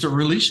is to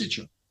release each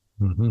other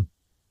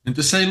and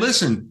to say,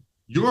 listen,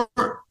 you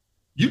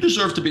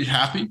deserve to be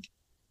happy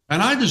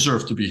and I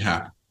deserve to be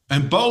happy.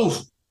 And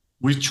both,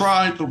 we've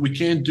tried, but we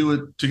can't do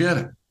it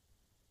together.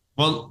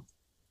 Well,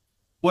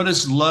 what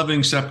does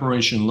loving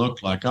separation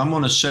look like? I'm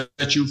going to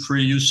set you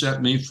free. You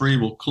set me free.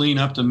 We'll clean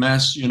up the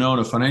mess,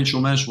 the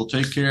financial mess. We'll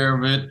take care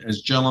of it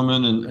as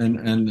gentlemen,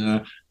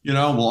 and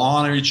we'll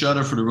honor each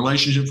other for the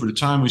relationship, for the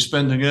time we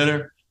spend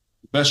together,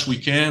 the best we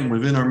can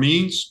within our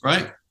means,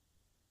 right?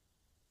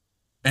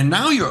 And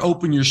now you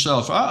open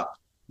yourself up.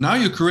 Now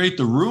you create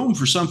the room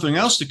for something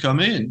else to come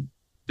in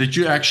that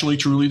you actually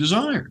truly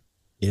desire.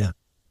 Yeah.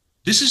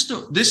 This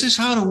is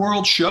how the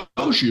world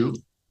shows you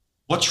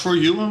what's for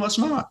you and what's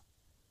not.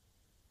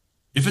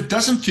 If it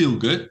doesn't feel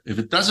good, if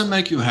it doesn't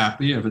make you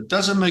happy, if it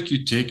doesn't make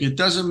you tick, it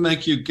doesn't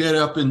make you get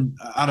up and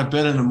out of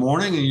bed in the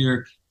morning and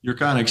you're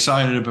kind of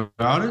excited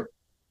about it,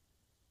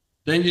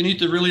 then you need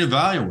to really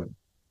evaluate.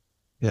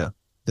 Yeah.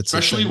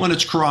 Especially when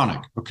it's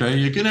chronic. Okay.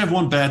 You can have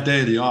one bad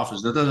day at the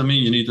office. That doesn't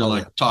mean you need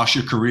to toss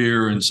your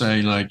career and say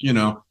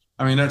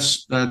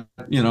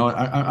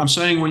I'm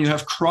saying when you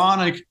have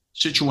chronic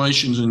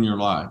situations in your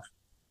life.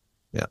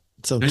 Yeah.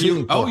 So then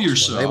you owe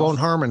yourself. They won't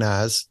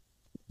harmonize.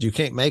 You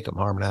can't make them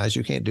harmonize.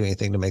 You can't do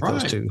anything to make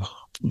those two.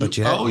 But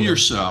you owe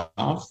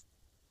yourself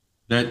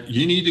that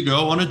you need to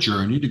go on a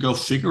journey to go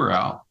figure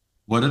out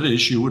what it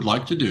is you would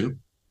like to do,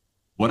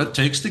 what it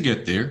takes to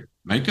get there,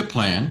 make a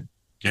plan,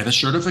 get a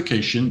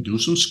certification, do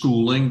some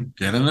schooling,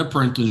 get an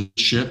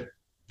apprenticeship,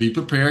 be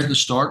prepared to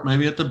start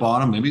maybe at the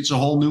bottom. Maybe it's a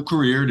whole new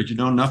career that you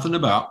know nothing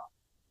about,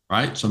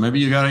 right? So maybe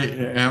you got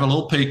to have a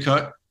little pay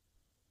cut,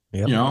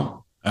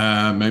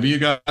 maybe you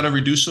got to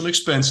reduce some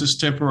expenses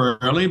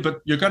temporarily,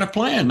 but you got a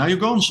plan. Now you're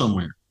going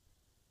somewhere.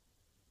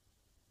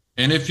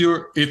 And if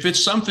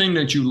it's something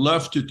that you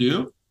love to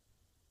do,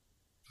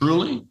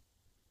 truly,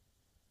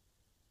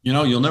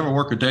 you'll never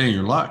work a day in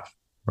your life.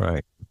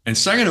 Right. And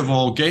second of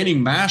all,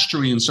 gaining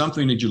mastery in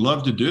something that you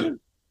love to do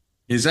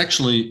is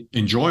actually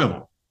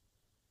enjoyable.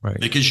 Right.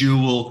 Because you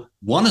will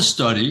want to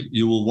study,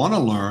 you will want to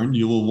learn,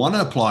 you will want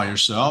to apply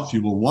yourself,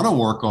 you will want to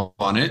work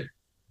on it.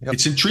 Yep.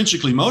 It's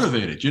intrinsically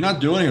motivated. You're not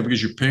doing it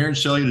because your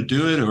parents tell you to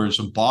do it or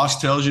some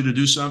boss tells you to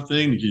do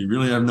something that you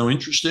really have no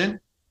interest in.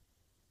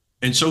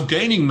 And so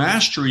gaining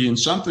mastery in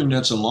something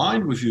that's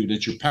aligned with you,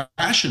 that you're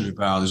passionate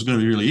about, is going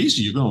to be really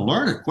easy. You're going to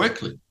learn it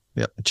quickly.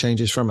 Yep. It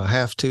changes from a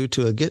have to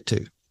a get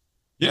to.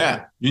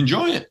 Yeah. You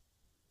enjoy it.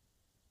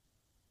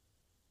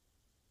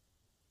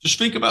 Just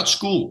think about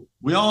school.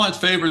 We all had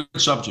favorite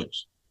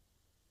subjects.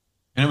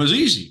 And it was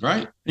easy,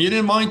 right? And you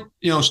didn't mind,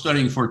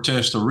 studying for a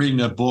test or reading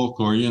a book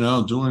or,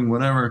 doing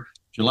whatever.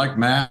 If you like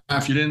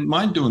math, you didn't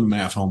mind doing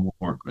math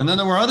homework. And then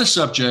there were other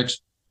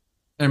subjects,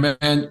 and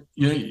man,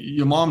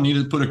 your mom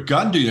needed to put a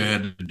gun to your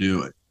head to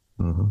do it.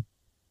 Mm-hmm.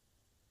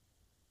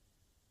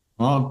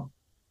 Well,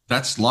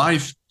 that's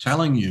life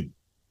telling you.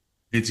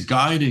 It's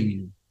guiding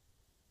you.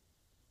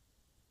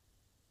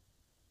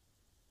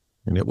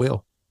 And it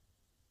will.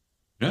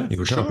 Yeah, you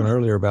were talking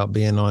earlier about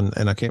being on,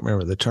 and I can't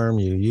remember the term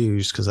you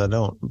used because I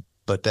don't,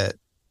 but that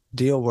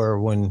deal where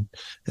when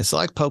it's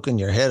like poking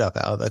your head up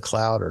out of the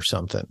cloud or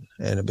something,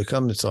 and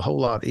it's a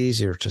whole lot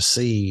easier to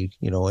see,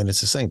 and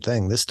it's the same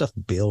thing. This stuff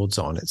builds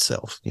on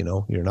itself,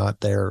 you're not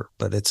there,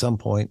 but at some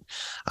point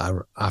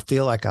I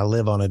feel like I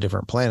live on a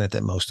different planet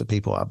than most of the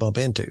people I bump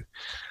into.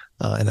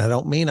 And I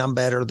don't mean I'm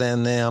better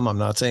than them. I'm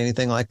not saying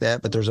anything like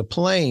that, but there's a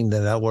plane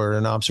where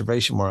an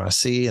observation where I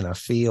see and I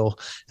feel,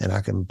 and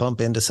I can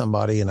bump into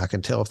somebody and I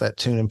can tell if that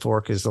tuning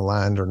fork is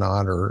aligned or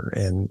not,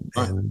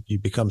 and you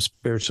become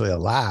spiritually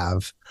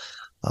alive.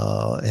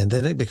 And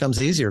then it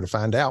becomes easier to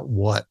find out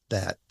what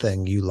that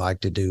thing you like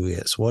to do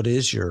is. What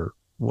is your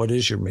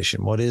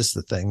mission? What is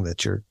the thing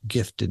that you're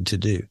gifted to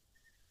do?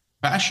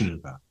 Passionate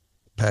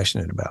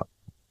about.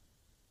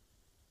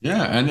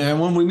 Yeah.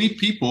 And when we meet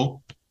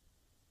people,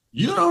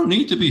 you don't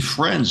need to be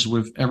friends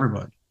with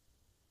everybody.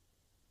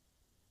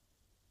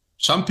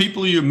 Some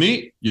people you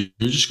meet, you're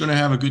just going to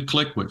have a good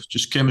click with,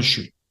 just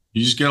chemistry.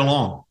 You just get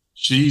along.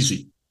 It's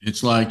easy.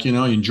 It's like, you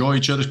enjoy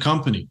each other's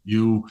company.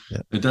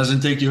 It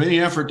doesn't take you any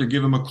effort to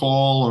give them a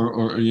call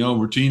or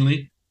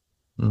routinely.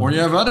 Mm-hmm. Or you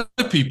have other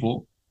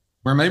people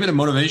where maybe the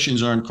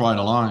motivations aren't quite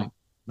aligned.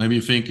 Maybe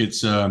you think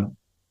it's,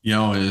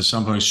 is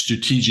some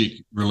strategic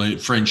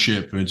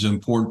friendship. It's an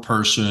important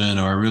person,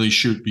 or I really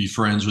should be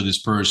friends with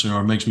this person,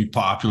 or it makes me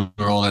popular,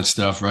 all that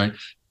stuff, right?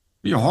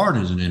 But your heart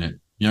isn't in it.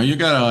 You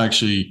got to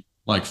actually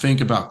think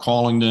about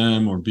calling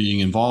them or being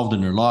involved in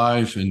their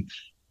life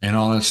and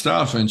all that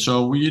stuff. And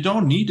so you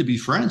don't need to be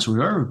friends with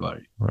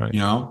everybody. Right.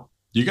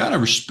 You got to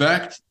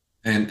respect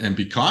and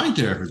be kind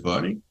to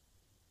everybody.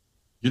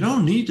 You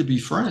don't need to be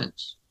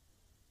friends.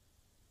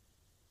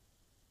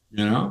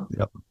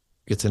 Yep.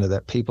 Gets into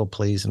that people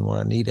pleasing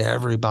where I need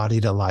everybody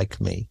to like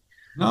me.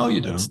 No,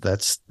 you don't.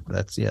 That's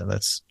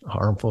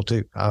harmful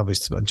too. I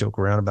always joke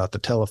around about the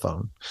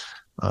telephone.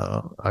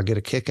 I get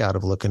a kick out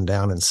of looking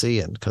down and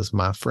seeing, because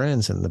my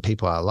friends and the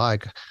people I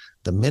like,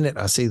 the minute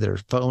I see their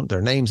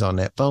names on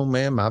that phone,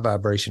 man, my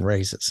vibration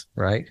raises,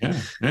 right?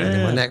 Yeah. And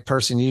then when that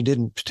person you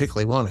didn't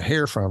particularly want to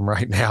hear from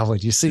right now, when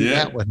you see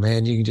that one,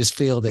 man, you can just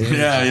feel the energy.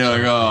 Yeah, you're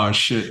like, oh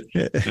shit.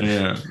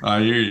 Yeah, I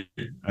hear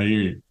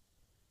you.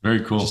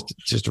 Very cool.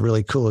 Just a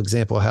really cool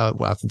example of how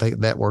I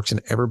think that works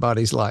in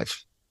everybody's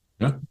life.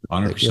 Yeah,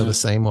 100%. They feel the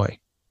same way.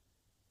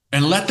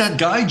 and let that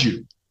guide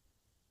you.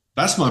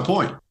 That's my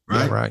point,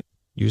 right? Yeah, right.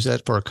 Use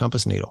that for a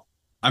compass needle.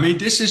 I mean,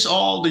 this is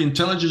all the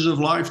intelligence of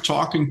life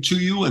talking to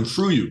you and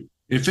through you.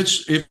 If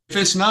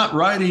it's not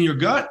right in your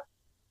gut,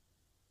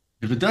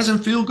 if it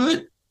doesn't feel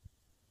good,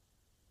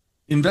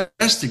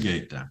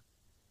 investigate that.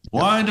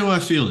 Why do I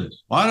feel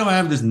this? Why do I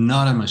have this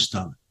knot in my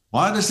stomach?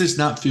 Why does this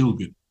not feel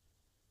good?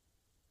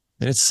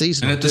 And it's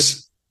seasonal. And at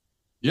this,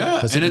 yeah,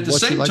 and at the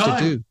same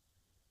time,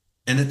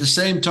 and at the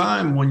same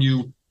time,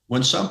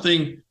 when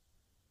something,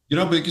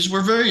 because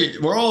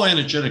we're all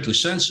energetically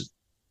sensitive.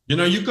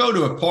 You go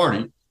to a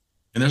party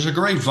and there's a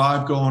great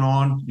vibe going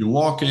on. You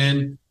walk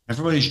in,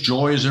 everybody's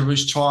joyous,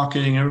 everybody's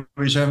talking,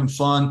 everybody's having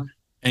fun,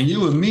 and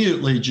you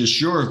immediately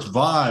just your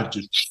vibe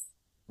just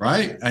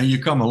right, and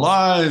you come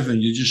alive,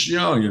 and you just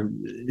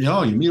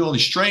you meet all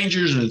these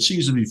strangers, and it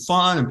seems to be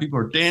fun, and people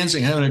are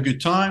dancing, having a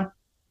good time.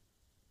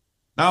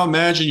 Now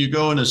imagine you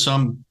go into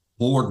some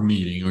board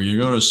meeting or you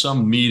go to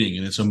some meeting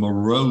and it's a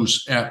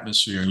morose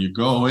atmosphere, and you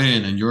go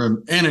in and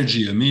your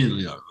energy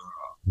immediately,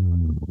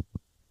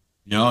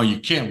 you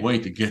can't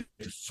wait to get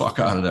the fuck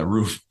out of that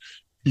room,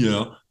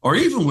 or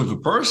even with a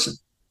person,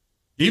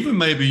 even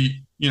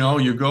maybe,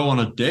 you go on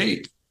a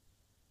date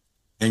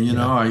and,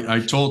 I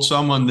told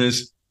someone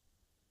this,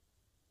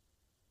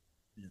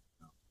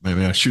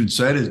 maybe I shouldn't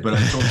say this, but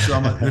I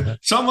told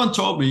someone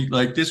told me,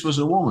 like, this was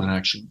a woman,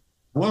 actually.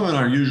 Women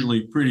are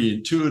usually pretty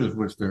intuitive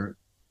with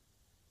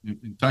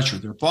in touch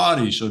with their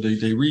body. So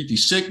they read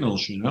these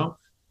signals,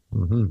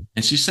 Mm-hmm.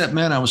 And she said,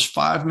 man, I was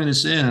 5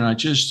 minutes in and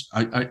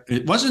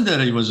it wasn't that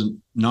he wasn't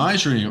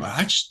nice or anything.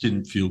 I just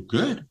didn't feel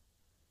good.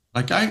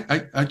 Like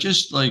I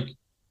just and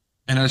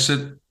I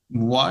said,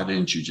 why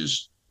didn't you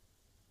just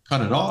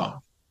cut it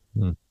off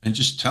and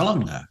just tell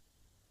him that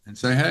and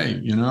say,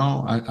 hey,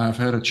 I've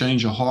had a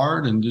change of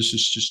heart and this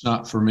is just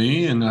not for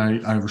me. And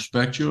I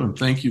respect you and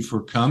thank you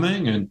for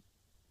coming. And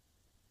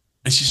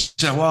she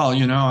said, well,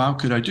 how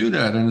could I do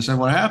that? And I said,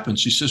 what happened?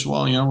 She says,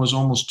 well, it was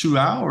almost 2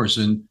 hours.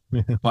 And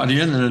by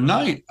the end of the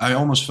night, I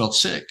almost felt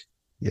sick.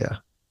 Yeah.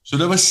 So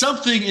there was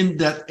something in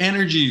that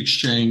energy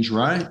exchange,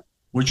 right?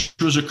 Which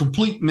was a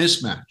complete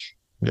mismatch.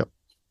 Yep.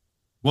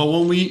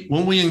 Well,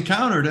 when we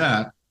encounter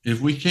that,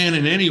 if we can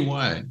in any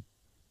way,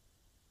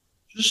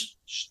 just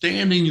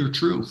stand in your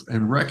truth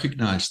and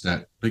recognize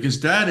that,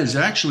 because that is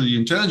actually the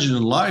intelligence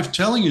of life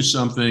telling you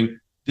something.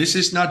 This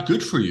is not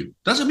good for you.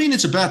 Doesn't mean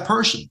it's a bad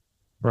person.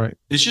 Right.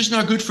 It's just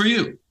not good for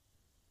you.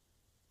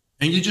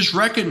 And you just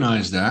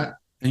recognize that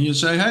and you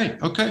say, hey,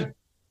 okay,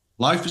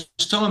 life is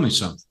telling me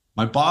something.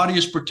 My body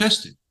is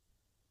protesting.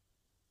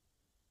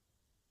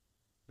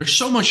 There's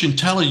so much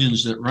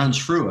intelligence that runs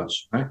through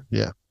us, right?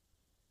 Yeah.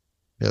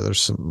 Yeah,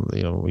 there's some,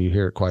 you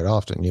hear it quite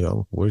often,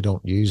 we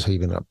don't use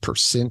even a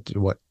percent,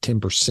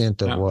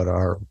 10% of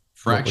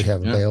what we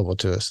have available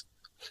to us.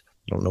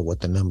 I don't know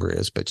what the number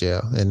is, but yeah.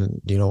 And,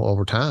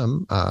 over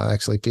time, I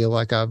actually feel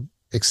like I've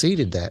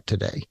exceeded that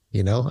today.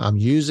 I'm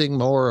using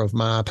more of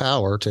my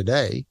power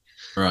today.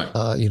 Right.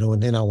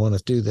 And then I want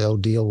to do the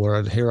old deal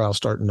where here I'll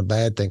start in the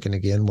bad thinking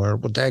again, where,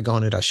 well,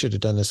 daggone it, I should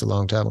have done this a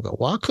long time ago.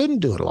 Well, I couldn't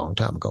do it a long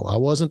time ago. I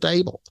wasn't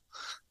able.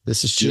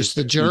 This is just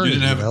the journey,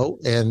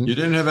 and you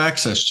didn't have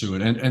access to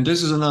it. And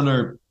this is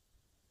another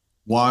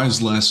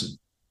wise lesson.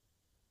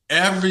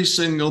 Every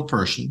single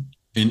person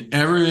in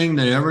everything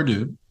they ever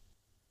do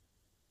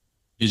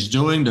is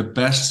doing the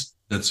best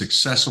that's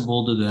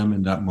accessible to them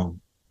in that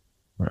moment.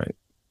 Right.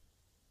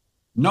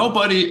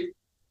 Nobody,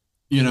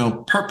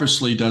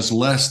 purposely does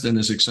less than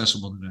is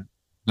accessible to them.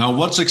 Now,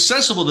 what's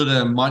accessible to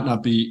them might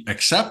not be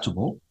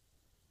acceptable,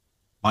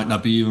 might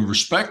not be even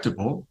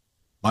respectable,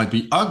 might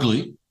be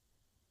ugly.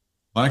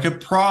 But I can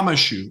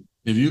promise you,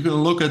 if you can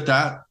look at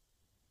that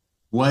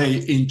way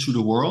into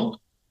the world,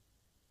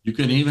 you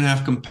can even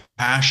have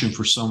compassion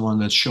for someone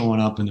that's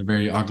showing up in a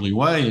very ugly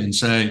way and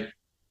say,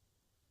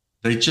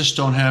 they just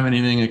don't have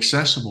anything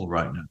accessible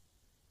right now.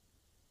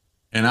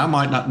 And I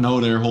might not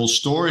know their whole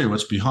story,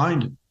 what's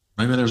behind it.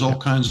 Maybe there's all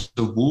kinds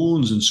of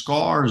wounds and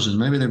scars, and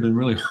maybe they've been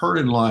really hurt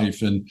in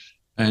life. And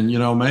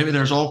maybe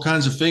there's all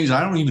kinds of things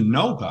I don't even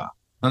know about.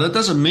 Now, that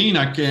doesn't mean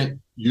I can't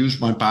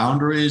use my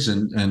boundaries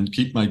and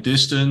keep my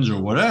distance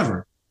or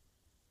whatever.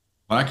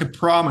 But I can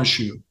promise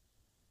you,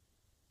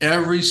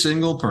 every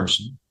single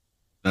person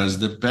does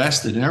the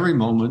best in every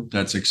moment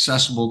that's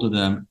accessible to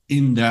them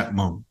in that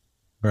moment.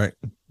 Right.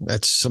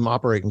 That's some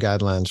operating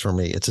guidelines for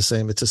me. It's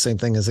the same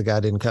thing as the guy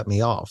didn't cut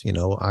me off.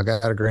 I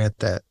got to grant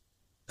that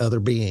other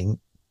being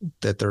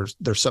that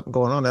there's something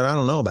going on that I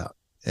don't know about.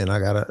 And I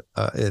gotta,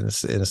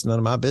 it's none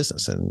of my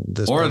business. And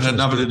this, or it had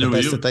nothing to do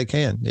with you. That they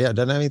can, yeah, it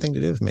doesn't have anything to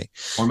do with me.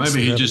 Or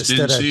maybe he just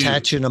didn't see instead of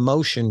attaching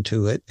emotion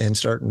to it and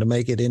starting to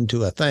make it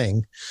into a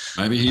thing.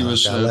 Maybe he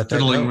was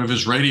fiddling with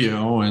his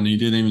radio and he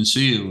didn't even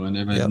see you, and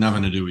it had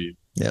nothing to do with you.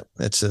 Yep,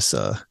 it's just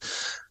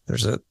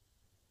there's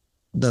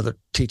another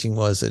teaching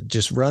was that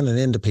just running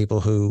into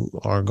people who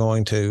are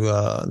going to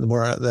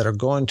that are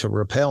going to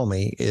repel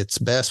me. It's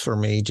best for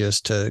me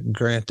just to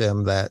grant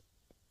them that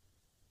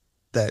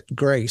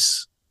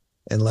grace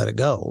and let it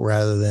go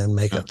rather than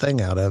make a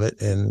thing out of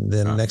it. And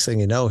then next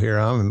thing you know, here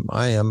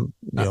I am,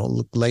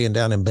 laying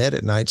down in bed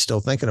at night, still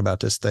thinking about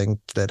this thing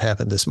that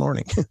happened this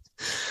morning.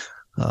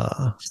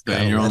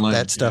 Stay in your own lane.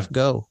 That stuff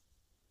go.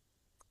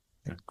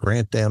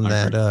 Grant them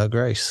that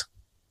grace.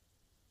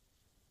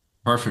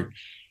 Perfect.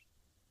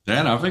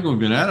 Dan, I think we've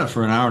been at it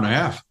for an hour and a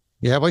half.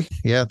 Yeah,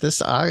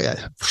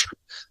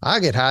 I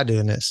get high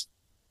doing this.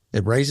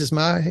 It raises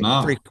my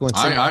frequency.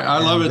 I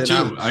love it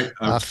too.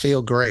 I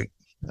feel great.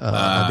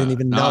 I didn't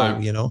even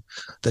know,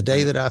 the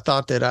day that I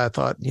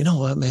thought, you know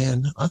what,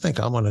 man, I think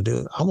I want to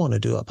do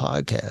a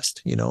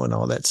podcast, and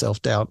all that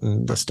self-doubt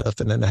and the stuff.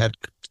 And then I had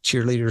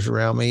cheerleaders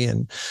around me,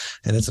 and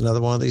it's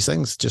another one of these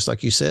things, just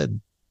like you said,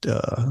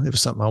 it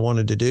was something I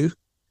wanted to do,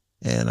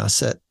 and I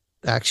set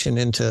action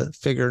into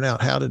figuring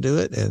out how to do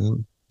it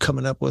and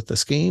coming up with the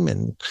scheme,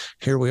 and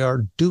here we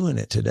are doing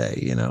it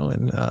today,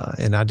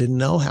 and I didn't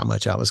know how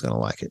much I was going to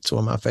like it. It's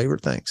one of my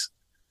favorite things.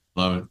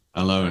 Love it.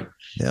 I love it.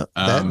 Yeah.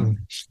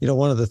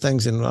 One of the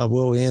things, and I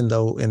will end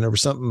though, and there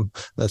was something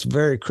that's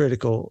very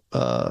critical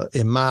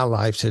in my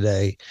life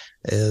today,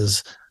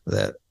 is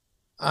that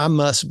I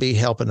must be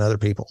helping other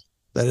people.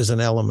 That is an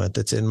element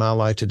that's in my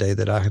life today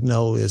that I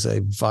know is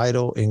a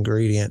vital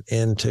ingredient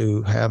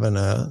into having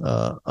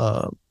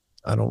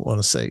I don't want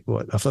to say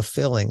a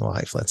fulfilling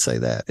life. Let's say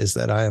that is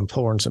that I am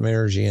pouring some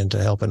energy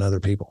into helping other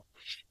people.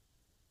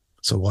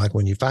 So like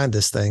when you find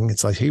this thing,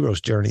 it's like hero's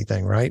journey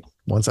thing, right?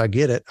 Once I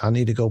get it, I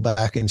need to go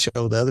back and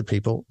show the other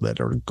people that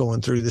are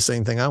going through the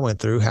same thing I went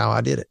through, how I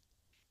did it.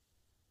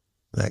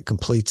 That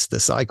completes the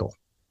cycle.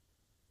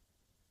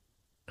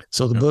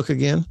 So the book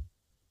again,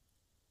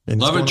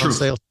 and Love and Truth,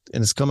 sale,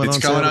 and it's coming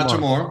out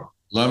tomorrow.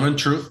 Love and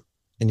Truth,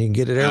 and you can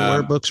get it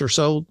everywhere books are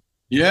sold.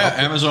 Yeah,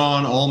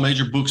 Amazon, all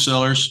major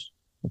booksellers.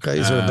 Okay,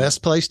 is there a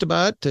best place to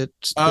buy it?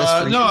 No,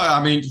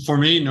 I mean, for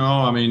me, no.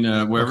 I mean,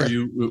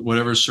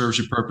 whatever serves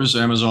your purpose.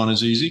 Amazon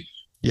is easy.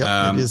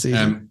 Yeah, it is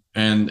easy.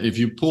 And if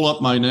you pull up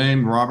my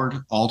name, Robert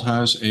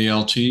Althuis,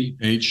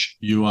 Althuis,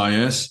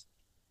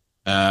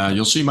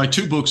 you'll see my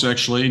two books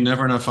actually.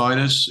 Never Enough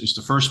Itis is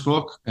the first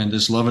book, and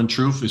this Love and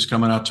Truth is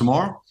coming out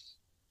tomorrow.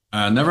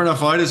 Never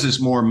Enough Itis is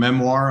more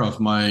memoir of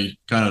my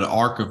kind of the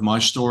arc of my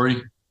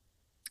story,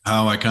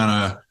 how I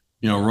kind of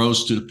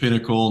rose to the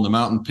pinnacle and the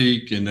mountain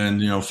peak, and then,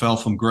 fell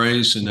from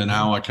grace, and then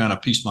how I kind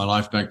of pieced my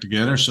life back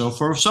together. So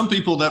for some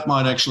people, that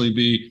might actually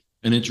be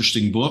an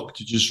interesting book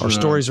to just. Our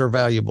stories are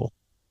valuable.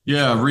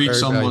 Yeah, read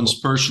someone's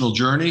personal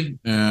journey.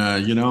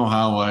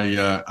 How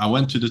I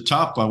went to the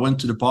top, I went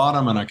to the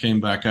bottom, and I came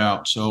back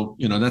out. So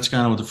that's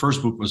kind of what the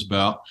first book was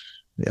about.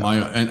 Yeah.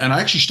 And I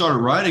actually started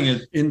writing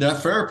it in that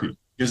therapy,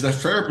 because that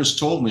therapist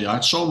told me I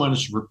had so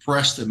much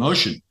repressed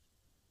emotion,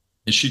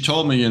 and she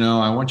told me,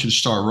 I want you to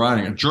start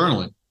writing and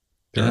journaling.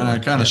 And I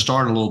kind of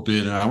started a little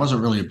bit, and I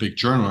wasn't really a big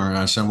journaler. And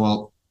I said,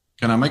 well,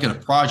 can I make it a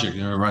project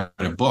and write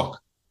a book?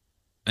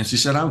 And she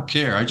said, I don't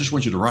care. I just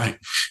want you to write.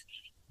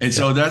 And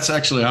so that's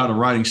actually how the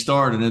writing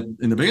started. And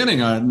in the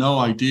beginning, I had no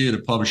idea to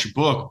publish a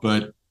book,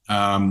 but,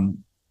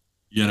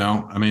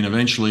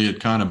 eventually it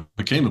kind of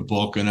became a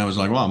book, and I was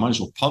like, well, I might as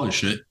well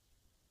publish it.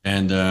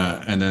 And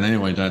then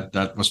anyway, that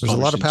was published. There's a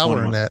lot of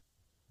power in that.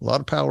 A lot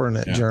of power in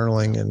that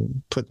journaling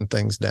and putting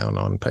things down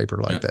on paper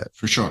like that.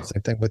 For sure.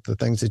 Same thing with the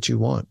things that you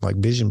want, like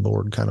vision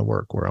board kind of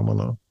work, where I'm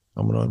gonna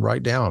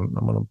write down,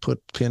 I'm gonna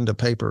put pen to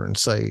paper and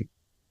say,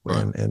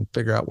 and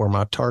figure out where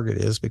my target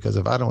is, because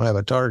if I don't have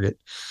a target,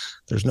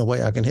 there's no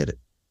way I can hit it.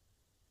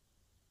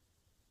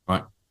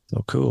 Right.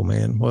 So cool,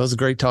 man. Well, it was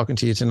great talking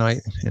to you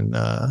tonight, and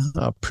I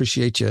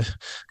appreciate you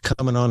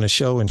coming on the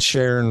show and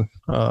sharing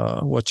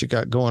what you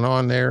got going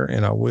on there.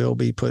 And I will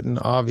be putting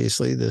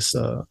obviously this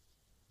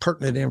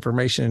pertinent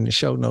information in the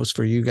show notes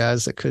for you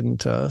guys that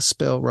couldn't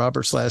spell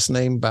Robert's last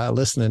name by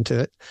listening to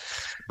it,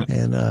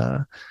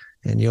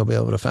 and you'll be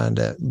able to find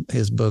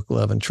his book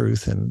Love and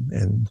Truth.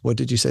 And what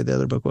did you say the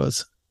other book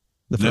was?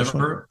 The first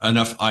Never one?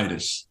 Enough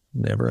Itis.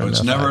 Never so enough.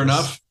 It's never itis.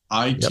 enough.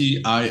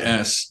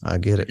 ITIS. I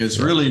get it. It's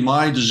really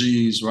my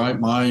disease, right?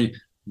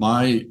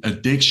 My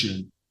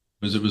addiction,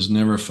 because it was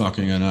never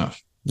fucking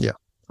enough. Yeah.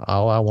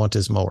 All I want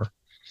is more.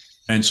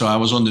 And so I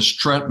was on this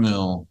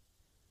treadmill,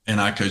 and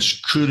I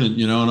couldn't,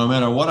 no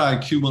matter what I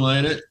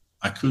accumulated,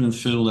 I couldn't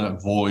fill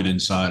that void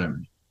inside of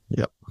me.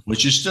 Yep.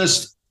 Which is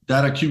just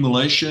that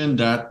accumulation,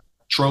 that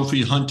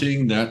trophy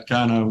hunting, that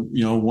kind of,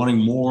 wanting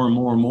more and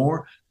more and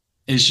more.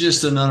 It's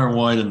just another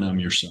way to numb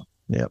yourself.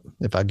 Yep.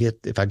 If I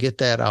get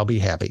that, I'll be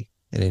happy.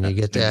 And then you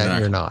get that, and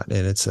you're not.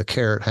 And it's a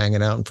carrot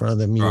hanging out in front of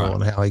the mule,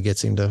 and how he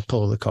gets him to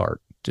pull the cart.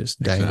 Just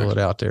dangle it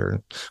out there,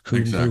 and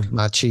who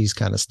my cheese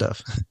kind of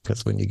stuff.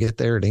 Because when you get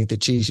there, it ain't the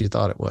cheese you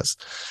thought it was.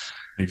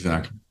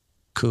 Exactly.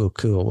 Cool.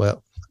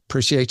 Well,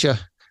 appreciate you.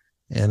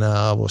 And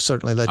we'll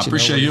certainly let you know. I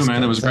appreciate you,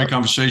 man. It was a great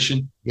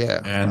conversation.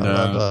 Yeah. And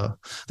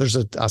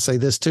I say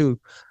this too.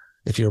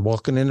 If you're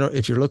looking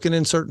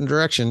in certain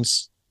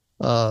directions,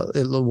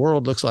 the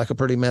world looks like a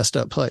pretty messed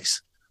up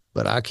place.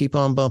 But I keep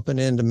on bumping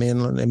into men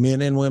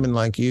and women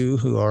like you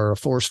who are a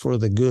force for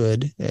the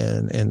good,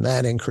 and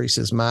that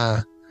increases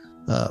my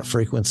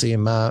frequency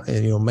and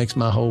makes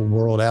my whole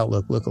world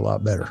outlook look a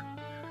lot better.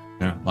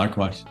 Yeah,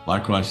 likewise.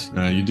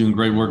 You're doing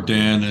great work,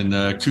 Dan,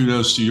 and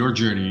kudos to your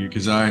journey,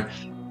 because I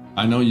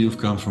I know you've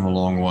come from a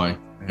long way,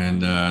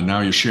 and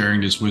now you're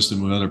sharing this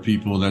wisdom with other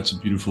people. That's a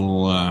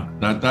beautiful.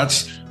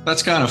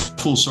 That's kind of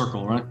full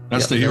circle, right?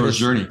 That's the hero's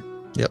journey.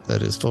 Yep,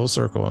 that is full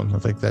circle, and I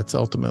think that's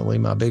ultimately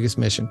my biggest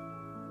mission.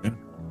 Yeah,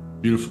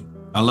 beautiful.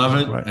 I love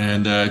it. Right.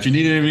 And if you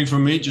need anything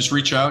from me, just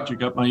reach out. You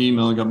got my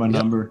email, you got my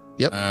number.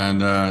 Yep.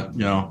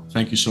 And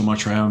thank you so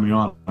much for having me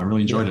on. I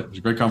really enjoyed it. It was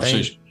a great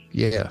conversation.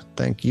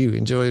 Thank you.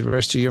 Enjoy the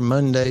rest of your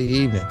Monday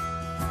evening.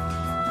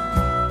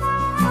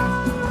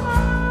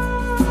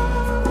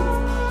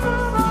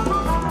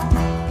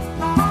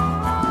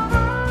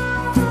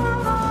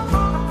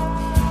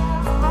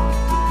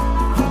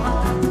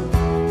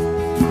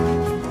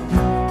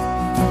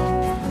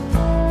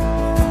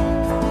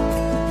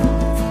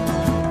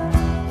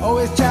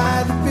 Always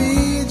tried to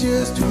be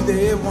just who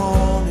they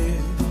want.